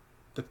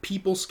 The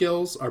people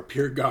skills are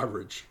pure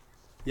garbage.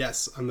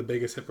 Yes, I'm the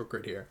biggest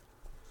hypocrite here.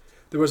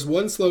 There was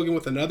one slogan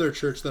with another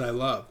church that I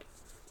loved,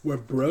 where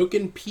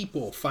broken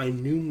people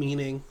find new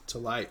meaning to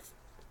life.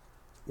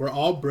 We're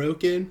all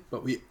broken,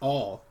 but we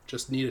all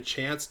just need a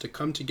chance to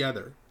come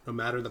together, no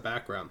matter the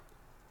background.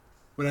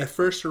 When I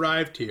first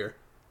arrived here,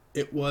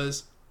 it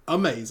was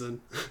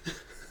amazing.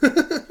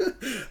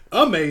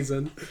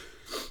 Amazing.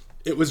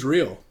 It was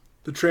real.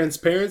 The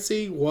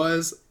transparency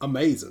was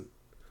amazing.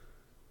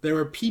 There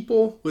were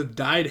people with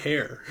dyed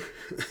hair.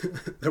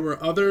 There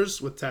were others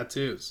with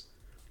tattoos.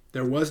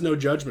 There was no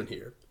judgment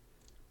here.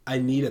 I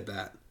needed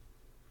that.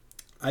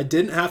 I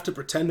didn't have to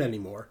pretend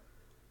anymore.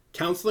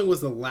 Counseling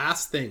was the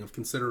last thing of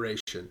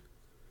consideration.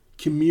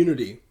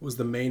 Community was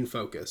the main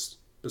focus,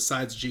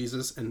 besides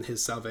Jesus and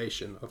his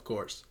salvation, of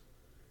course.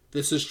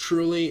 This is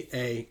truly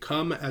a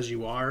come as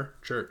you are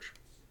church.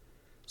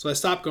 So I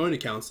stopped going to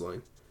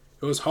counseling.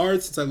 It was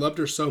hard since I loved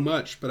her so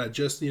much, but I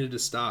just needed to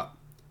stop.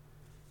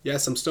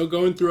 Yes, I'm still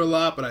going through a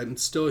lot, but I'm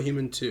still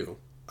human too.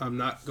 I'm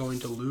not going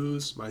to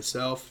lose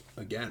myself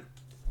again.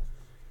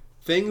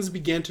 Things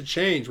began to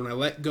change when I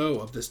let go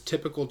of this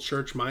typical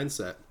church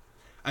mindset.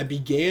 I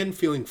began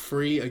feeling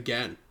free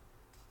again.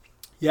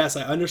 Yes,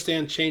 I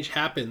understand change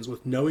happens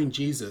with knowing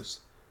Jesus.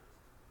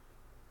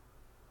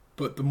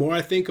 But the more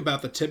I think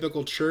about the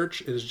typical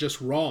church, it is just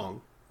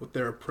wrong with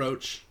their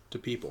approach to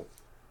people.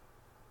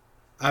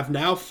 I've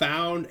now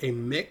found a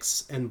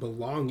mix and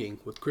belonging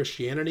with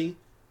Christianity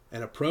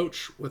and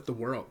approach with the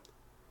world.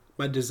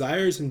 My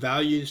desires and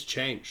values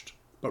changed,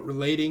 but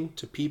relating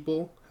to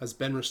people has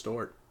been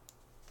restored.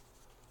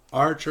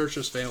 Our church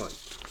is failing.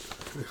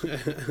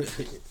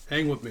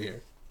 Hang with me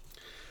here.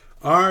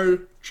 Our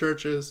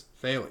church is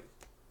failing.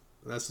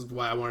 This is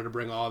why I wanted to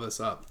bring all this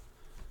up.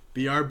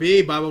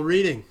 BRB, Bible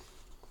reading.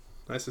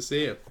 Nice to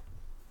see you.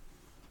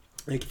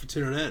 Thank you for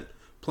tuning in.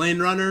 Plane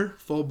Runner,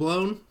 full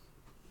blown.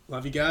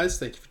 Love you guys.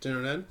 Thank you for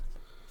tuning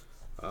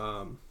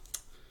in.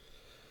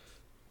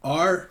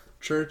 Our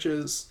church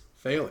is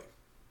failing.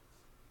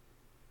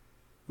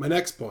 My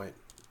next point.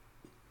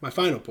 My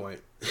final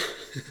point.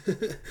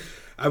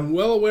 I'm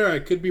well aware I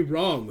could be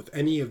wrong with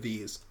any of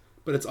these,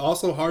 but it's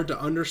also hard to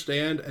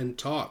understand and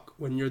talk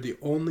when you're the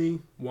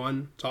only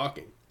one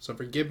talking. So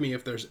forgive me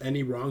if there's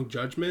any wrong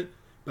judgment,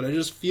 but I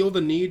just feel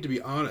the need to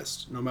be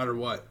honest no matter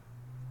what.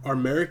 Our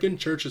American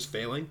church is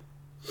failing.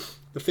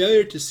 The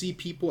failure to see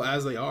people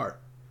as they are.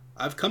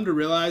 I've come to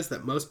realize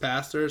that most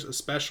pastors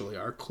especially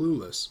are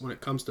clueless when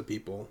it comes to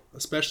people,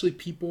 especially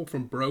people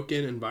from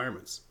broken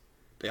environments.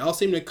 They all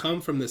seem to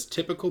come from this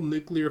typical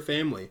nuclear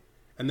family,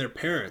 and their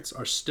parents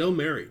are still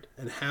married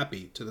and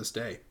happy to this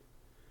day.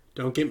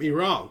 Don't get me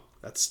wrong,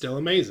 that's still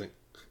amazing.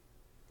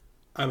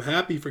 I'm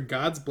happy for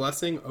God's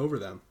blessing over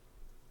them.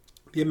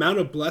 The amount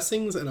of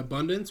blessings and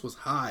abundance was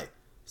high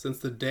since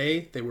the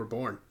day they were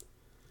born.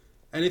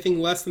 Anything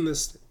less than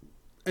this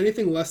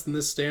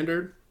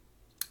standard,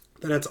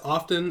 then it's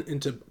often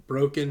into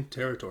broken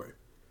territory.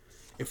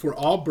 If we're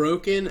all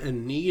broken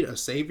and need a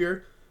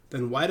savior,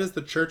 then why does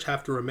the church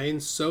have to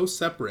remain so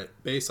separate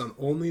based on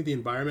only the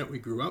environment we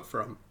grew up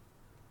from?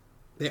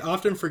 They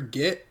often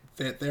forget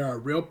that there are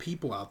real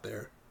people out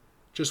there,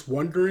 just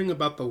wondering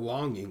about the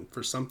longing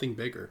for something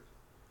bigger.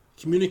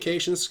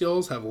 Communication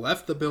skills have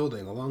left the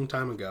building a long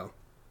time ago.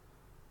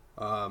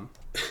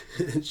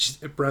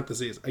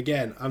 Parentheses.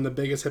 Again, I'm the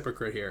biggest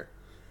hypocrite here.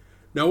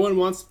 No one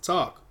wants to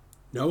talk.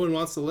 No one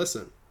wants to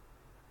listen.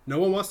 No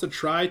one wants to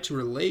try to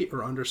relate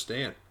or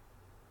understand.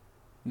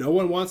 No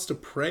one wants to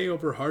pray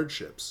over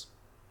hardships.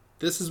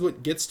 This is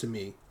what gets to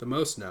me the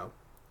most now.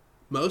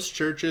 Most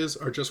churches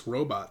are just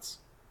robots.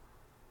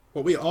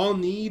 What we all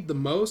need the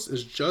most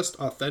is just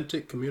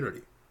authentic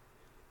community.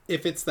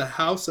 If it's the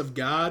house of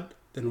God,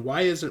 then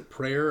why isn't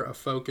prayer a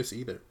focus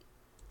either?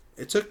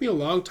 It took me a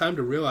long time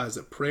to realize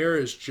that prayer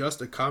is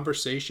just a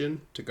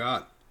conversation to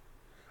God.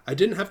 I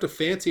didn't have to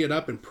fancy it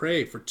up and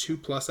pray for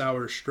 2+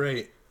 hours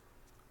straight.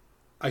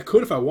 I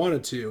could if I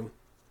wanted to.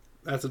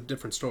 That's a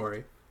different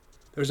story.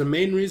 There's a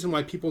main reason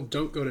why people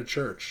don't go to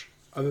church,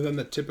 other than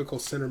the typical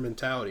sinner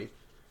mentality,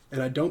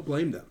 and I don't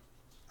blame them.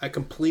 I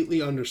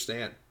completely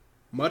understand.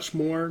 Much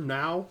more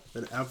now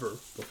than ever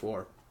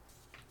before.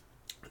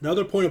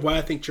 Another point of why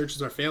I think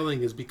churches are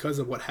failing is because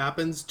of what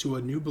happens to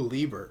a new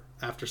believer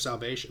after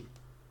salvation.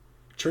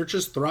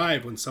 Churches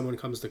thrive when someone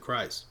comes to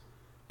Christ,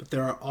 but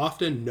there are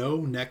often no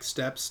next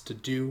steps to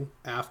do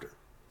after.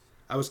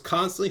 I was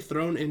constantly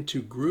thrown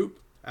into group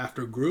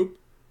after group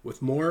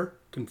with more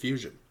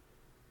confusion.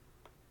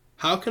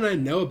 How can I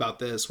know about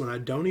this when I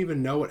don't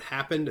even know what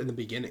happened in the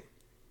beginning?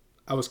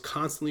 I was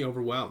constantly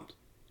overwhelmed.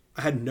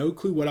 I had no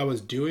clue what I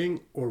was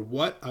doing or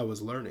what I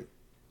was learning.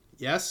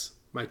 Yes,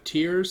 my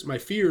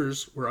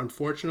fears were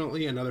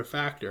unfortunately another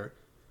factor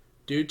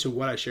due to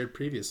what I shared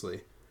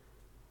previously.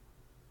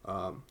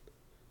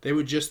 They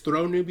would just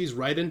throw newbies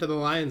right into the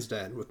lion's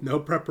den with no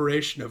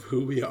preparation of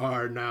who we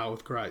are now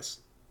with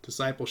Christ.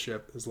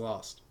 Discipleship is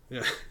lost.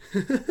 Yeah.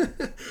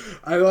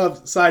 I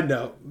love, side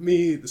note,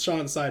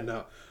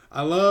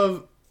 I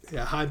love,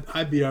 hi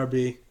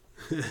BRB.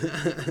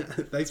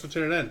 Thanks for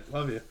tuning in.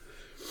 Love you.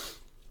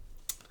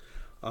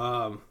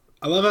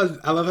 I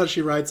love how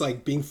she writes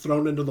like being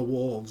thrown into the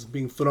wolves,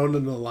 being thrown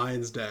into the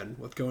lion's den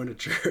with going to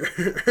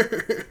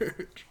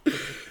church.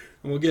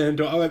 And we'll get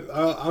into.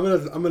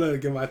 I'm gonna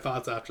give my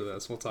thoughts after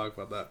this. We'll talk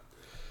about that.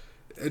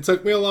 It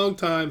took me a long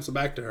time. So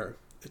back to her.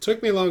 It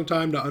took me a long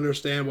time to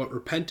understand what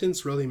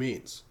repentance really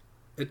means.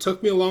 It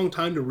took me a long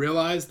time to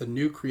realize the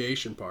new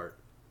creation part.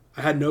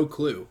 I had no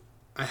clue.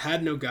 I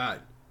had no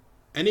guide.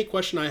 Any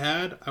question I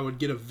had, I would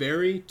get a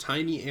very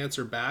tiny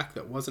answer back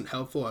that wasn't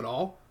helpful at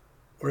all.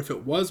 Or if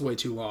it was way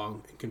too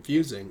long and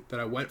confusing, that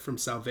I went from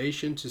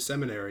salvation to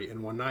seminary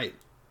in one night.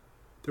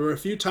 There were a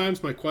few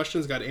times my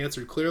questions got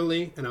answered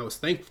clearly, and I was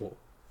thankful,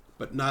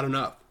 but not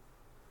enough.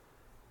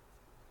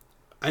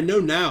 I know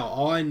now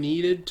all I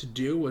needed to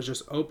do was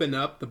just open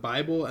up the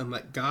Bible and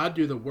let God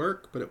do the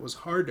work, but it was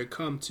hard to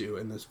come to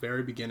in this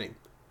very beginning.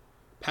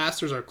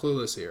 Pastors are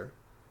clueless here.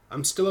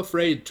 I'm still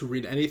afraid to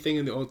read anything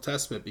in the Old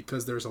Testament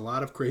because there's a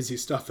lot of crazy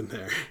stuff in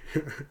there.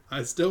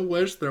 I still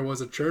wish there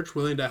was a church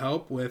willing to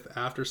help with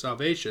after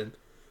salvation,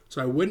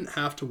 so I wouldn't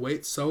have to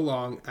wait so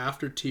long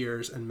after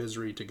tears and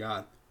misery to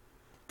God.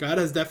 God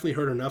has definitely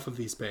heard enough of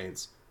these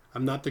pains.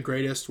 I'm not the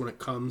greatest when it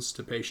comes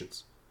to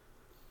patience.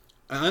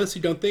 I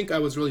honestly don't think I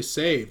was really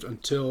saved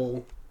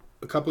until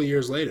a couple of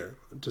years later,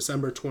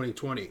 December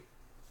 2020.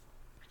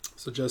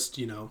 So just,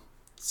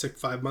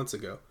 5 months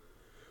ago,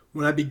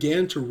 when I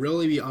began to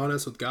really be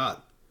honest with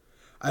God.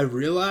 I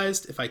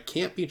realized if I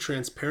can't be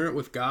transparent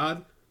with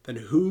God, then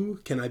who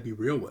can I be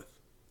real with?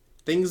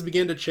 Things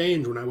began to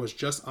change when I was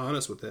just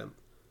honest with Him.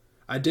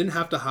 I didn't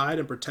have to hide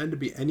and pretend to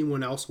be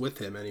anyone else with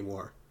Him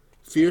anymore.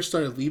 Fear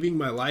started leaving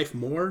my life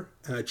more,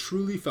 and I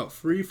truly felt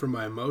free from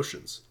my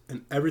emotions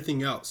and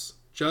everything else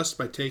just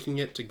by taking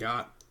it to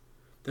God.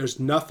 There's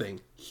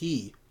nothing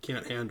He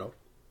can't handle.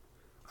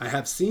 I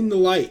have seen the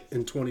light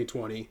in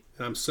 2020,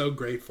 and I'm so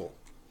grateful.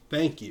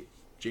 Thank you,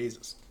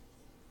 Jesus.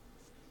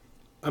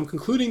 I'm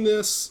concluding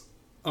this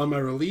on my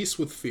release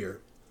with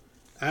fear.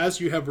 As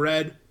you have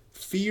read,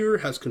 fear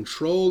has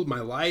controlled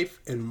my life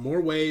in more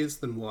ways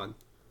than one.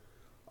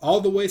 All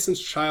the way since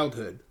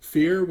childhood,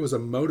 fear was a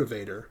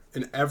motivator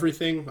in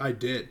everything I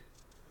did.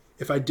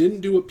 If I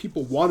didn't do what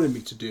people wanted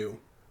me to do,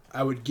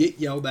 I would get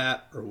yelled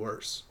at or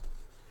worse.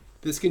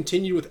 This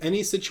continued with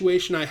any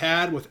situation I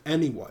had with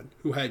anyone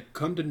who had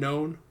come to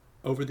know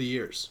over the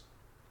years.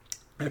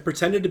 I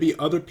pretended to be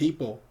other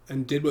people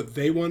and did what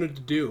they wanted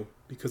to do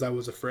because I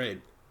was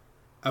afraid.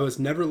 I was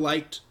never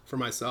liked for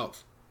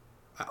myself.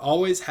 I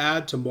always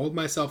had to mold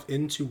myself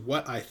into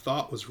what I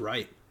thought was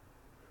right.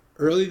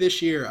 Early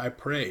this year, I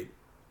prayed,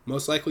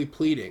 most likely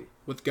pleading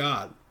with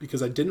God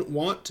because I didn't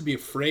want to be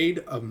afraid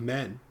of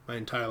men my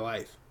entire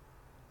life.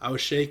 I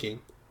was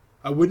shaking.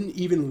 I wouldn't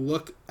even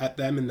look at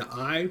them in the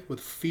eye with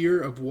fear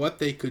of what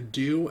they could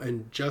do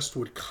and just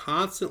would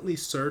constantly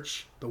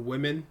search the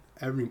women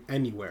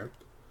anywhere.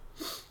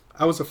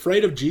 I was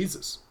afraid of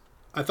Jesus.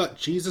 I thought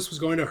Jesus was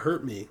going to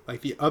hurt me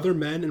like the other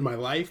men in my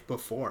life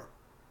before.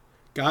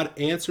 God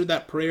answered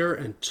that prayer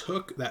and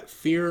took that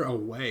fear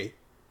away,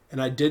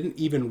 and I didn't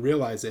even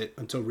realize it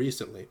until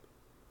recently.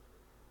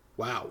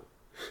 Wow.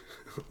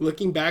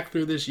 Looking back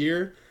through this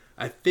year,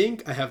 I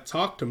think I have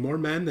talked to more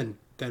men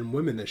than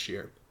women this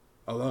year,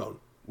 alone,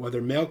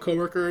 whether male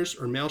coworkers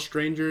or male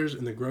strangers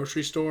in the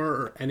grocery store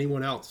or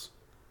anyone else.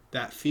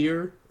 That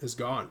fear is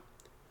gone.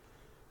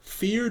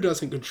 Fear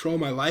doesn't control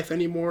my life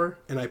anymore,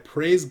 and I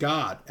praise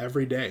God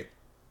every day.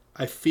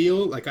 I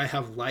feel like I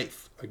have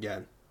life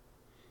again.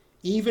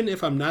 Even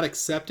if I'm not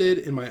accepted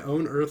in my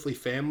own earthly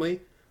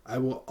family, I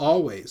will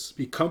always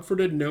be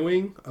comforted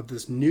knowing of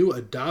this new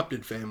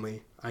adopted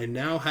family I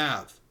now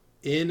have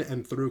in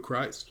and through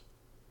Christ.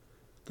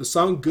 The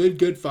song Good,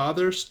 Good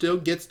Father still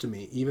gets to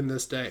me even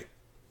this day.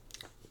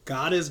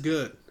 God is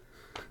good.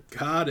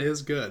 God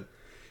is good.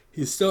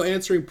 He's still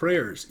answering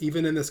prayers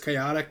even in this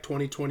chaotic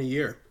 2020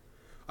 year.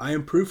 I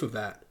am proof of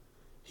that.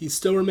 He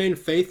still remained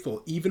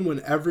faithful even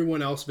when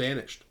everyone else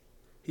vanished.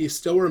 He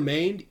still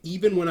remained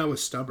even when I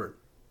was stubborn.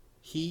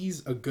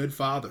 He's a good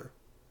father.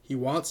 He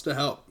wants to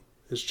help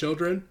his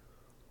children.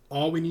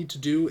 All we need to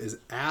do is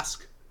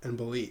ask and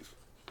believe.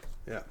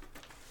 Yeah.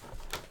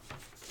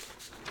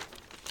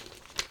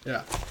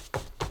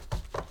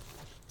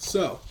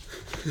 So,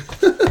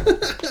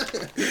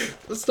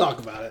 let's talk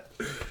about it.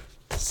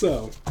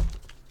 So,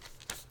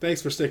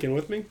 thanks for sticking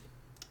with me.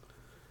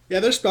 Yeah,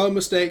 there's spelling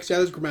mistakes. Yeah,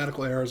 there's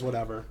grammatical errors,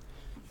 whatever.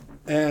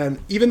 And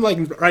even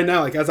like right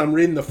now, like as I'm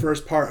reading the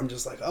first part, I'm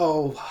just like,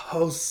 oh,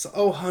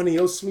 honey,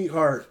 oh,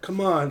 sweetheart,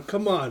 come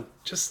on,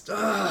 just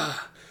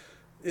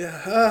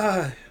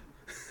yeah.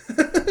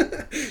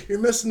 You're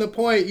missing the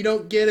point. You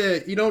don't get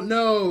it. You don't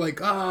know.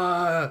 Like,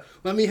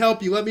 let me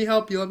help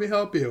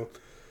you.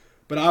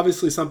 But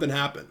obviously something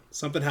happened.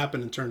 Something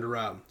happened and turned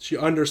around. She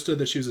understood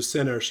that she was a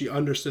sinner. She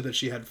understood that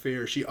she had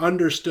fear. She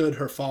understood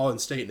her fallen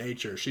state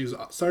nature. She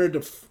started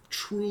to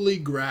truly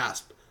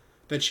grasp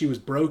that she was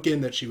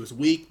broken, that she was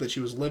weak, that she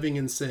was living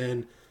in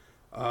sin,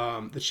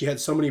 that she had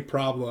so many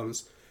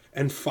problems.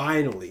 And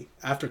finally,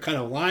 after kind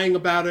of lying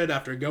about it,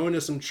 after going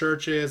to some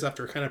churches,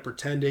 after kind of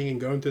pretending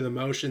and going through the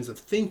motions of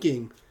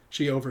thinking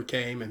she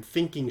overcame and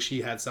thinking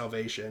she had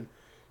salvation,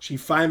 she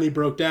finally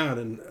broke down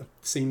in, it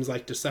seems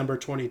like December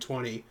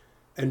 2020,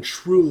 and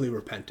truly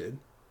repented,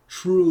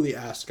 truly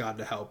asked God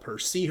to help her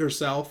see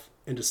herself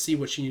and to see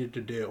what she needed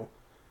to do,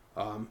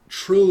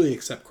 truly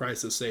accept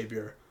Christ as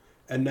Savior.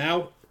 And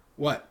now,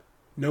 what?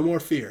 No more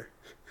fear.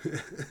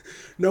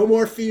 No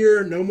more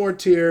fear, no more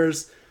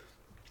tears.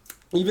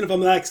 Even if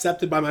I'm not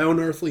accepted by my own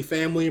earthly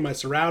family, my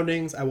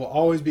surroundings, I will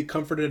always be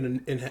comforted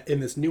in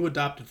this new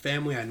adopted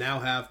family I now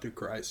have through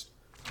Christ.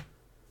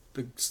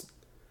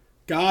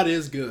 God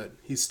is good.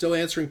 He's still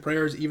answering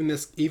prayers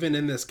even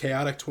in this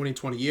chaotic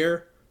 2020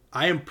 year.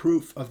 I am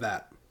proof of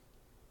that.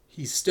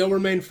 He still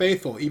remained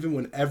faithful even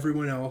when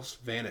everyone else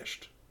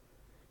vanished.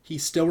 He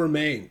still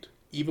remained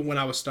even when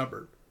I was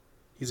stubborn.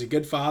 He's a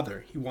good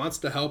father. He wants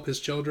to help his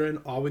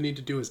children. All we need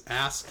to do is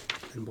ask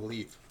and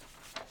believe.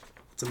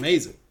 It's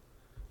amazing.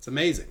 It's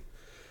amazing.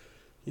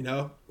 You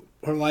know,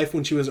 her life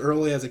when she was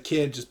early as a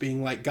kid, just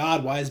being like,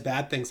 God, why is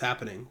bad things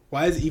happening?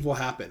 Why does evil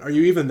happen? Are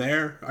you even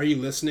there? Are you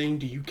listening?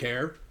 Do you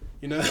care?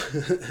 You know,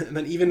 and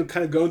then even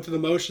kind of going through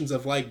the motions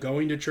of like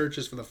going to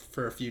churches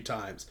for a few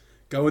times,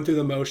 going through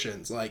the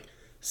motions, like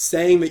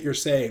saying that you're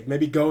saved,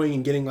 maybe going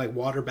and getting like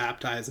water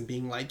baptized and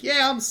being like,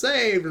 yeah, I'm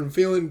saved and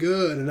feeling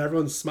good. And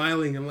everyone's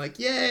smiling and like,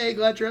 yay,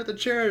 glad you're at the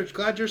church.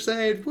 Glad you're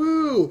saved.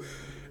 Woo.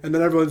 And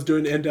then everyone's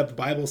doing in-depth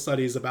Bible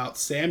studies about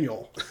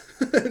Samuel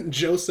and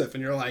Joseph.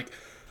 And you're like,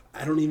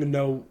 I don't even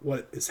know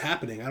what is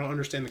happening. I don't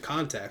understand the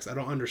context. I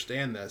don't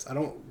understand this. I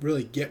don't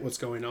really get what's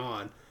going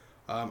on.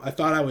 I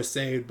thought I was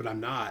saved, but I'm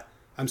not.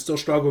 I'm still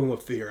struggling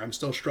with fear. I'm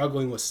still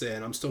struggling with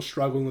sin. I'm still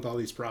struggling with all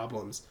these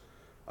problems.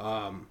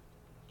 And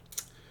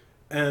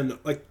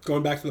like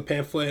going back to the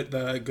pamphlet,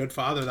 The Good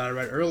Father that I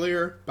read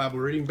earlier, Bible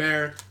Reading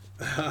Bear,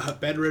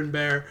 Bedridden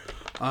Bear,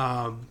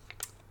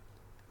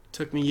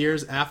 took me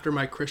years after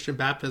my Christian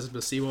baptism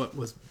to see what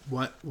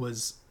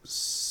was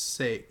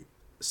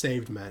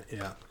saved meant.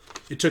 Yeah.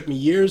 It took me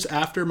years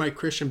after my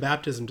Christian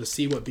baptism to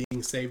see what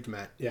being saved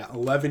meant. Yeah,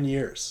 11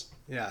 years.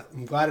 Yeah,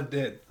 I'm glad it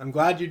did. I'm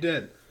glad you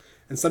did.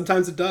 And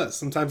sometimes it does.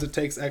 Sometimes it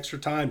takes extra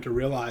time to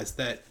realize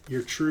that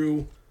your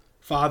true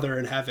Father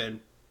in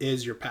heaven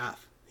is your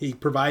path. He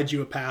provides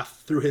you a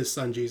path through his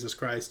Son, Jesus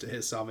Christ, to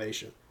his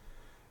salvation.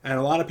 And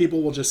a lot of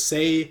people will just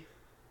say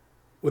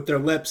with their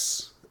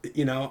lips,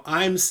 you know,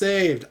 I'm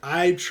saved,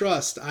 I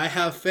trust, I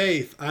have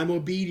faith, I'm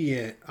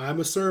obedient, I'm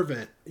a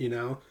servant, you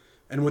know.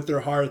 And with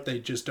their heart, they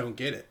just don't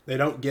get it. They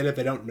don't get it.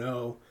 They don't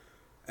know.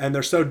 And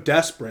they're so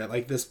desperate.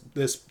 Like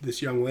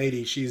this young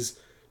lady, she's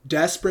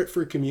desperate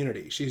for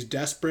community. She's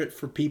desperate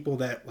for people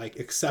that like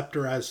accept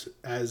her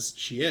as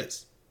she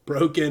is,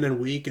 broken and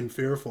weak and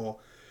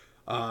fearful,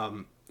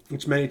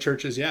 which many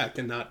churches,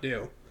 cannot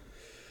do.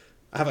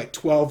 I have like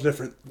 12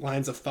 different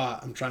lines of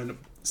thought I'm trying to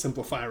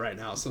simplify right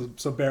now,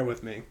 so bear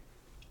with me.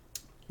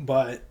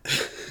 But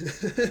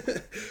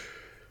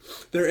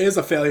there is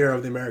a failure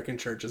of the American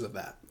churches of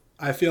that.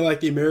 I feel like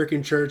the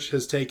American church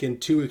has taken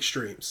two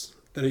extremes.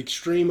 The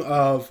extreme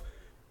of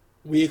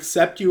we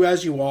accept you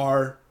as you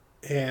are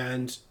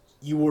and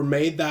you were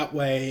made that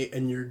way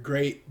and you're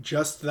great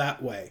just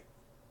that way.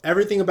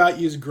 Everything about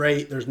you is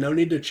great. There's no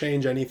need to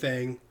change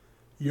anything.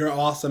 You're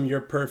awesome.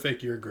 You're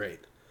perfect. You're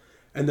great.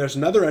 And there's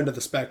another end of the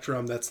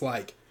spectrum that's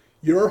like,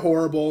 you're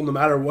horrible no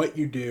matter what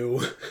you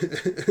do.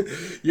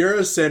 You're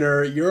a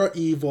sinner. You're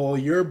evil.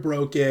 You're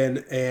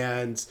broken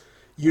and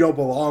you don't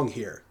belong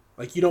here.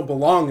 Like you don't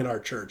belong in our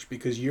church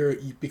because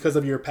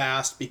of your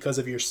past, because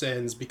of your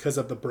sins, because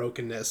of the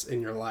brokenness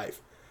in your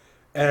life.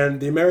 And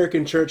the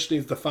American church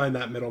needs to find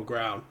that middle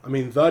ground. I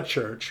mean, the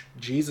church,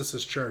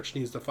 Jesus's church,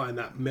 needs to find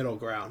that middle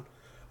ground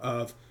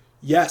of,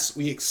 yes,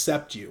 we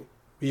accept you.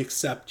 We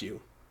accept you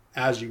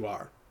as you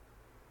are.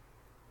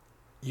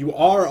 You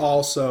are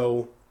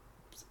also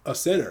a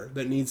sinner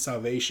that needs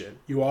salvation.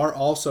 You are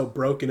also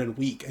broken and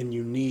weak and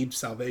you need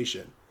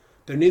salvation.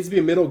 There needs to be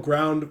a middle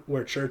ground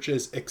where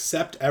churches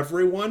accept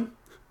everyone.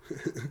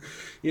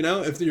 You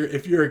know, if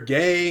you're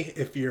gay,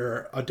 if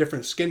you're a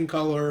different skin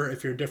color,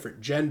 if you're a different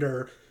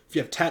gender, if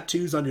you have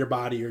tattoos on your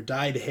body or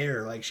dyed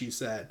hair, like she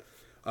said,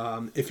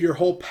 if your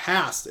whole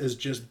past is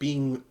just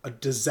being a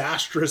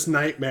disastrous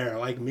nightmare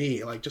like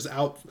me, like just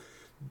out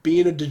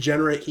being a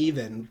degenerate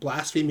heathen,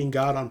 blaspheming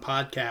God on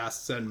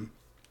podcasts and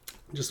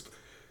just,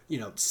 you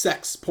know,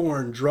 sex,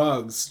 porn,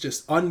 drugs,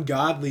 just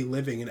ungodly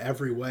living in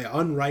every way,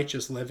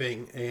 unrighteous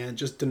living, and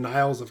just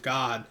denials of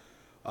God.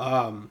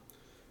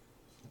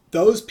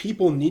 Those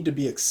people need to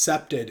be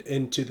accepted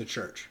into the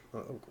church.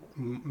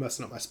 I'm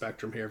messing up my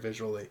spectrum here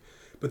visually.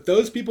 But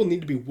those people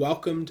need to be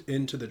welcomed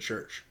into the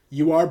church.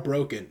 You are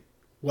broken.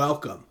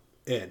 Welcome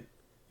in.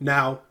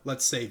 Now,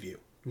 let's save you.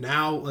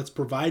 Now, let's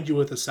provide you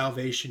with the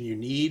salvation you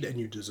need and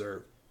you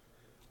deserve.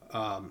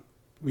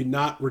 We're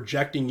not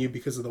rejecting you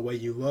because of the way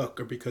you look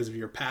or because of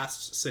your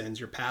past sins,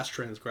 your past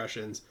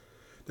transgressions.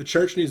 The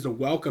church needs to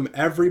welcome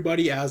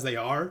everybody as they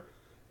are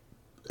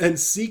and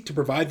seek to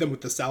provide them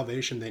with the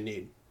salvation they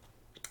need.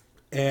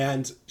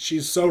 And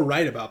she's so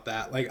right about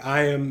that. Like,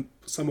 I am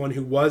someone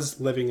who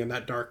was living in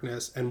that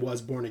darkness and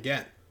was born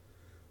again.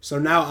 So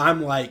now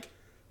I'm like,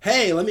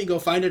 hey, let me go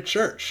find a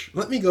church.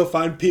 Let me go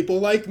find people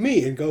like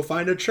me and go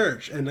find a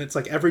church. And it's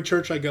like every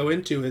church I go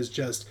into is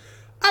just,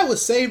 I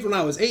was saved when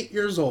I was 8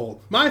 years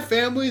old. My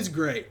family's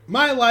great.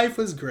 My life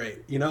is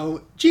great. You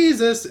know,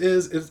 Jesus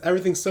is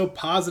everything's so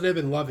positive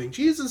and loving.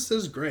 Jesus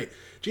is great.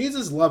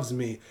 Jesus loves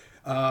me.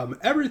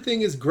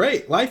 Everything is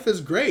great. Life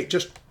is great.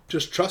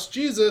 Just trust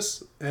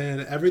Jesus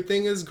and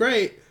everything is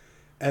great.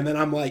 And then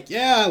I'm like,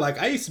 yeah,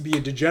 like I used to be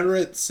a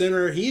degenerate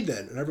sinner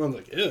heathen. And everyone's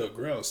like, ew,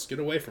 gross. Get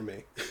away from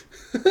me.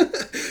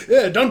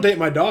 Yeah, don't date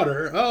my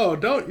daughter. Oh,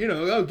 don't,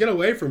 get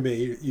away from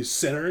me, you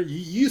sinner. You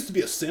used to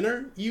be a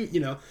sinner.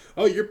 You know,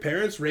 oh, your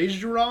parents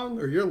raised you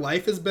wrong or your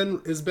life has been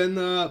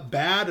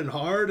bad and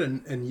hard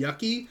and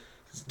yucky.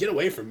 Just get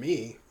away from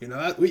me. You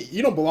know,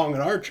 you don't belong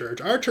in our church.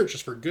 Our church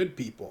is for good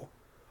people.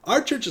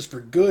 Our church is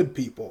for good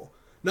people,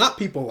 not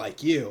people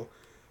like you.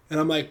 And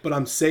I'm like, but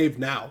I'm saved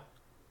now,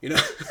 you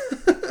know?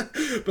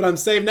 But I'm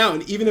saved now.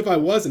 And even if I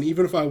wasn't,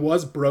 even if I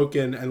was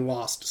broken and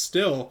lost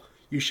still,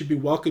 you should be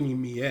welcoming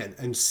me in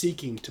and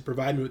seeking to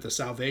provide me with the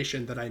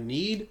salvation that I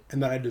need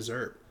and that I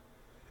deserve.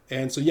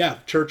 And so, yeah,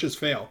 churches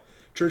fail.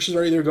 Churches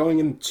are either going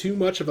in too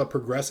much of a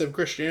progressive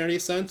Christianity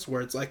sense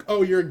where it's like,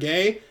 oh, you're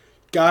gay?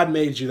 God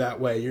made you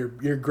that way.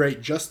 You're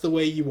great just the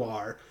way you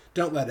are.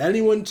 Don't let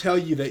anyone tell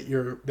you that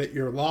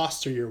you're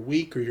lost or you're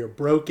weak or you're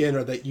broken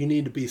or that you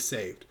need to be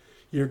saved.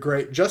 You're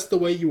great just the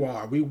way you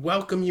are. We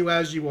welcome you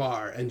as you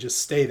are and just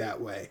stay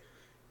that way.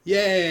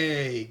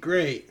 Yay,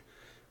 great.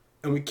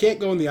 And we can't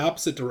go in the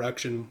opposite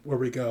direction where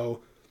we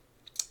go,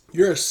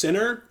 you're a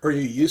sinner or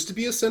you used to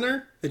be a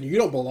sinner, then you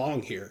don't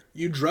belong here.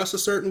 You dress a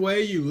certain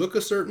way, you look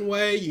a certain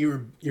way,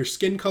 your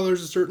skin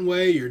color's a certain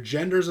way, your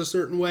gender's a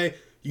certain way.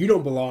 You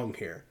don't belong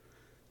here.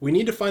 We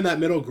need to find that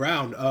middle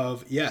ground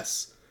of,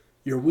 yes,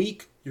 you're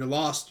weak, you're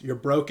lost, you're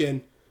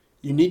broken,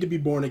 you need to be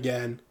born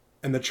again,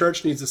 and the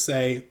church needs to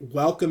say,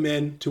 welcome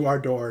in to our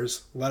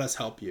doors, let us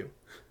help you.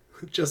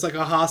 Just like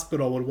a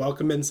hospital would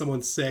welcome in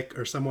someone sick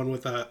or someone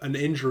with an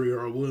injury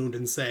or a wound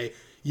and say,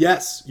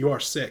 yes, you are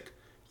sick.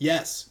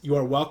 Yes, you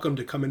are welcome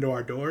to come into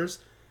our doors.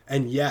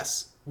 And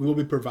yes, we will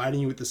be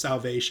providing you with the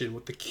salvation,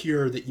 with the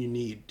cure that you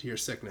need to your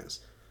sickness.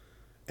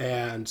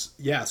 And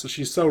yeah, so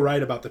she's so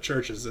right about the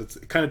churches.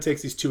 It kind of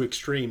takes these two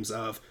extremes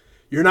of,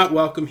 you're not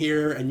welcome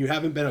here and you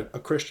haven't been a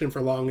Christian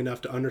for long enough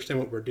to understand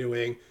what we're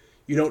doing.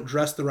 You don't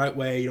dress the right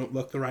way. You don't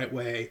look the right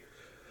way.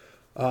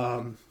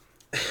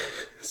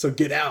 So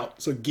get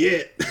out. So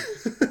get.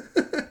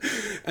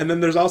 And then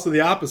there's also the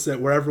opposite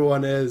where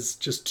everyone is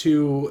just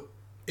too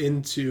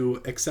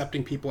into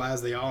accepting people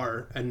as they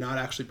are and not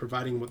actually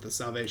providing with the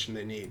salvation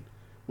they need,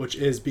 which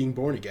is being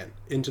born again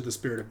into the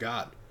Spirit of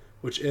God,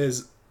 which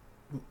is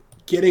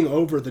getting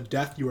over the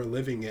death you are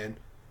living in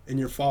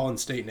your fallen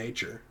state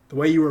nature. The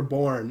way you were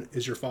born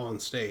is your fallen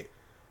state.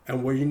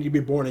 And where you need to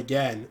be born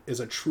again is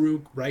a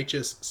true,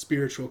 righteous,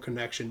 spiritual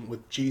connection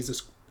with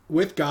Jesus,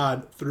 with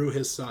God through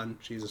his Son,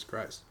 Jesus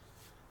Christ.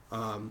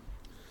 Let's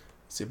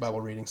see a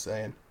Bible reading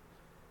saying,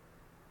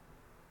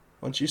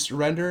 once you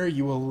surrender,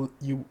 your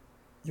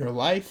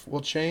life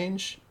will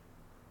change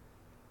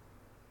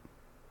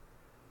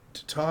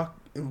to talk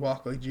and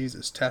walk like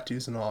Jesus.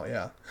 Tattoos and all,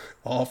 yeah.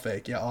 All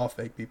fake. Yeah, all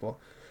fake people.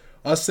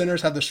 Us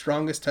sinners have the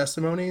strongest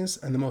testimonies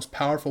and the most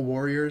powerful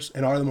warriors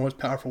and are the most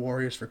powerful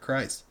warriors for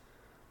Christ.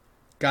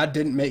 God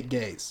didn't make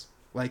gays.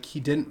 Like, he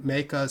didn't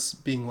make us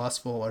being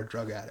lustful or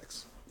drug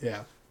addicts.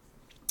 Yeah.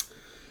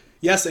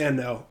 Yes and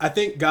no. I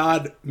think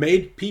God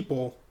made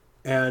people,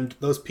 and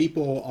those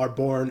people are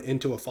born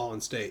into a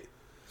fallen state.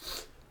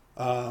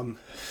 Kind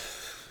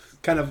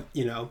of,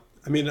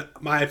 I mean,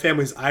 my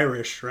family's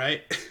Irish,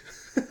 right?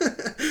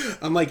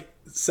 I'm like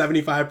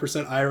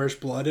 75% Irish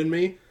blood in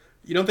me.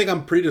 You don't think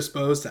I'm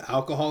predisposed to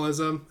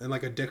alcoholism and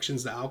like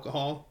addictions to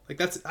alcohol?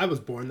 Like I was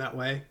born that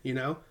way,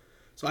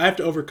 So I have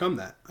to overcome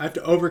that. I have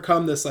to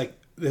overcome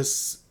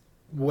this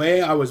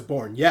way I was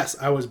born. Yes,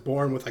 I was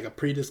born with like a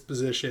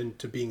predisposition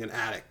to being an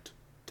addict,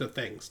 to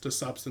things, to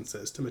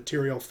substances, to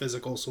material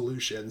physical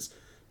solutions,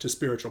 to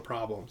spiritual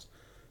problems.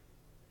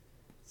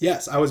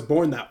 Yes, I was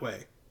born that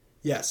way.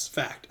 Yes,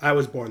 fact, I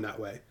was born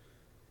that way.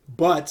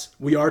 But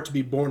we are to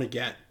be born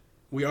again.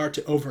 We are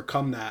to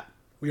overcome that.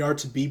 We are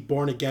to be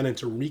born again and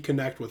to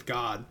reconnect with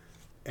God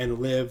and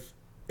live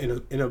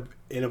in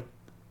a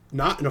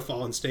not in a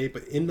fallen state,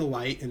 but in the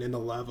light and in the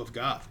love of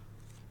God.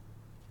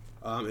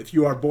 If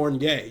you are born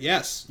gay,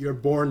 yes, you're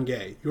born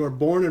gay. You are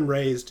born and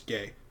raised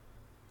gay.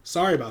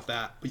 Sorry about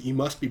that, but you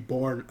must be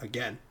born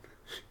again.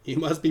 You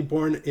must be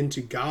born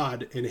into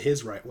God in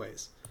his right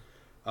ways.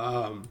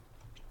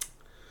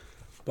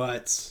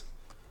 But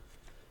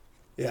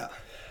yeah,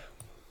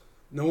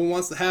 no one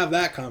wants to have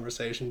that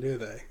conversation, do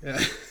they?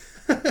 Yeah.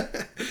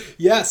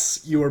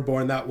 Yes, you were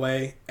born that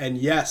way, and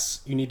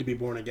yes, you need to be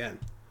born again.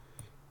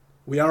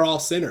 We are all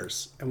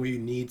sinners, and we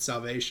need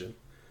salvation.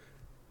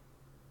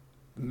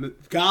 The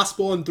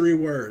gospel in 3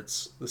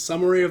 words. The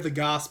summary of the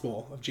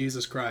gospel of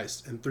Jesus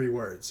Christ in 3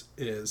 words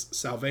is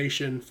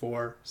salvation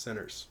for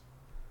sinners.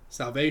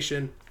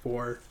 Salvation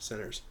for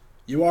sinners.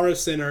 You are a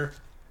sinner,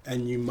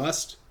 and you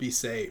must be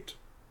saved.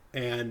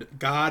 And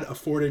God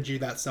afforded you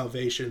that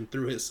salvation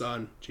through his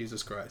Son,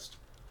 Jesus Christ.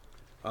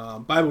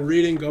 Bible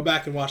reading, go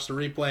back and watch the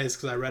replays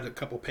because I read a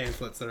couple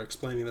pamphlets that are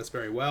explaining this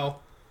very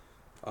well.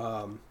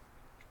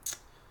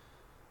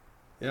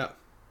 Yeah.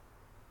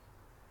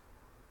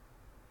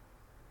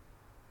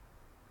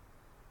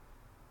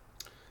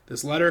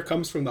 This letter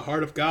comes from the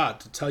heart of God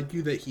to tell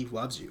you that he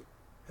loves you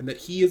and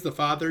that he is the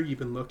Father you've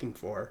been looking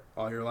for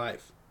all your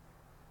life.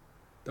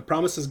 The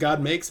promises God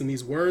makes in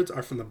these words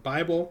are from the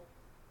Bible.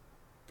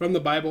 From the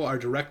Bible are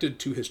directed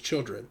to his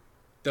children,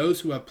 those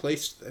who have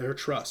placed their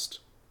trust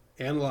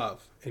and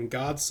love in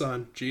God's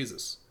Son,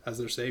 Jesus, as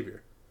their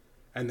Savior.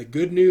 And the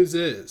good news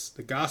is,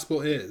 the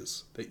gospel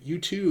is, that you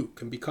too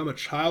can become a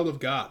child of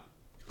God.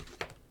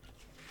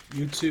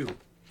 You too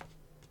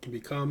can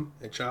become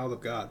a child of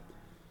God.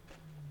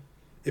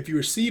 If you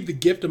receive the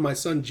gift of my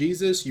son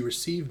Jesus, you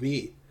receive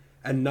me,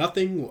 and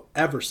nothing will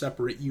ever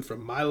separate you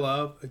from my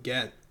love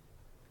again.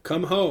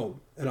 Come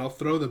home, and I'll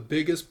throw the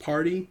biggest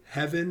party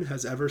heaven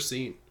has ever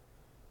seen.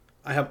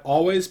 I have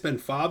always been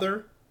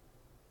father,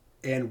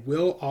 and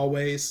will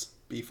always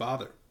be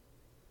father.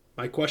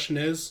 My question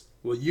is,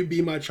 will you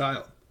be my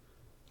child?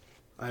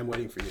 I am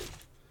waiting for you.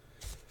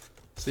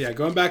 So yeah,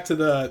 going back to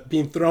the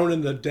being thrown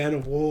in the den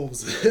of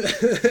wolves,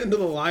 into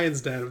the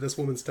lion's den of this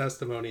woman's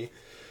testimony.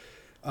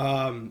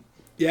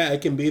 Yeah,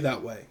 it can be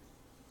that way.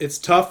 It's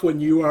tough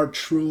when you are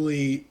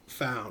truly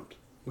found.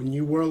 When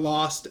you were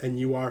lost and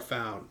you are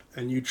found.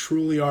 And you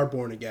truly are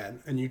born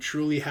again. And you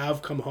truly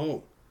have come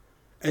home.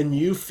 And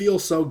you feel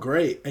so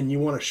great. And you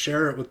want to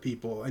share it with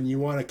people. And you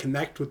want to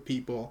connect with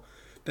people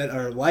that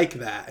are like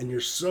that. And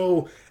you're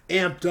so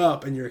amped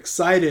up. And you're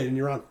excited. And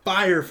you're on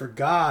fire for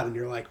God. And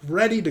you're like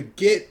ready to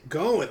get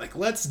going. Like,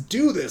 let's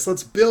do this.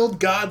 Let's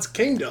build God's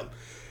kingdom.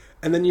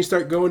 And then you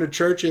start going to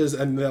churches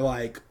and they're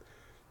like,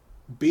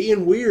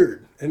 being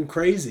weird and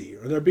crazy,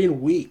 or they're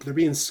being weak, they're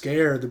being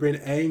scared, they're being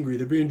angry,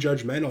 they're being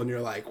judgmental, and you're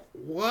like,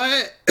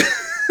 what?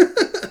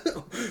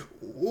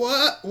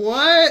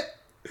 what?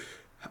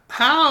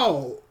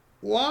 How?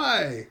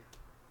 Why?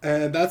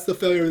 And that's the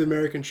failure of the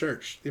American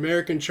church. The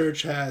American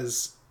church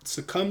has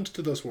succumbed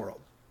to this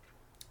world.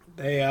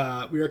 We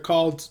are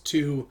called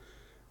to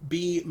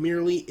be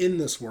merely in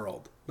this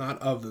world, not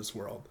of this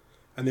world.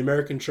 And the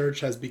American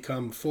church has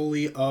become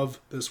fully of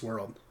this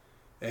world.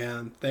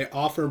 And they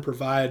offer and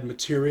provide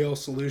material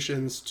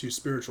solutions to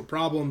spiritual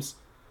problems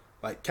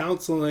like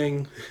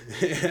counseling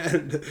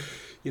and,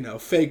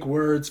 fake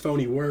words,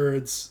 phony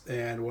words,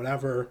 and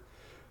whatever.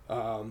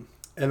 And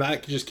I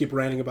could just keep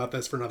ranting about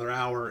this for another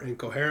hour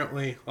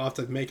incoherently. I'll have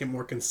to make it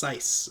more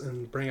concise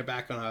and bring it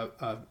back on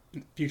a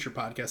future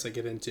podcast I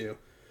get into.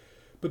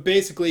 But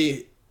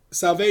basically,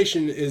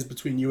 salvation is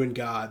between you and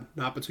God,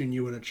 not between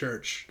you and a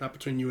church, not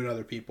between you and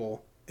other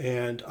people.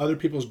 And other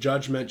people's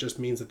judgment just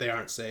means that they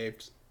aren't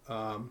saved.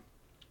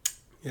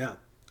 Yeah.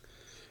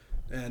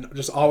 And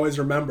just always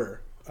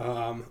remember,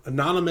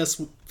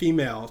 anonymous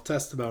female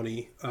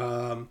testimony,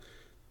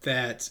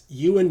 that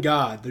you and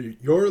God,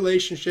 your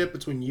relationship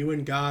between you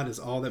and God is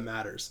all that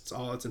matters. It's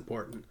all that's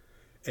important.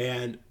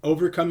 And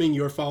overcoming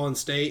your fallen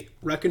state,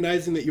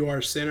 recognizing that you are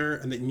a sinner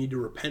and that you need to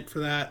repent for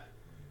that,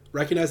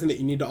 recognizing that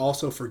you need to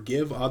also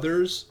forgive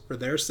others for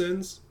their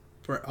sins,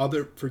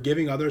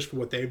 forgiving others for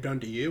what they've done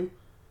to you,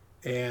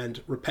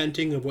 and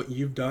repenting of what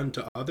you've done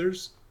to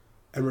others,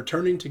 and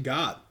returning to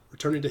God,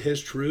 returning to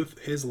his truth,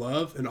 his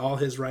love, and all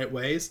his right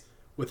ways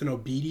with an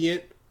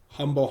obedient,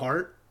 humble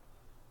heart.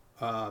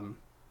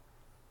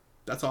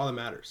 That's all that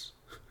matters.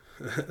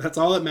 That's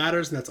all that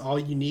matters, and that's all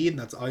you need, and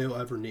that's all you'll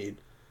ever need.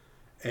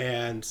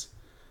 And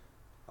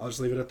I'll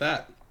just leave it at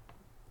that.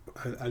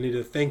 I need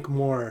to think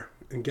more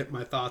and get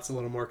my thoughts a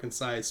little more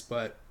concise.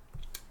 But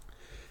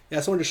yeah, I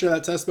just wanted to share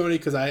that testimony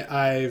because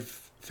I've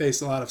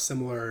faced a lot of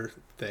similar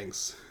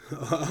things,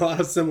 a lot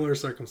of similar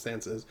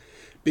circumstances.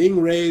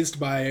 Being raised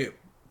by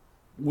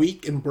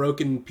weak and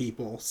broken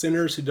people,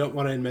 sinners who don't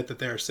want to admit that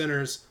they are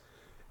sinners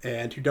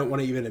and who don't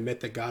want to even admit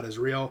that God is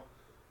real.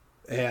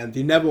 And the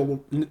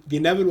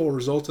inevitable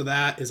result of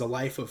that is a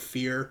life of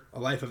fear, a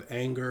life of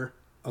anger,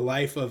 a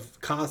life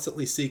of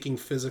constantly seeking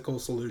physical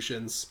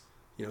solutions,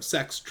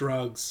 sex,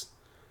 drugs,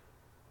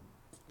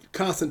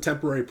 constant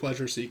temporary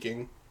pleasure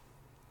seeking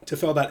to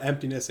fill that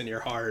emptiness in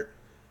your heart.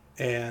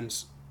 And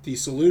the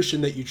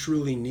solution that you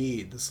truly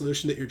need, the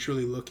solution that you're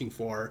truly looking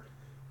for,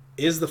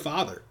 is the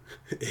Father,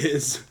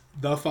 is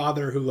the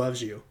Father who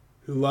loves you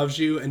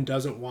and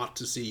doesn't want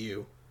to see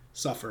you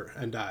suffer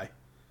and die.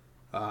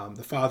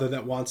 The Father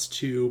that wants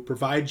to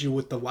provide you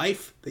with the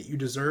life that you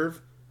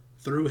deserve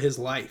through his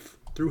life,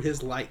 through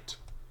his light.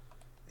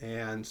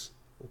 And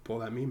we'll pull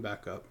that meme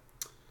back up.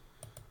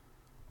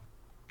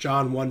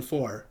 John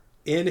 1:4.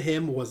 In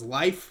him was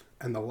life,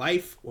 and the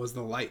life was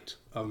the light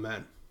of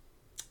men.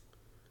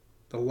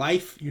 The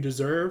life you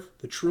deserve,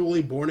 the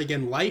truly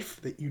born-again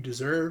life that you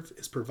deserve,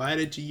 is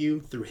provided to you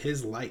through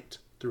his light,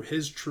 through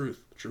his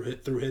truth,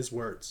 through his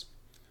words.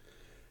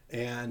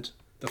 And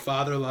the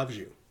Father loves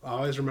you.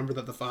 Always remember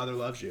that the Father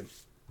loves you.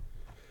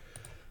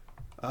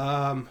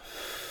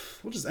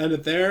 We'll just end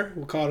it there.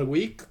 We'll call it a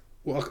week.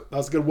 Well, that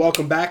was a good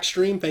welcome back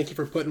stream. Thank you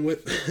for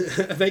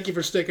thank you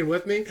for sticking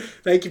with me.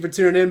 Thank you for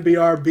tuning in,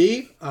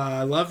 BRB.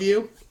 I love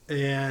you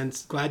and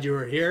glad you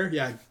were here.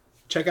 Yeah.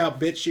 Check out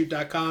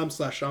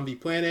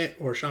bitshoot.com/SeanVPlanet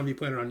or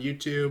SeanVPlanet on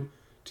YouTube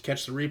to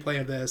catch the replay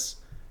of this.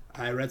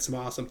 I read some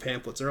awesome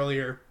pamphlets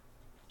earlier.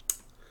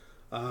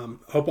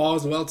 Hope all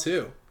is well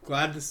too.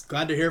 Glad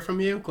to hear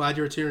from you. Glad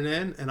you were tuning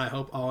in, and I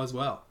hope all is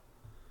well.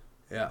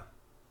 Yeah.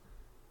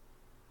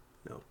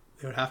 No,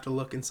 they would have to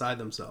look inside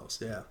themselves.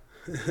 Yeah.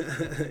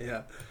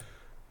 Yeah.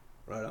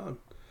 Right on.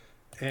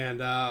 And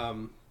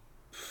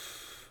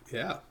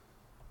yeah.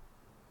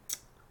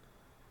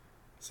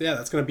 So yeah,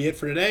 that's gonna be it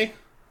for today.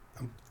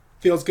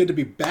 Feels good to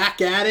be back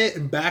at it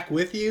and back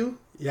with you.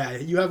 Yeah,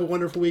 you have a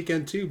wonderful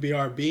weekend too,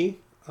 BRB.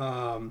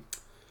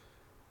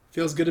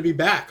 Feels good to be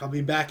back. I'll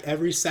be back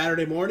every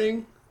Saturday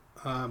morning.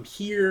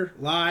 here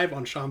live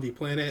on Sean V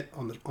Planet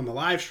on the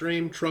live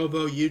stream,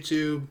 Trovo,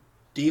 YouTube,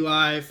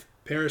 DLive,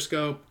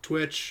 Periscope,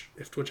 Twitch,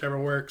 if Twitch ever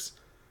works.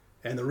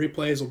 And the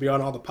replays will be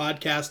on all the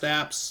podcast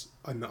apps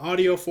in the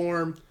audio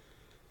form.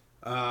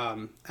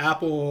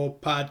 Apple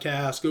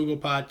Podcasts, Google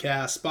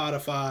Podcasts,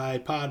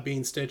 Spotify,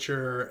 Podbean,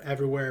 Stitcher,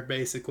 everywhere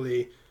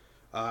basically.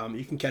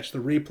 You can catch the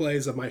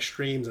replays of my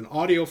streams in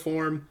audio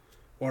form,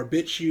 or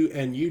BitChute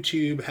and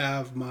YouTube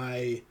have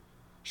my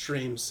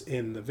streams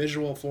in the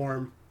visual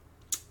form.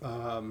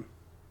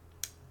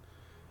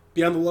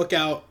 Be on the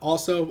lookout.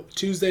 Also,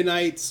 Tuesday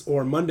nights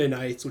or Monday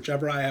nights,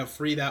 whichever I have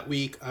free that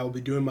week, I will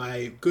be doing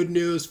my Good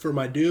News for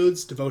My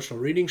Dudes devotional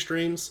reading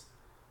streams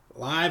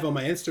live on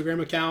my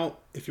Instagram account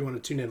if you want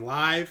to tune in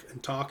live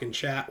and talk and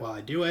chat while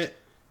I do it.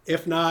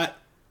 If not,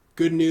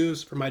 Good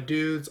News for My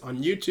Dudes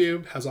on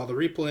YouTube has all the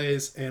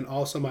replays, and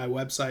also my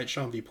website,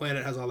 Sean V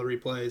Planet, has all the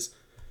replays.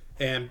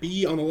 And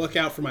be on the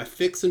lookout for my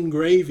Fix and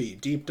Gravy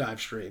deep dive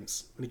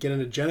streams. I'm going to get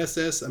into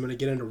Genesis, I'm going to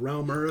get into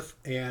Realm Earth,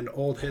 and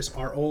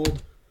our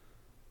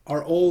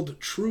old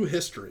true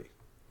history,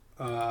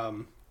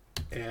 and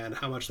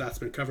how much that's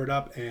been covered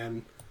up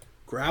and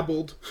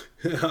grabbled.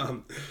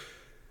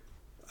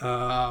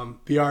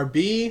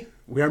 BRB,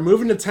 we are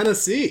moving to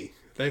Tennessee.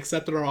 They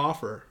accepted our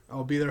offer.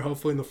 I'll be there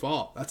hopefully in the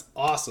fall. That's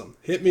awesome.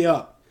 Hit me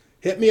up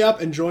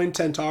and join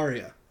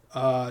Tentaria.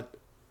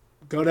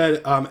 Go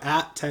to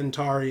at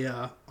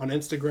Tentaria on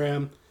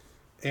Instagram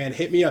and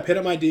hit me up. Hit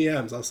up my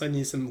DMs. I'll send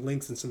you some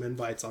links and some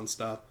invites on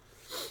stuff.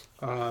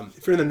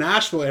 If you're in the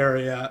Nashville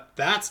area,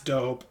 that's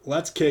dope.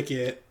 Let's kick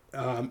it.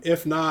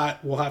 If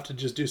not, we'll have to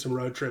just do some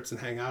road trips and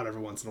hang out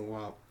every once in a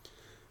while.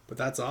 But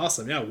that's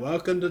awesome. Yeah,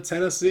 welcome to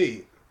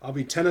Tennessee. I'll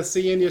be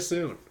Tennesseeing you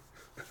soon.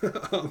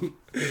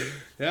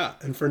 Yeah,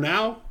 and for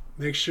now,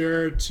 make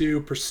sure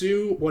to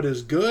pursue what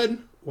is good,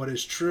 what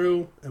is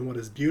true, and what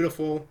is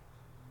beautiful.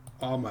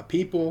 All my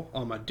people,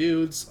 all my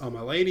dudes, all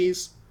my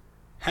ladies,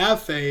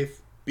 have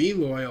faith, be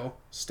loyal,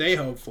 stay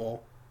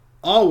hopeful,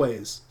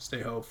 always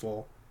stay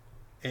hopeful,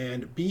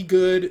 and be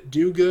good,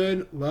 do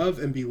good, love,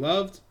 and be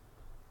loved.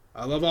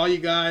 I love all you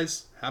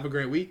guys. Have a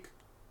great week,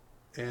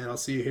 and I'll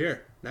see you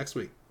here next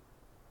week.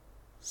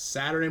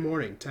 Saturday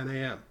morning, 10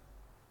 a.m.